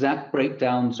of exact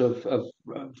breakdowns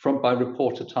by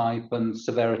reporter type and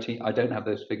severity, I don't have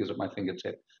those figures at my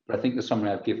fingertip, but I think the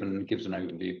summary I've given gives an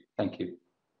overview. Thank you.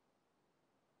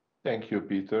 Thank you,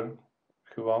 Peter.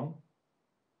 Juan?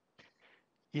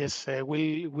 Yes,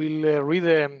 we'll read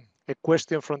a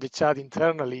question from the chat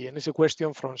internally, and it's a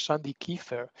question from Sandy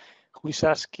Kiefer, who is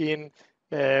asking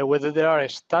whether there are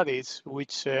studies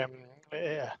which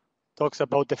talks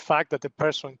about the fact that the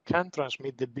person can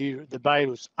transmit the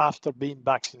virus after being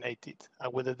vaccinated,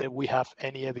 and whether we have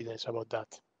any evidence about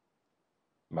that.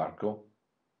 Marco?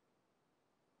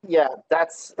 Yeah,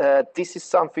 this is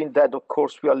something that, of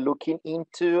course, we are looking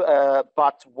into,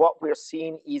 but what we're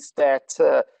seeing is that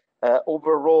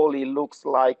overall, it looks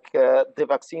like the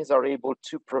vaccines are able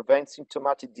to prevent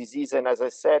symptomatic disease, and as I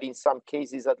said, in some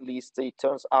cases at least, it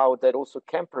turns out that also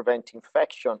can prevent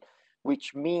infection,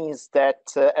 which means that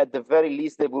at the very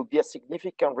least, there will be a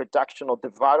significant reduction of the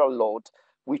viral load,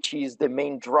 which is the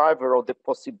main driver of the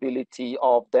possibility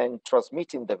of then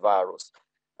transmitting the virus.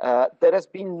 There has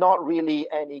been not really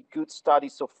any good study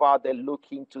so far that look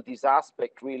into this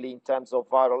aspect really in terms of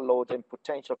viral load and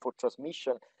potential for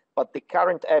transmission, but the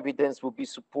current evidence will be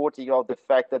supportive of the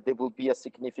fact that there will be a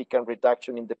significant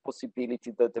reduction in the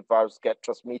possibility that the virus get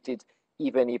transmitted,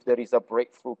 even if there is a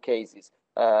breakthrough cases.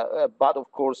 But of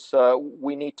course,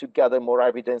 we need to gather more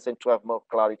evidence and to have more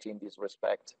clarity in this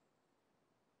respect.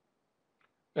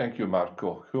 Thank you,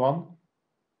 Marco. Juan?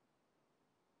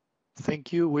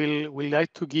 Thank you. We'd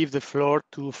like to give the floor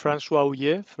to Francois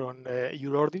Houillet from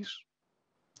Eurordis.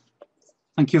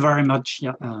 Thank you very much,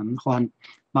 Juan.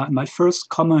 My first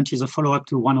comment is a follow-up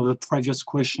to one of the previous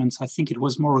questions. I think it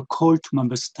was more a call to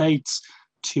member states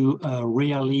to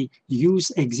really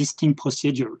use existing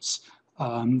procedures.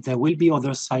 There will be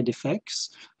other side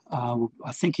effects.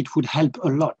 I think it would help a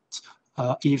lot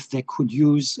if they could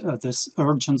use this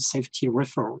urgent safety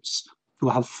referrals to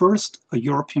have first a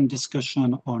European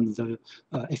discussion on the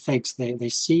effects they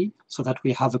see, so that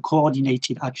we have a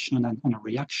coordinated action and a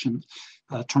reaction.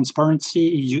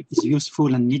 Transparency is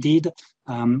useful and needed,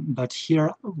 but here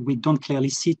we don't clearly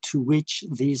see to which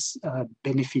this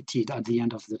benefited at the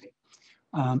end of the day.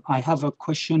 I have a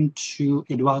question to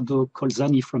Eduardo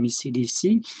Colzani from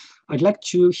ECDC. I'd like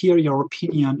to hear your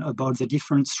opinion about the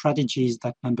different strategies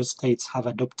that member states have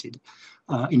adopted.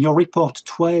 In your report,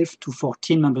 12 to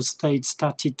 14 member states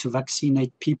started to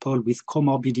vaccinate people with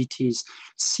comorbidities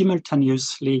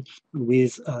simultaneously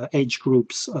with age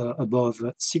groups above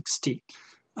 60.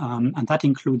 And that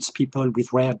includes people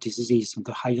with rare diseases and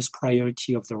the highest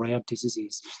priority of the rare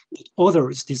diseases. But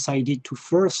others decided to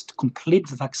first complete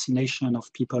the vaccination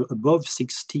of people above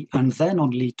 60 and then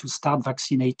only to start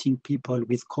vaccinating people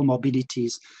with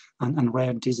comorbidities and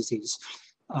rare diseases.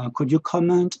 Could you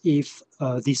comment if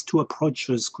these two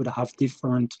approaches could have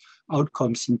different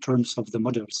outcomes in terms of the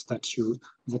models that you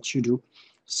do?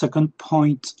 Second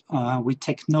point, we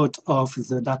take note of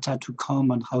the data to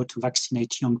come on how to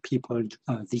vaccinate young people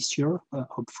this year,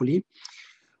 hopefully.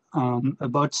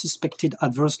 About suspected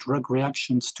adverse drug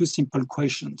reactions, two simple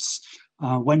questions.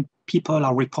 When people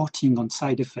are reporting on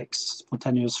side effects,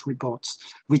 spontaneous reports,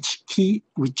 which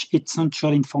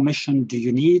essential information do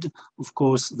you need? Of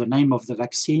course, the name of the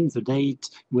vaccine, the date,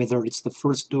 whether it's the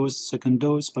first dose, second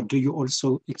dose, but do you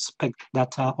also expect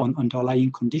data on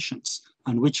underlying conditions?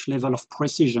 And which level of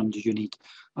precision do you need?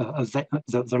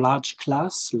 The large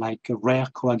class, like rare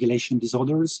coagulation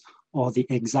disorders, or the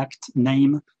exact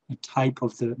name and type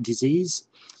of the disease?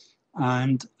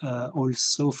 And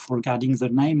also regarding the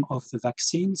name of the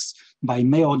vaccines, by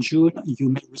May or June, you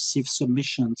may receive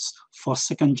submissions for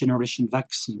second generation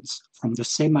vaccines from the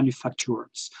same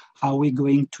manufacturers. Are we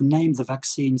going to name the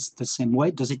vaccines the same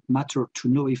way? Does it matter to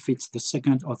know if it's the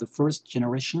second or the first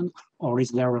generation, or is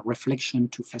there a reflection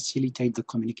to facilitate the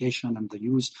communication and the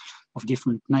use of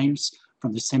different names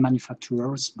from the same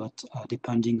manufacturers, but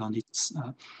depending on its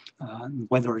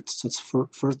whether it's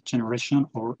first generation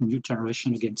or new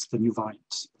generation against the new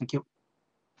variants? Thank you.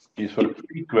 These were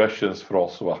three questions,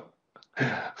 Francois.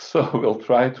 So we'll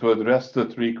try to address the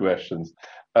three questions.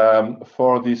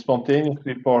 For the spontaneous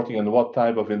reporting and what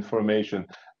type of information,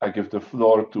 I give the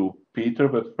floor to Peter,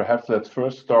 but perhaps let's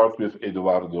first start with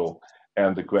Eduardo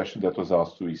and the question that was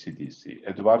asked to ECDC.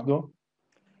 Eduardo?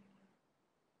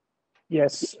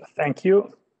 Yes, thank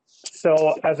you.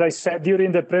 So as I said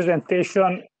during the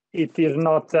presentation, it is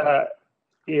not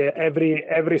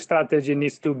every strategy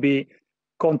needs to be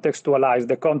contextualized.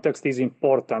 The context is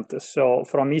important. So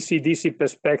from ECDC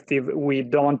perspective, we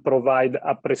don't provide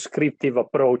a prescriptive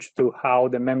approach to how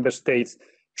the member states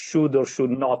should or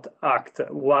should not act.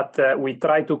 What we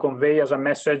try to convey as a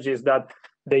message is that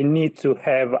they need to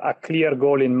have a clear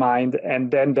goal in mind and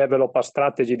then develop a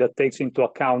strategy that takes into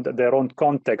account their own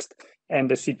context and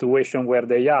the situation where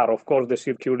they are. Of course, the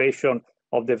circulation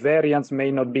of the variants may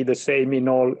not be the same in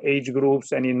all age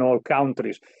groups and in all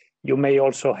countries. You may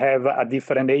also have a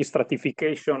different age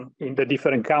stratification in the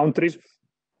different countries.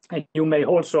 And you may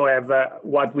also have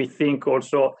what we think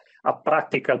also a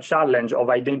practical challenge of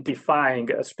identifying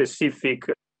a specific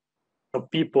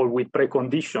people with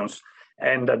preconditions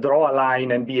and draw a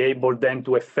line and be able then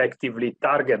to effectively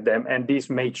target them. And this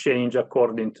may change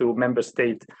according to member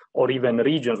state or even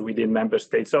regions within member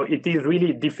states. So it is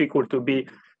really difficult to be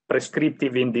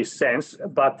prescriptive in this sense,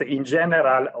 but in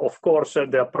general, of course,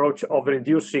 the approach of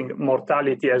reducing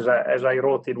mortality, as I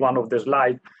wrote in one of the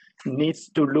slides, needs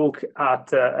to look at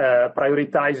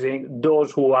prioritizing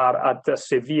those who are at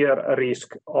severe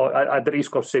risk or at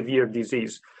risk of severe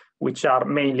disease, which are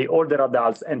mainly older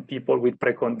adults and people with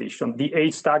precondition. The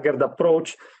age staggered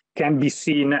approach can be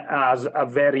seen as a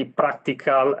very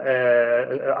practical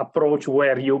approach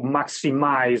where you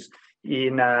maximize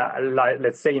in,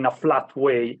 let's say, in a flat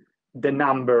way, the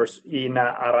numbers in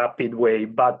a rapid way.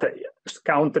 But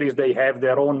countries, they have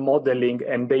their own modeling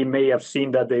and they may have seen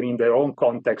that they're in their own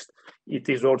context. It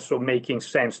is also making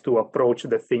sense to approach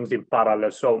the things in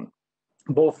parallel. So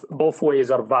both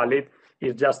ways are valid.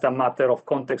 It's just a matter of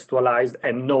contextualized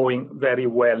and knowing very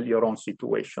well your own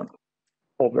situation.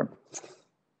 Over.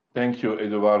 Thank you,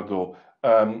 Eduardo.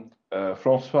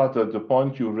 Francois, the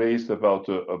point you raised about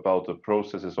the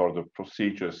processes or the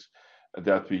procedures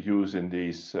that we use in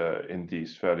these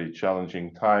very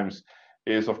challenging times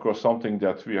is, of course, something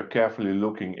that we are carefully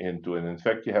looking into. And in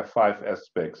fact, you have 5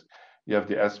 aspects. You have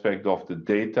the aspect of the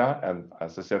data, and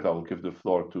as I said, I will give the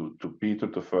floor to Peter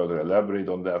to further elaborate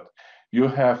on that. You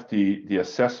have the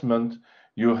assessment,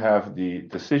 you have the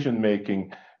decision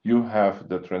making, you have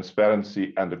the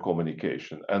transparency and the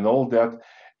communication, and all that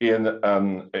in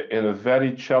a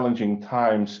very challenging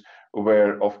times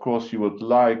where, of course, you would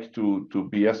like to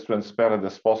be as transparent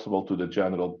as possible to the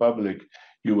general public.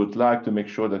 You would like to make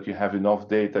sure that you have enough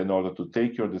data in order to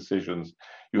take your decisions.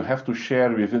 You have to share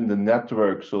within the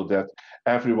network so that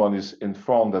everyone is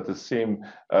informed at the same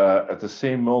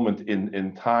moment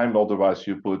in time. Otherwise,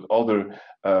 you put other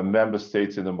member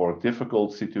states in a more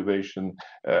difficult situation.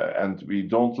 And we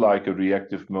don't like a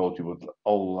reactive mode. You would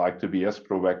all like to be as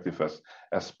proactive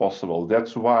as possible.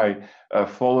 That's why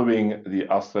following the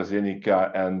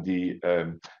AstraZeneca and the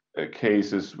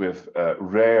cases with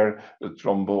rare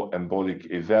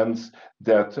thromboembolic events,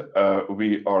 that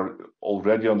we are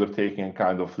already undertaking a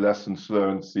kind of lessons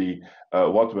learned, see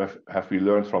what have we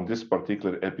learned from this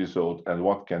particular episode and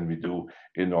what can we do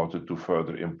in order to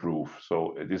further improve.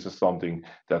 So this is something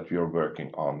that we are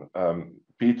working on.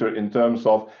 Peter, in terms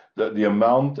of the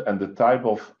amount and the type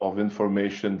of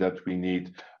information that we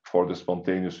need for the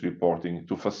spontaneous reporting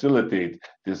to facilitate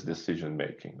this decision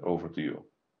making, over to you.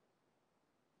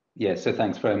 Yeah, so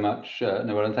thanks very much,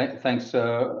 Noel, and thanks,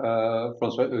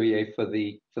 François-Huillier, for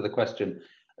the question.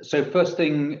 So first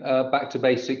thing, back to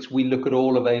basics, we look at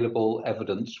all available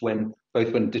evidence when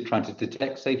trying to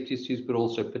detect safety issues, but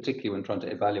also particularly when trying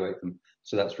to evaluate them.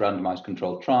 So that's randomized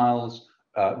controlled trials,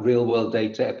 real-world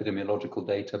data, epidemiological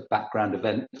data, background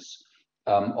events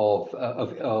of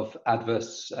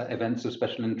adverse events of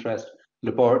special interest,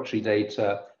 laboratory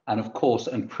data, and of course,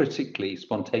 and critically,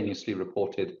 spontaneously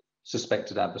reported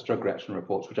suspected adverse drug reaction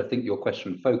reports, which I think your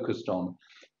question focused on.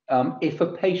 If a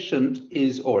patient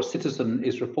or a citizen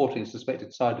is reporting a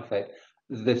suspected side effect,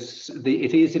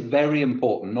 it is very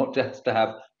important not just to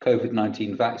have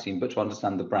COVID-19 vaccine, but to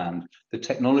understand the brand. The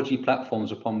technology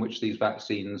platforms upon which these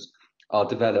vaccines are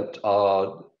developed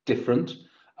are different.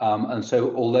 And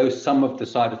so although some of the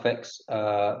side effects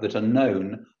that are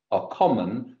known are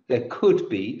common, there could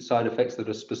be side effects that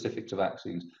are specific to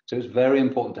vaccines. So it's very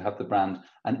important to have the brand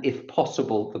and, if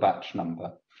possible, the batch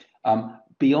number.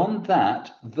 Beyond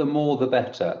that, the more the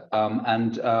better.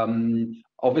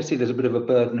 Obviously, there's a bit of a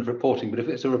burden of reporting, but if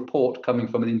it's a report coming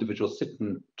from an individual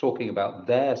citizen talking about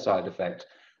their side effect,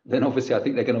 then obviously I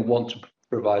think they're going to want to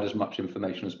provide as much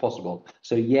information as possible.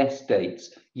 So yes,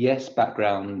 dates, yes,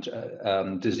 background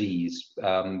disease,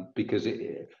 because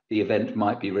the event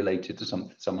might be related to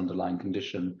some underlying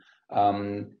condition.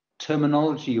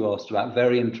 Terminology you asked about,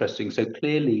 very interesting. So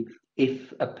clearly,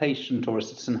 if a patient or a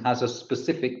citizen has a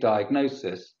specific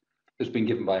diagnosis that's been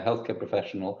given by a healthcare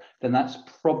professional, then that's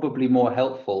probably more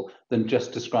helpful than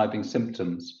just describing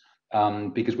symptoms,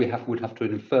 because we would have to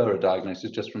infer a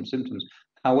diagnosis just from symptoms.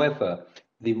 However,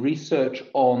 the research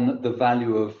on the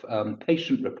value of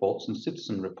patient reports and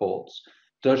citizen reports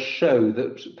does show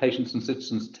that patients and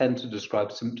citizens tend to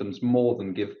describe symptoms more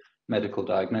than give medical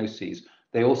diagnoses.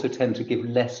 They also tend to give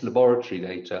less laboratory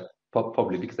data,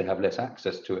 probably because they have less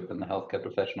access to it than the healthcare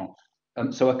professional.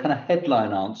 So a kind of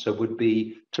headline answer would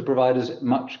be to provide as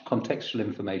much contextual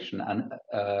information and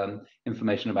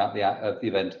information about the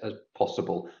event as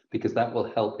possible, because that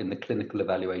will help in the clinical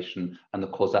evaluation and the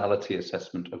causality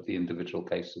assessment of the individual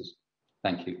cases.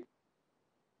 Thank you.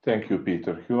 Thank you,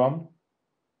 Peter. Juan?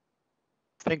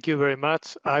 Thank you very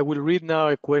much. I will read now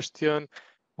a question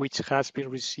which has been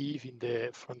received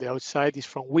from the outside. It's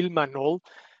from Wilma Knoll,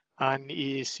 and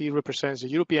she represents the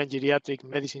European Geriatric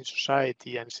Medicine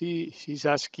Society, and she's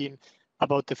asking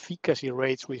about the efficacy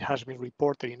rates which has been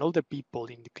reported in older people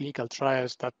in the clinical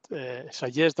trials that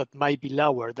suggest that might be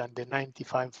lower than the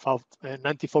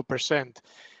 94%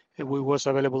 was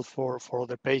available for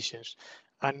other patients.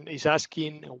 And is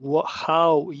asking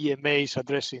how EMA is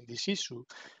addressing this issue.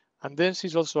 And then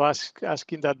she's also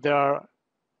asking that there are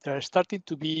starting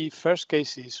to be first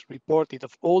cases reported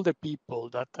of older people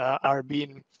that are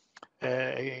being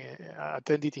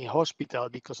attended in hospital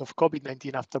because of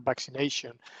COVID-19 after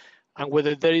vaccination, and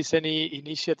whether there is any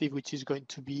initiative which is going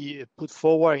to be put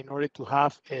forward in order to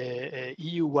have a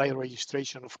EU-wide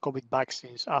registration of COVID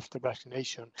vaccines after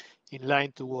vaccination, in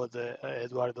line to what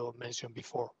Eduardo mentioned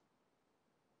before.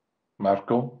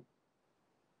 Marco?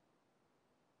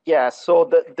 Yeah, so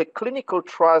the clinical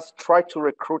trials try to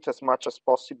recruit as much as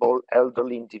possible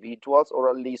elderly individuals, or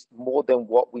at least more than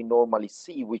what we normally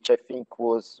see, which I think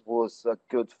was a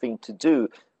good thing to do.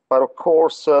 But of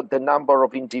course, the number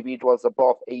of individuals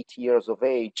above 80 years of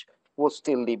age was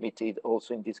still limited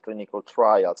also in these clinical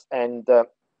trials. And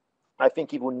I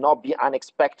think it would not be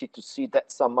unexpected to see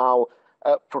that somehow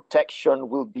protection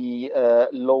will be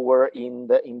lower in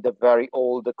the very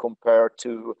old compared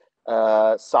to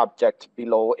subject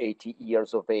below 80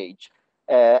 years of age.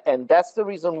 And that's the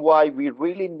reason why we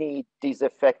really need these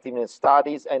effectiveness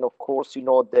studies. And of course, you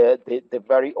know, the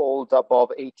very old,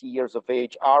 above 80 years of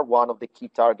age, are one of the key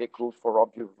target groups for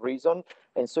obvious reason.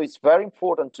 And so it's very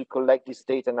important to collect this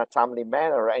data in a timely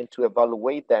manner and to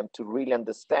evaluate them to really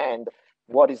understand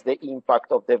what is the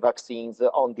impact of the vaccines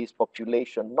on this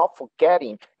population, not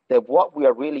forgetting that what we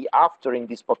are really after in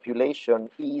this population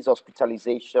is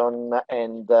hospitalization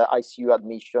and ICU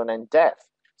admission and death.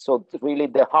 So really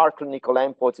the hard clinical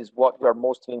endpoints is what we are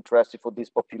most interested for this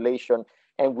population.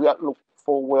 And we are looking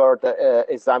forward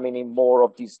examining more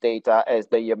of these data as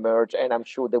they emerge, and I'm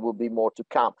sure there will be more to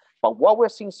come. But what we're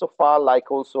seeing so far,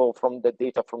 like also from the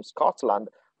data from Scotland,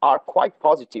 are quite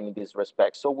positive in this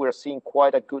respect. So we're seeing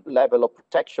quite a good level of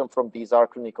protection from these hard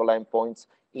clinical endpoints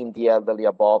in the elderly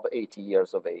above 80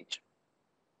 years of age.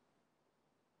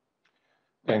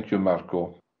 Thank you,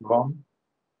 Marco. Ron?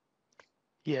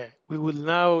 Yeah, we would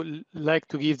now like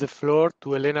to give the floor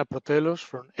to Elena Protelos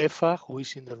from EFA, who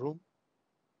is in the room.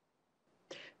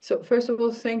 So first of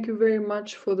all, thank you very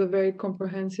much for the very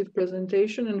comprehensive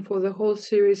presentation and for the whole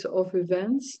series of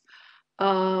events.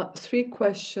 3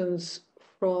 questions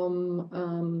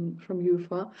from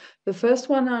UFA. The first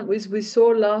one is we saw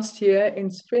last year in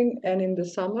spring and in the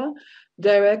summer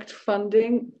direct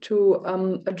funding to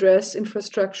address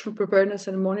infrastructure preparedness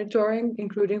and monitoring,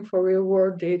 including for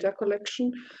real-world data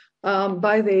collection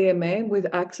by the EMA with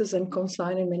Access and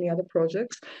Consign and many other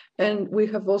projects. And we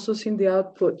have also seen the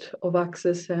output of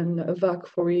Access and VAC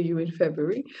for EU in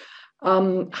February.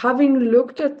 Having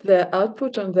looked at the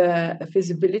output on the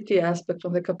feasibility aspect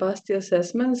on the capacity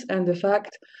assessments and the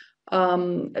fact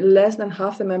less than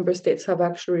half the member states have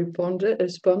actually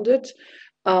responded,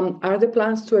 are there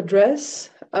plans to address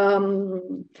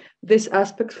this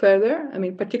aspect further? I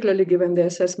mean, particularly given the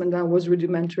assessment that was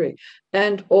rudimentary,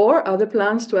 and or are there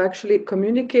plans to actually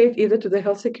communicate either to the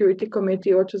Health Security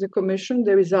Committee or to the Commission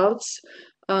the results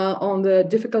on the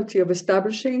difficulty of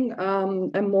establishing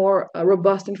a more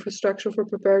robust infrastructure for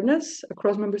preparedness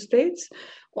across member states?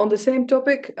 On the same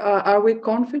topic, are we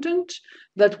confident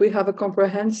that we have a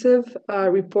comprehensive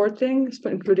reporting,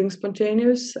 including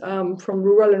spontaneous, from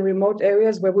rural and remote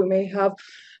areas where we may have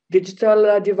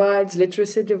digital divides,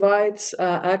 literacy divides,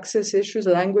 access issues,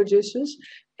 language issues?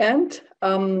 And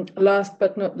last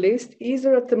but not least, is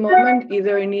there at the moment,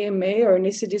 either an EMA or an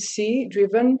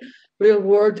ECDC-driven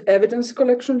real-world evidence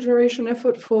collection generation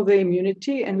effort for the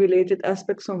immunity and related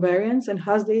aspects on variants? And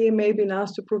has the EMA been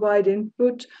asked to provide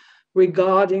input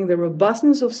regarding the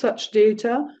robustness of such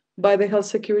data by the Health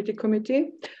Security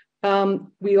Committee?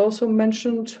 We also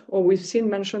mentioned, or we've seen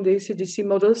mentioned, the ECDC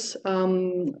models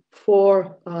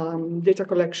for data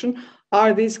collection.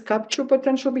 Are these capture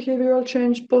potential behavioral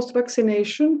change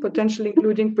post-vaccination, potentially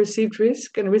including perceived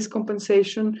risk and risk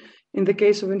compensation in the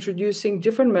case of introducing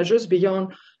different measures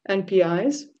beyond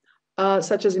NPIs,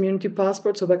 such as immunity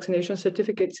passports or vaccination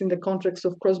certificates in the context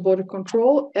of cross-border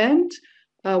control, and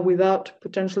without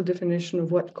potential definition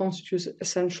of what constitutes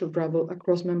essential travel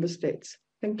across member states?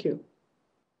 Thank you.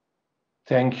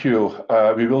 Thank you.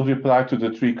 We will reply to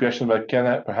the 3 questions, but can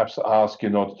I perhaps ask,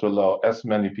 in order to allow as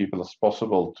many people as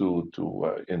possible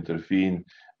to intervene,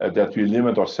 that we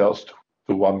limit ourselves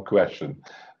to 1 question.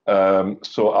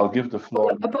 So I'll give the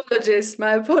floor. Apologies,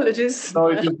 my apologies. No,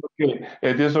 it is okay.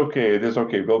 It is okay. It is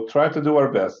okay. We'll try to do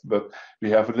our best, but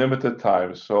we have limited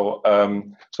time. So,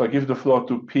 I give the floor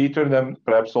to Peter, and then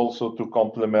perhaps also to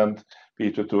complement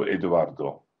Peter to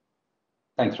Eduardo.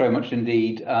 Thanks very much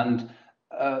indeed. And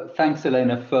thanks,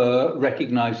 Elena, for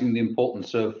recognizing the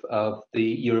importance of the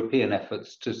European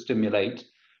efforts to stimulate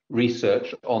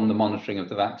research on the monitoring of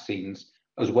the vaccines,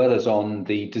 as well as on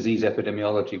the disease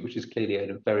epidemiology, which is clearly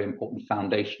a very important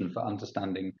foundation for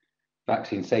understanding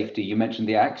vaccine safety. You mentioned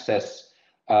the Access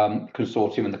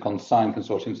Consortium and the Consign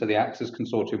Consortium. So the Access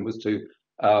Consortium was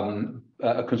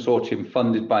a consortium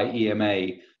funded by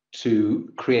EMA to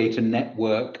create a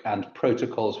network and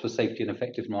protocols for safety and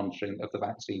effective monitoring of the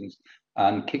vaccines,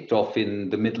 and kicked off in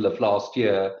the middle of last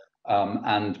year.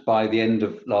 And by the end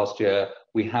of last year,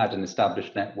 we had an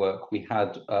established network, we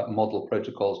had model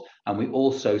protocols, and we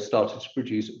also started to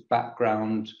produce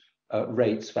background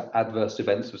rates for adverse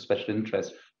events of special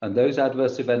interest. And those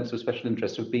adverse events of special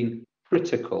interest have been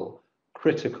critical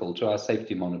to our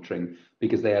safety monitoring,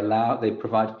 because they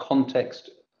provide context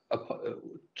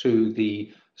to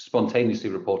the spontaneously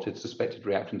reported suspected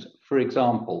reactions. For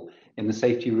example, in the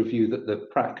safety review that the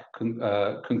PRAC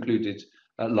concluded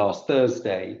last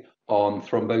Thursday on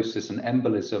thrombosis and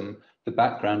embolism, the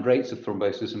background rates of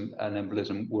thrombosis and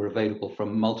embolism were available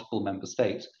from multiple member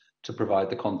states. to provide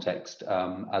the context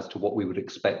as to what we would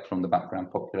expect from the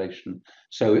background population.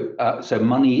 So, so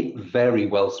money very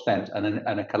well spent,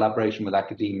 and a collaboration with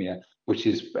academia, which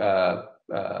is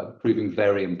proving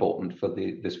very important for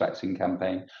this vaccine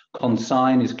campaign.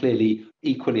 Consign is clearly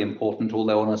equally important,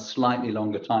 although on a slightly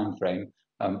longer time frame,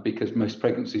 because most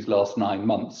pregnancies last 9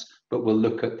 months, but we'll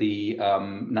look at the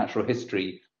natural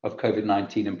history of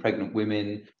COVID-19 in pregnant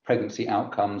women, pregnancy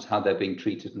outcomes, how they're being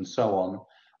treated, and so on.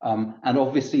 And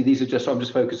obviously, these are just, I'm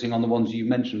just focusing on the ones you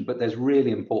mentioned, but there's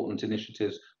really important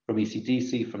initiatives from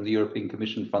ECDC, from the European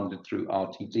Commission funded through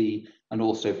RTD, and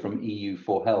also from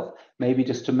EU4Health. Maybe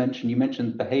just to mention, you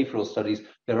mentioned behavioural studies.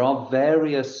 There are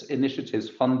various initiatives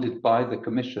funded by the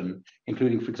Commission,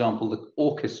 including, for example, the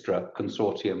Orchestra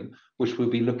Consortium, which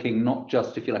will be looking not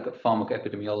just, if you like, at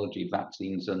pharmacoepidemiology,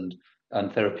 vaccines and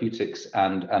therapeutics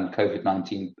and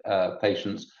COVID-19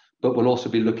 patients, but we'll also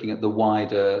be looking at the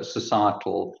wider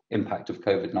societal impact of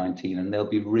COVID-19, and they'll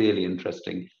be really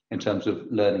interesting in terms of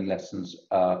learning lessons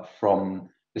from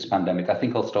this pandemic. I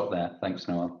think I'll stop there. Thanks,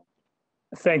 Noel.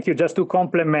 Thank you. Just to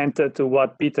complement to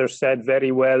what Peter said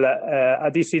very well,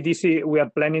 at ECDC, we are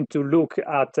planning to look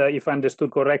at, if I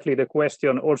understood correctly, the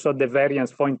question, also the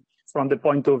variance point from the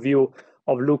point of view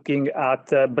of looking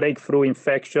at breakthrough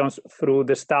infections through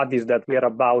the studies that we are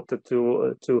about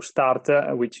to start,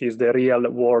 which is the real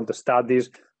world studies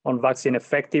on vaccine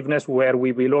effectiveness, where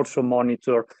we will also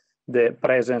monitor the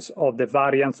presence of the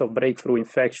variants of breakthrough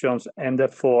infections and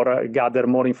therefore gather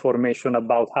more information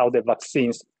about how the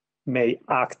vaccines may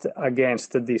act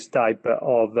against this type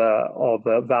of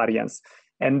variants.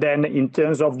 And then in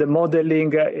terms of the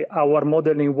modeling, our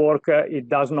modeling work, it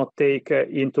does not take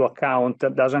into account,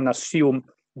 doesn't assume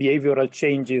behavioral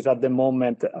changes at the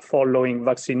moment following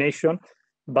vaccination.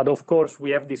 But of course,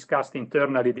 we have discussed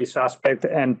internally this aspect,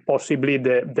 and possibly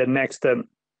the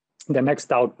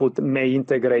next output may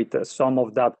integrate some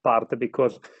of that part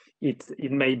because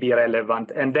it may be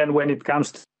relevant. And then when it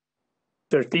comes to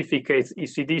certificates,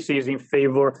 ECDC is in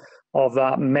favor of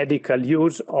medical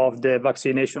use of the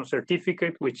vaccination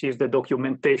certificate, which is the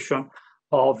documentation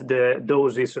of the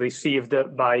doses received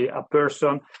by a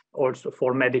person, also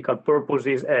for medical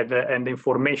purposes, and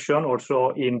information also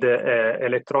in the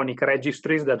electronic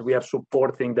registries that we are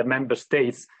supporting the member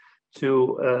states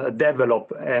to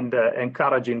develop, and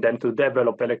encouraging them to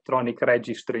develop electronic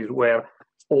registries where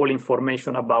all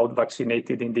information about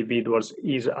vaccinated individuals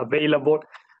is available.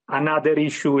 Another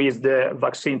issue is the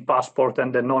vaccine passport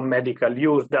and the non-medical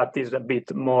use. That is a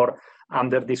bit more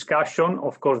under discussion.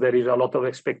 Of course, there is a lot of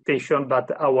expectation,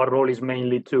 but our role is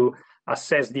mainly to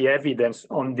assess the evidence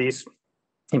on this,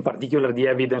 in particular, the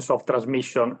evidence of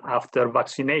transmission after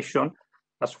vaccination,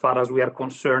 as far as we are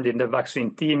concerned in the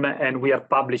vaccine team, and we are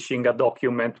publishing a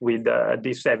document with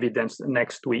this evidence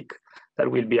next week that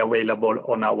will be available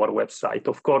on our website.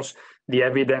 Of course, the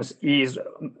evidence is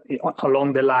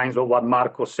along the lines of what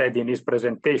Marco said in his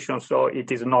presentation, so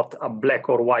it is not a black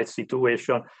or white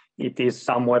situation. It is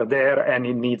somewhere there, and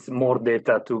it needs more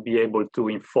data to be able to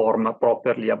inform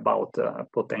properly about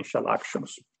potential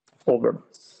actions. Over.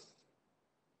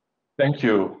 Thank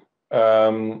you.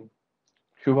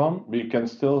 Juan, we can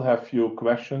still have few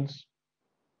questions.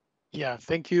 Yeah,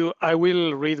 thank you. I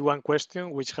will read one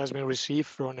question which has been received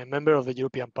from a member of the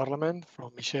European Parliament,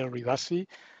 from Michelle Rivasi,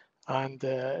 and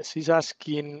she's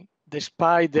asking,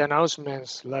 despite the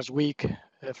announcements last week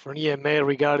from EMA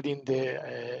regarding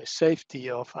the safety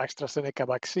of AstraZeneca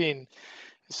vaccine,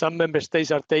 some member states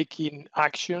are taking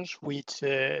actions which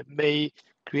may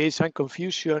create some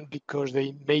confusion because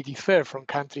they may differ from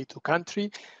country to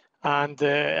country, and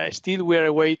still we are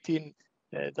awaiting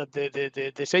that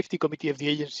the safety committee of the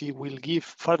agency will give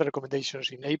further recommendations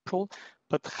in April.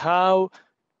 But how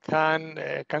can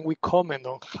we comment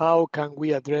on how can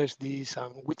we address this,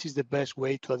 and which is the best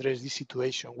way to address this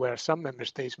situation where some member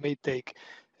states may take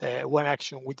one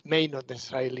action which may not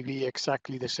necessarily be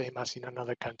exactly the same as in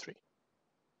another country?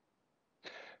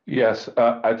 Yes,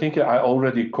 I think I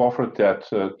already covered that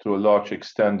to a large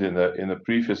extent in a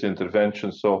previous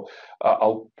intervention, so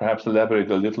I'll perhaps elaborate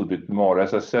a little bit more.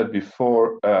 As I said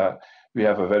before, we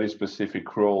have a very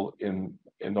specific role in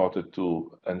order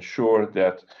to ensure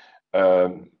that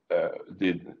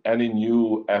any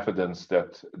new evidence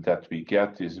that we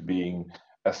get is being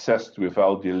assessed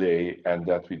without delay, and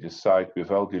that we decide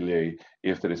without delay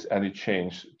if there is any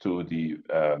change to the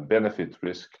benefit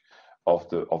risk of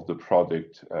the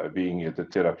product, being it a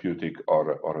therapeutic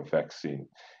or a vaccine,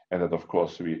 and that of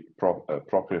course we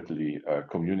appropriately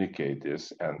communicate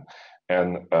this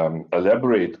and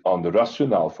elaborate on the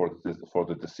rationale for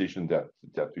the decision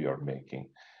that we are making.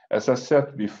 As I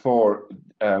said before,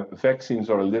 vaccines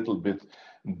are a little bit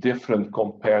different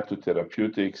compared to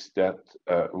therapeutics, that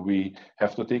we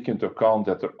have to take into account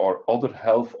that there are other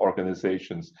health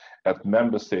organizations at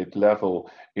member state level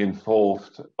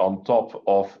involved on top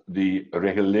of the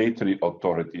regulatory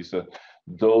authorities,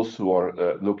 those who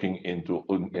are looking into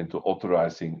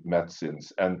authorizing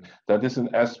medicines. And that is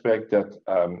an aspect that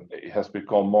has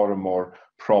become more and more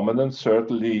prominent.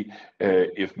 Certainly,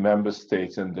 if member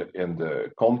states in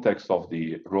the context of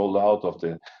the rollout of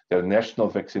their national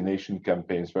vaccination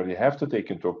campaigns, where they have to take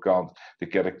into account the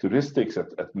characteristics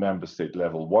at member state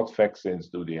level, what vaccines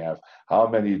do they have, how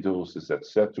many doses,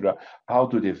 etc. How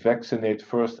do they vaccinate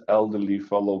first elderly,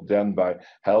 followed then by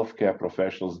healthcare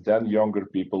professionals, then younger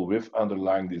people with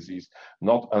underlying disease,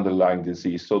 not underlying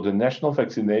disease. So the national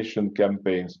vaccination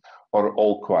campaigns are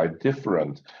all quite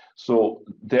different. So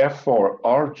therefore,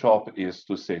 our job is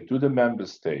to say to the member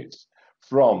states,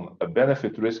 from a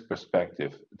benefit risk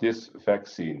perspective, this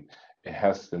vaccine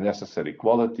has the necessary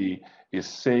quality, is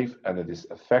safe, and it is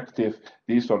effective.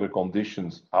 These are the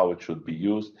conditions how it should be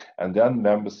used, and then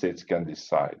member states can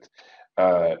decide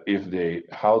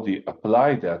how they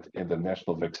apply that in the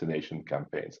national vaccination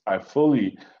campaigns. I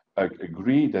fully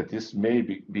agree that this may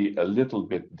be a little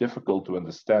bit difficult to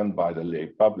understand by the lay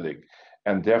public,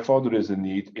 and therefore there is a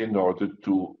need in order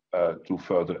to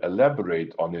further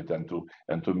elaborate on it and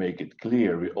to make it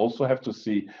clear. We also have to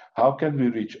see how can we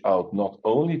reach out not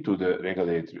only to the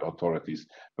regulatory authorities,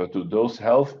 but to those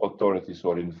health authorities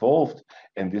who are involved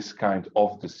in this kind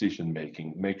of decision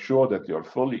making. Make sure that they are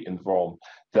fully informed,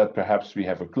 that perhaps we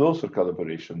have a closer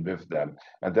collaboration with them.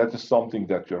 And that is something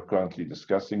that we are currently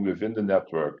discussing within the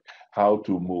network, how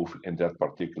to move in that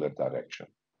particular direction.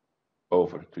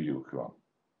 Over to you, Juan.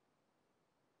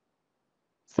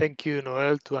 Thank you,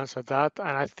 Noel, to answer that. And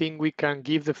I think we can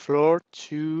give the floor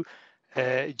to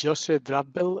Jose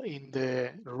Drabel in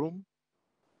the room.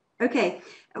 Okay,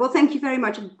 well, thank you very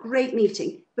much. A great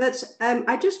meeting. But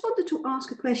I just wanted to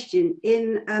ask a question.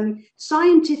 In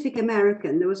Scientific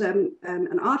American, there was an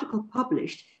article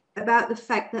published about the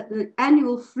fact that the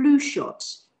annual flu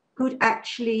shots could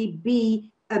actually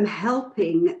be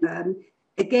helping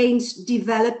against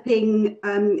developing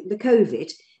the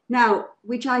COVID. Now,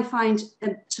 which I find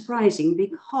surprising,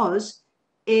 because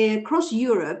across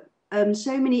Europe,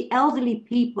 so many elderly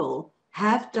people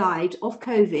have died of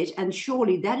COVID, and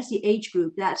surely that is the age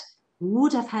group that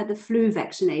would have had the flu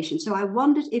vaccination. So I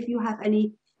wondered if you have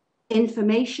any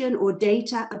information or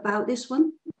data about this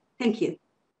one. Thank you.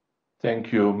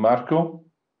 Thank you. Marco?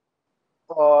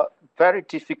 Very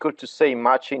difficult to say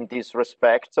much in this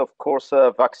respect. Of course,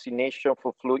 vaccination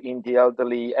for flu in the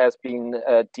elderly has been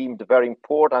deemed very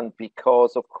important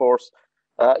because, of course,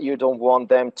 you don't want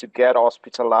them to get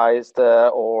hospitalized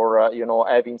or,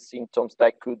 having symptoms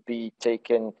that could be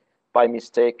taken by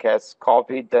mistake as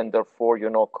COVID and therefore,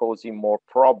 causing more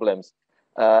problems.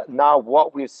 Now,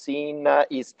 what we've seen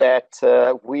is that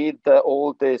with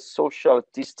all the social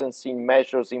distancing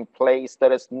measures in place,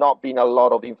 there has not been a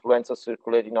lot of influenza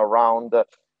circulating around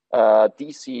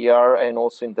this year and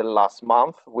also in the last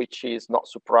month, which is not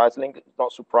surprising.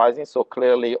 So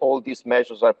clearly, all these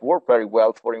measures have worked very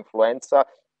well for influenza,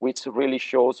 which really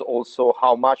shows also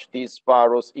how much this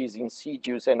virus is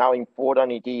insidious and how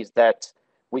important it is that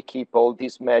we keep all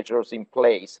these measures in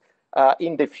place.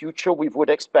 In the future, we would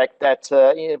expect that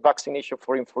vaccination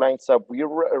for influenza will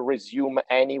resume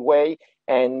anyway,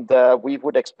 and we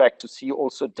would expect to see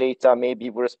also data maybe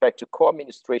with respect to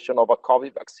co-administration of a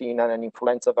COVID vaccine and an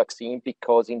influenza vaccine,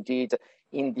 because indeed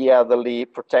in the elderly,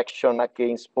 protection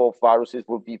against both viruses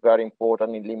will be very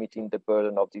important in limiting the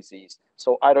burden of disease.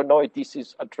 So I don't know if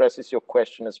this addresses your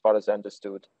question as far as I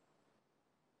understood.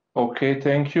 Okay,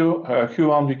 thank you.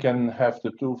 Juan, we can have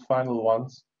the two final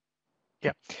ones.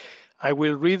 Yeah. I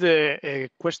will read a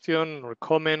question or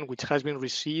comment which has been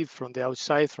received from the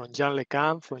outside, from Jean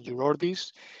Lecamp, from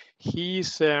Eurordis.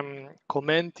 He's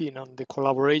commenting on the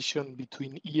collaboration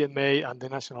between EMA and the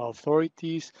national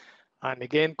authorities, and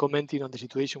again commenting on the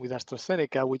situation with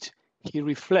AstraZeneca, which he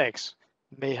reflects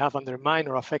may have undermined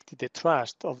or affected the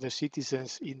trust of the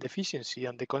citizens in the efficiency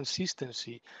and the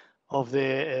consistency of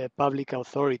the public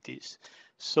authorities.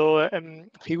 So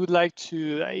he would like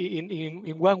to,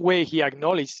 in one way, he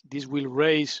acknowledged this will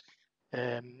raise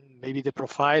maybe the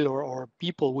profile or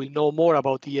people will know more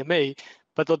about EMA,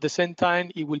 but at the same time,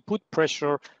 it will put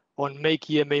pressure on make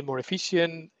EMA more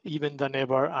efficient even than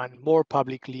ever and more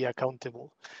publicly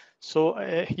accountable. So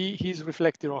he's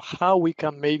reflecting on how we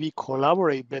can maybe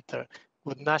collaborate better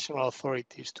with national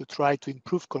authorities to try to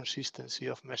improve consistency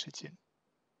of messaging.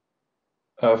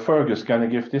 Fergus, can I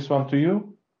give this one to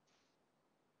you?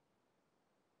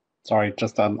 Sorry,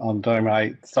 just on doing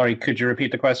my, sorry, could you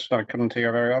repeat the question? I couldn't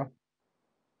hear very well.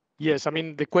 Yes, I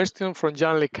mean, the question from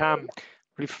Jan Lecam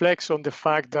reflects on the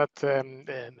fact that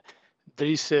there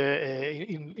is,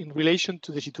 in relation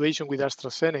to the situation with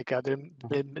AstraZeneca,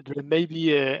 there may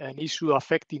be an issue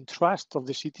affecting trust of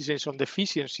the citizens on the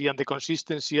efficiency and the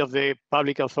consistency of the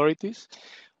public authorities.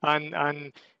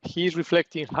 And he is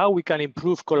reflecting how we can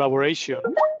improve collaboration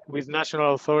with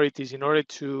national authorities in order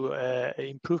to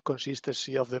improve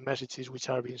consistency of the messages which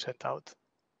are being sent out.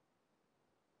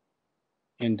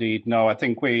 Indeed, no, I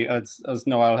think we, as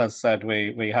Noel has said,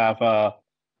 we have a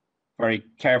very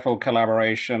careful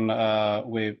collaboration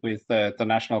with the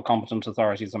national competent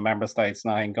authorities and member states,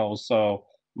 and I think also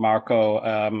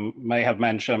Marco may have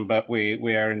mentioned, but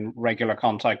we are in regular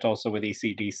contact also with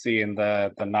ECDC and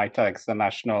the NITEX, the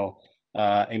National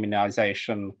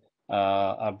Immunization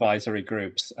Advisory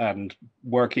Groups, and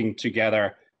working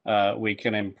together we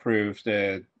can improve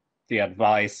the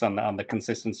advice and the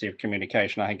consistency of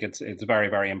communication. I think it's very,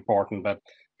 very important, but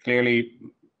clearly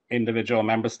individual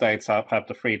member states have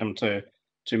the freedom to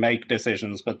make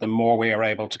decisions, but the more we are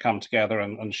able to come together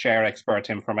and share expert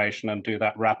information and do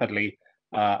that rapidly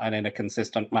and in a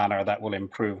consistent manner, that will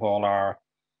improve all our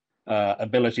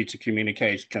ability to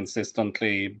communicate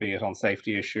consistently, be it on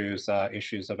safety issues,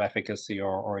 issues of efficacy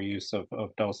or use of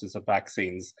doses of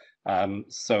vaccines,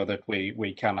 so that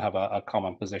we can have a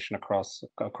common position across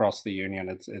the union.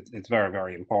 It's very,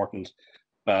 very important,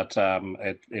 but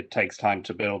it takes time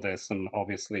to build this, and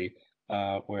obviously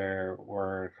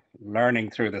we're learning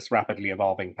through this rapidly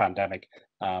evolving pandemic,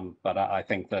 but I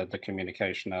think that the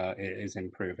communication is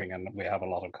improving and we have a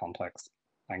lot of context.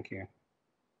 Thank you.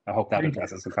 I hope that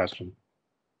addresses the question.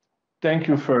 Thank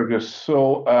you, Fergus.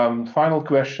 So final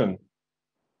question.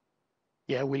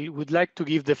 Yeah, we would like to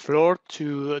give the floor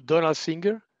to Donald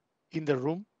Singer in the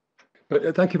room.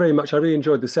 But thank you very much. I really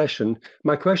enjoyed the session.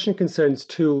 My question concerns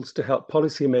tools to help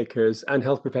policymakers and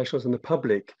health professionals and the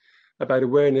public about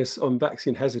awareness on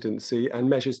vaccine hesitancy and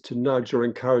measures to nudge or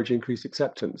encourage increased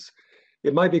acceptance.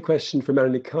 It might be a question for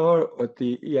Melanie Carr at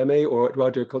the EMA or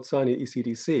Eduardo Colzani at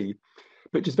ECDC,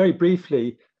 but just very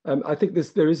briefly, I think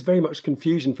there is very much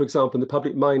confusion, for example, in the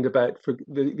public mind about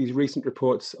these recent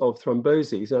reports of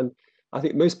thromboses. And I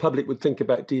think most public would think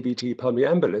about DVT pulmonary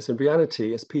embolus. In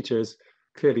reality, as Peter's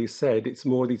clearly said, it's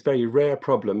more these very rare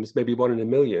problems, maybe 1 in a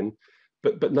million,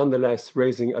 but nonetheless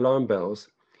raising alarm bells.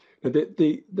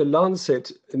 The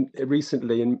Lancet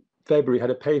recently in February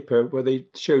had a paper where they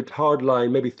showed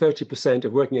hardline, maybe 30%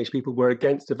 of working age people were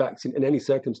against a vaccine in any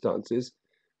circumstances,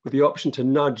 with the option to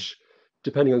nudge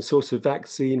depending on source of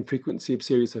vaccine, frequency of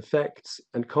serious effects,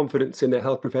 and confidence in their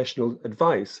health professional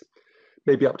advice,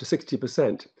 maybe up to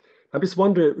 60%. I'm just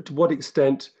wondering to what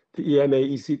extent the EMA,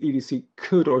 EDC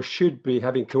could or should be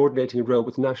having a coordinating role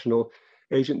with national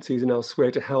agencies and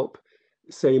elsewhere to help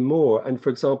say more, and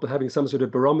for example, having some sort of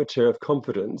barometer of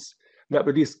confidence that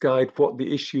would at least guide what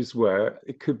the issues were.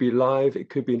 It could be live,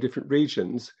 it could be in different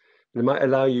regions, and it might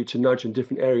allow you to nudge in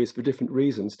different areas for different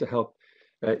reasons to help,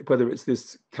 whether it's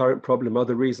this current problem,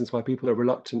 other reasons why people are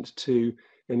reluctant to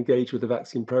engage with the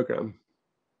vaccine program.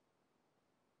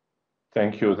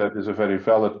 Thank you. That is a very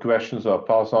valid question. So I'll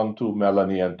pass on to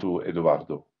Melanie and to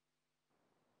Eduardo.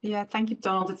 Yeah, thank you,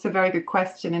 Donald. It's a very good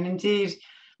question. And indeed,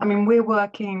 I mean, we're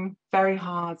working very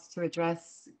hard to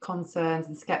address concerns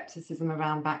and skepticism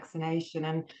around vaccination.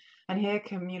 And here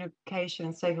communication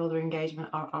and stakeholder engagement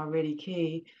are really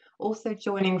key. Also,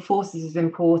 joining forces is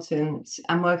important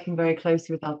and working very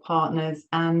closely with our partners.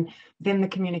 And within the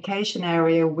communication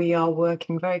area, we are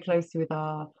working very closely with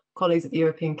our colleagues at the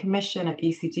European Commission, at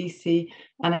ECDC,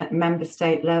 and at member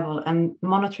state level, and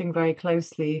monitoring very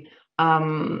closely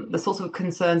the sorts of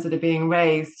concerns that are being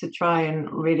raised to try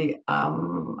and really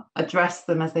address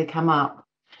them as they come up.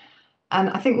 And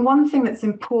I think one thing that's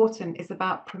important is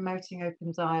about promoting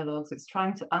open dialogues. It's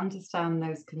trying to understand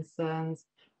those concerns,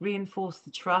 reinforce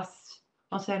the trust,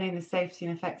 not only in the safety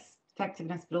and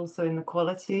effectiveness, but also in the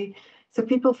quality. So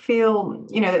people feel,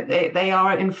 you know, that they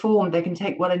are informed, they can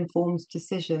take well-informed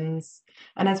decisions.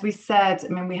 And as we said, I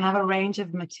mean, we have a range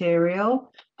of material.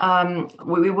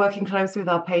 We're working closely with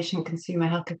our patient consumer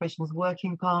healthcare professionals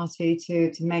working party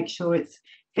to make sure it's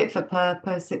fit for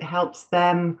purpose. It helps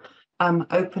them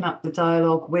open up the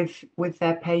dialogue with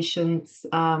their patients,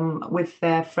 with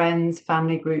their friends,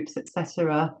 family groups,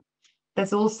 etc.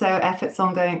 There's also efforts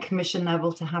ongoing at Commission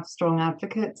level to have strong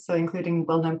advocates, so including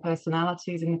well-known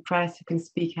personalities in the press who can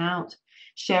speak out,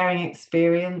 sharing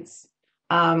experience,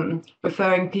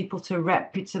 referring people to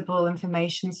reputable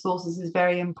information sources is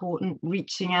very important,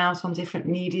 reaching out on different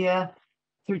media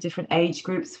through different age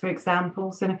groups, for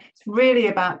example. So it's really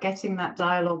about getting that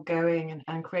dialogue going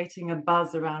and creating a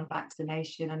buzz around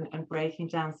vaccination and breaking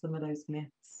down some of those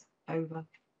myths. Over.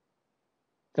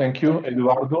 Thank you.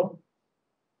 Eduardo?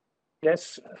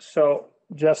 Yes, so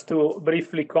just to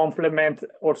briefly complement,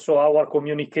 also our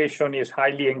communication is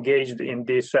highly engaged in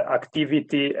this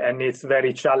activity, and it's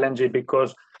very challenging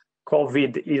because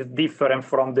COVID is different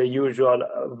from the usual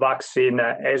vaccine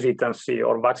hesitancy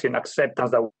or vaccine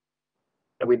acceptance that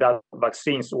with other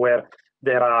vaccines, where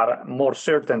there are more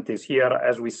certainties. Here,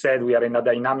 as we said, we are in a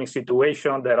dynamic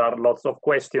situation. There are lots of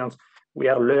questions. We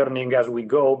are learning as we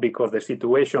go because the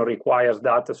situation requires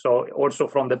that. So also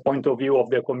from the point of view of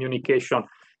the communication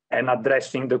and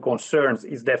addressing the concerns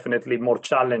is definitely more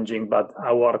challenging, but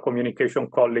our communication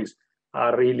colleagues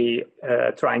are really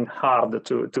trying hard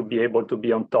to be able to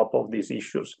be on top of these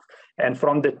issues. And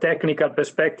from the technical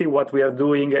perspective, what we are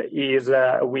doing is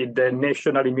with the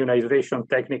National Immunization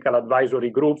Technical Advisory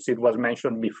Groups, it was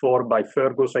mentioned before by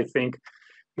Fergus, I think,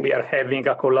 we are having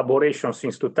a collaboration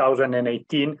since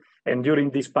 2018. And during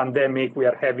this pandemic, we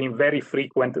are having very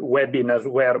frequent webinars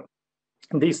where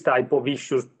these type of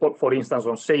issues, for instance,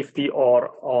 on safety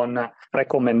or on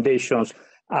recommendations,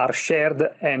 are shared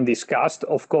and discussed.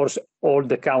 Of course, all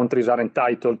the countries are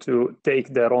entitled to take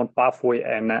their own pathway,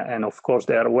 and of course,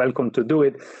 they are welcome to do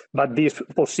it. But this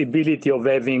possibility of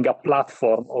having a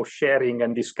platform of sharing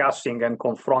and discussing and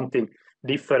confronting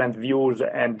different views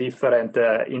and different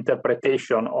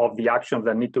interpretation of the actions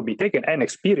that need to be taken and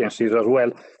experiences as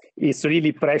well, is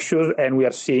really precious, and we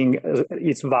are seeing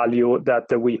its value that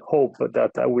we hope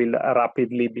that will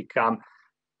rapidly become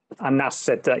an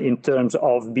asset in terms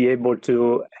of be able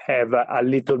to have a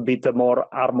little bit more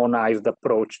harmonized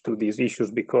approach to these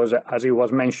issues, because as it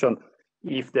was mentioned,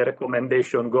 if the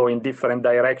recommendation go in different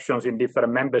directions in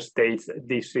different member states,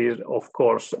 this is of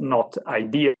course not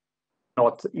ideal,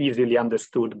 not easily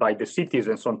understood by the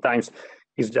citizens. Sometimes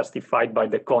is justified by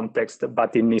the context,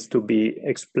 but it needs to be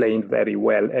explained very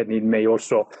well, and it may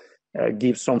also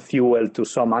give some fuel to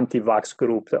some anti-vax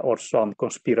groups or some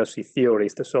conspiracy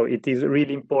theorists. So it is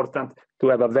really important to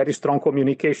have a very strong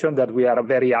communication that we are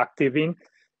very active in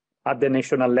at the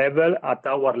national level, at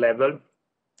our level,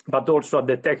 but also at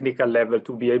the technical level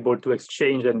to be able to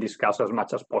exchange and discuss as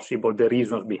much as possible the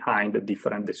reasons behind the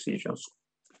different decisions.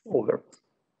 Over.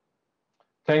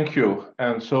 Thank you.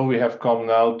 And so we have come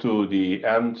now to the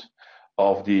end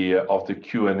of the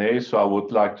Q&A. So I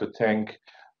would like to thank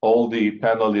all the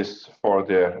panelists for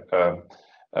their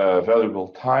valuable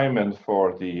time and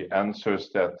for the answers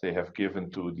that they have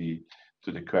given to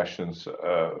the questions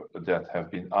that have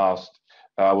been asked.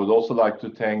 I would also like to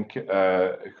thank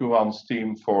Juan's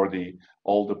team for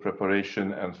all the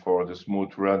preparation and for the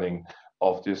smooth running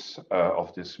of this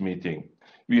meeting.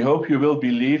 We hope you will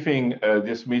be leaving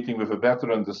this meeting with a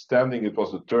better understanding. It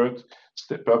was the third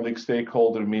public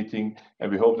stakeholder meeting,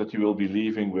 and we hope that you will be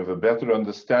leaving with a better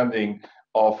understanding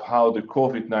of how the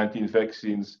COVID-19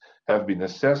 vaccines have been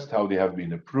assessed, how they have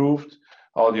been approved,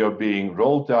 how they are being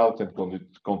rolled out and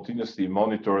continuously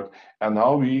monitored, and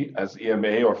how we as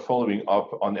EMA are following up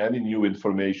on any new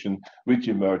information which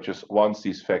emerges once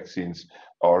these vaccines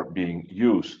are being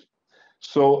used.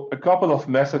 So a couple of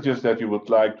messages that you would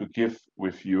like to give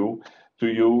to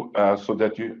you so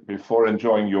that you, before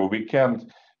enjoying your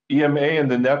weekend, EMA and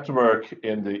the network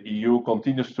in the EU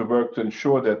continues to work to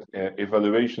ensure that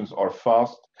evaluations are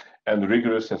fast and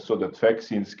rigorous, and so that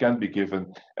vaccines can be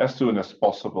given as soon as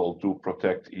possible to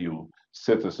protect EU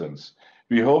citizens.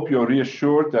 We hope you're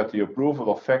reassured that the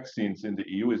approval of vaccines in the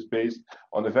EU is based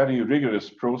on a very rigorous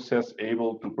process,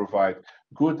 able to provide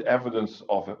good evidence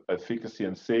of efficacy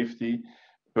and safety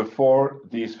before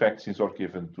these vaccines are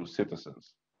given to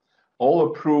citizens. All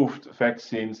approved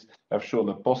vaccines have shown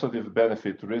a positive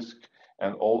benefit risk,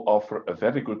 and all offer a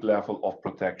very good level of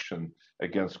protection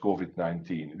against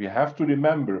COVID-19. We have to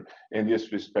remember in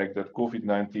this respect that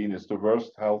COVID-19 is the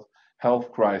worst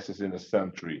health crisis in a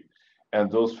century, and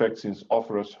those vaccines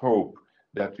offer us hope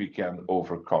that we can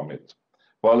overcome it.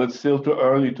 While it's still too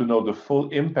early to know the full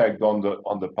impact on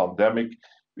the pandemic,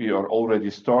 we are already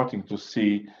starting to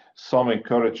see some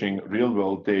encouraging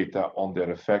real-world data on their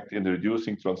effect in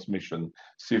reducing transmission,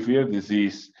 severe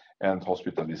disease, and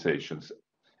hospitalizations.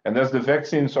 And as the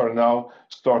vaccines are now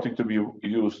starting to be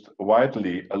used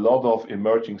widely, a lot of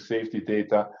emerging safety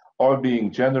data are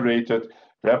being generated,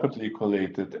 rapidly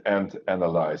collated, and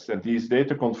analyzed. And these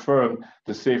data confirm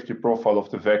the safety profile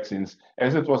of the vaccines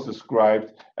as it was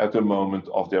described at the moment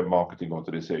of their marketing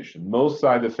authorization. Most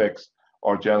side effects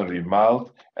are generally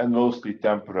mild and mostly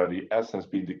temporary, as has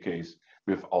been the case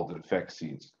with other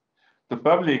vaccines. The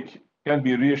public can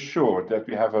be reassured that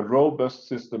we have a robust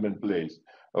system in place,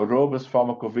 a robust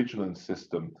pharmacovigilance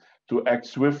system to act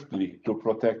swiftly to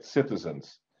protect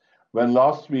citizens. When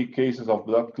last week cases of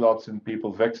blood clots in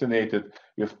people vaccinated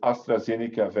with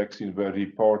AstraZeneca vaccine were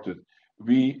reported,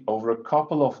 we, over a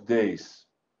couple of days,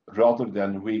 rather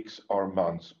than weeks or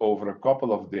months, over a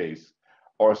couple of days,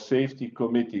 our safety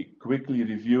committee quickly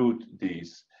reviewed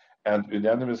these and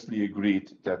unanimously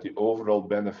agreed that the overall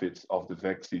benefits of the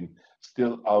vaccine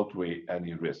still outweigh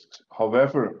any risks.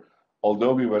 However,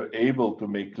 although we were able to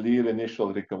make clear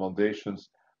initial recommendations,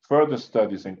 further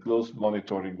studies and close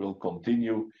monitoring will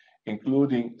continue,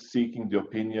 including seeking the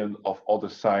opinion of other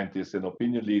scientists and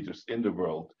opinion leaders in the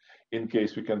world, in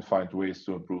case we can find ways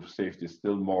to improve safety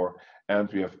still more. And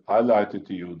we have highlighted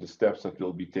to you the steps that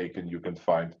will be taken. You can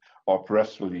find our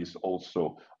press release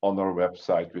also on our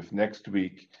website, with next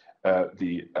week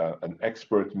an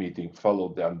expert meeting,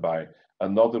 followed then by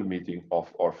another meeting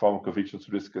of our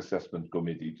pharmacovigilance risk assessment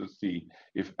committee to see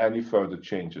if any further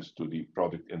changes to the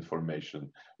product information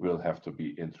will have to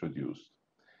be introduced.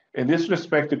 In this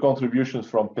respect, the contributions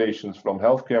from patients, from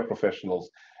healthcare professionals,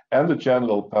 and the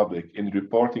general public in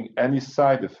reporting any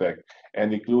side effect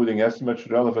and including as much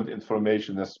relevant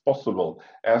information as possible,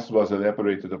 as was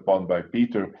elaborated upon by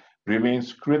Peter,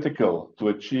 remains critical to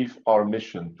achieve our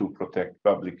mission to protect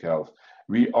public health.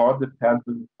 We are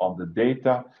dependent on the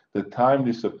data, the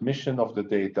timely submission of the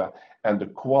data, and the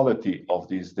quality of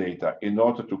these data in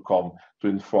order to come to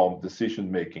inform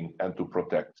decision-making and to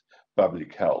protect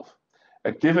public health.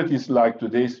 Activities like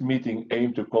today's meeting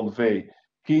aim to convey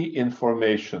key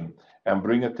information and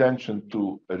bring attention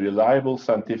to reliable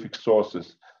scientific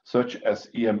sources such as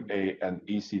EMA and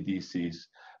ECDC's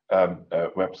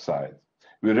website.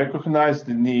 We recognize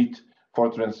the need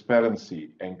for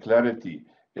transparency and clarity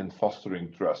in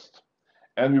fostering trust,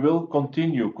 and we will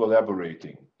continue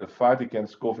collaborating. The fight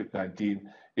against COVID-19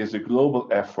 is a global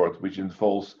effort which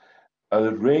involves a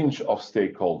range of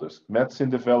stakeholders: medicine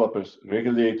developers,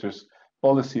 regulators,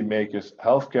 policymakers,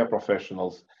 healthcare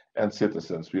professionals, and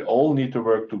citizens. We all need to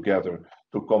work together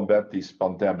to combat this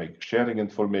pandemic, sharing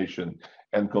information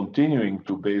and continuing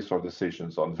to base our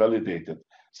decisions on validated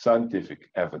scientific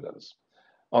evidence.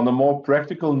 On a more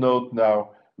practical note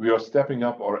now, we are stepping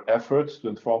up our efforts to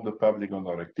inform the public on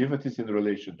our activities in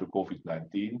relation to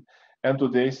COVID-19, and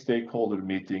today's stakeholder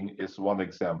meeting is one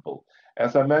example.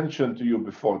 As I mentioned to you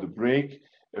before the break,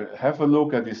 have a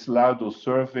look at this Laudo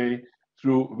survey,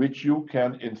 through which you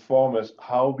can inform us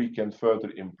how we can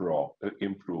further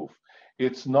improve.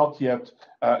 It's not yet,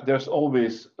 there's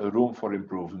always room for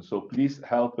improvement, so please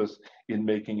help us in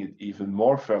making it even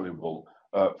more valuable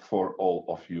for all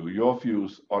of you. Your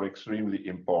views are extremely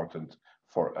important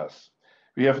for us.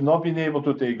 We have not been able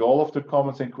to take all of the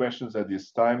comments and questions at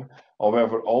this time.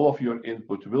 However, all of your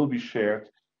input will be shared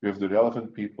with the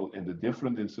relevant people in the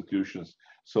different institutions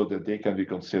so that they can be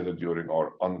considered during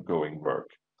our ongoing work.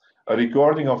 A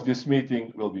recording of this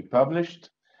meeting will be published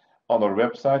on our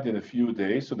website in a few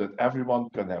days so that everyone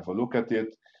can have a look at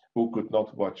it who could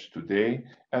not watch today.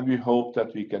 And we hope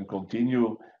that we can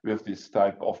continue with this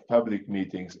type of public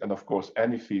meetings, and of course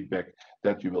any feedback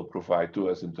that you will provide to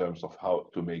us in terms of how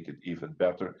to make it even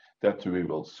better, that we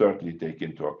will certainly take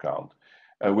into account.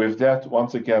 With that,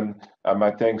 once again,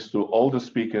 my thanks to all the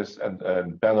speakers and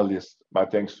panelists. My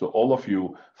thanks to all of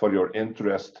you for your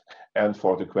interest and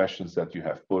for the questions that you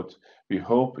have put. We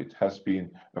hope it has been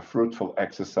a fruitful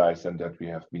exercise and that we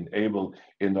have been able,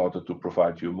 in order to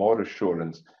provide you more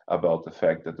assurance about the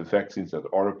fact that the vaccines that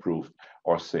are approved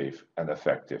are safe and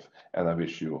effective. And I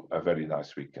wish you a very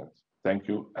nice weekend. Thank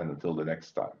you, and until the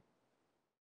next time.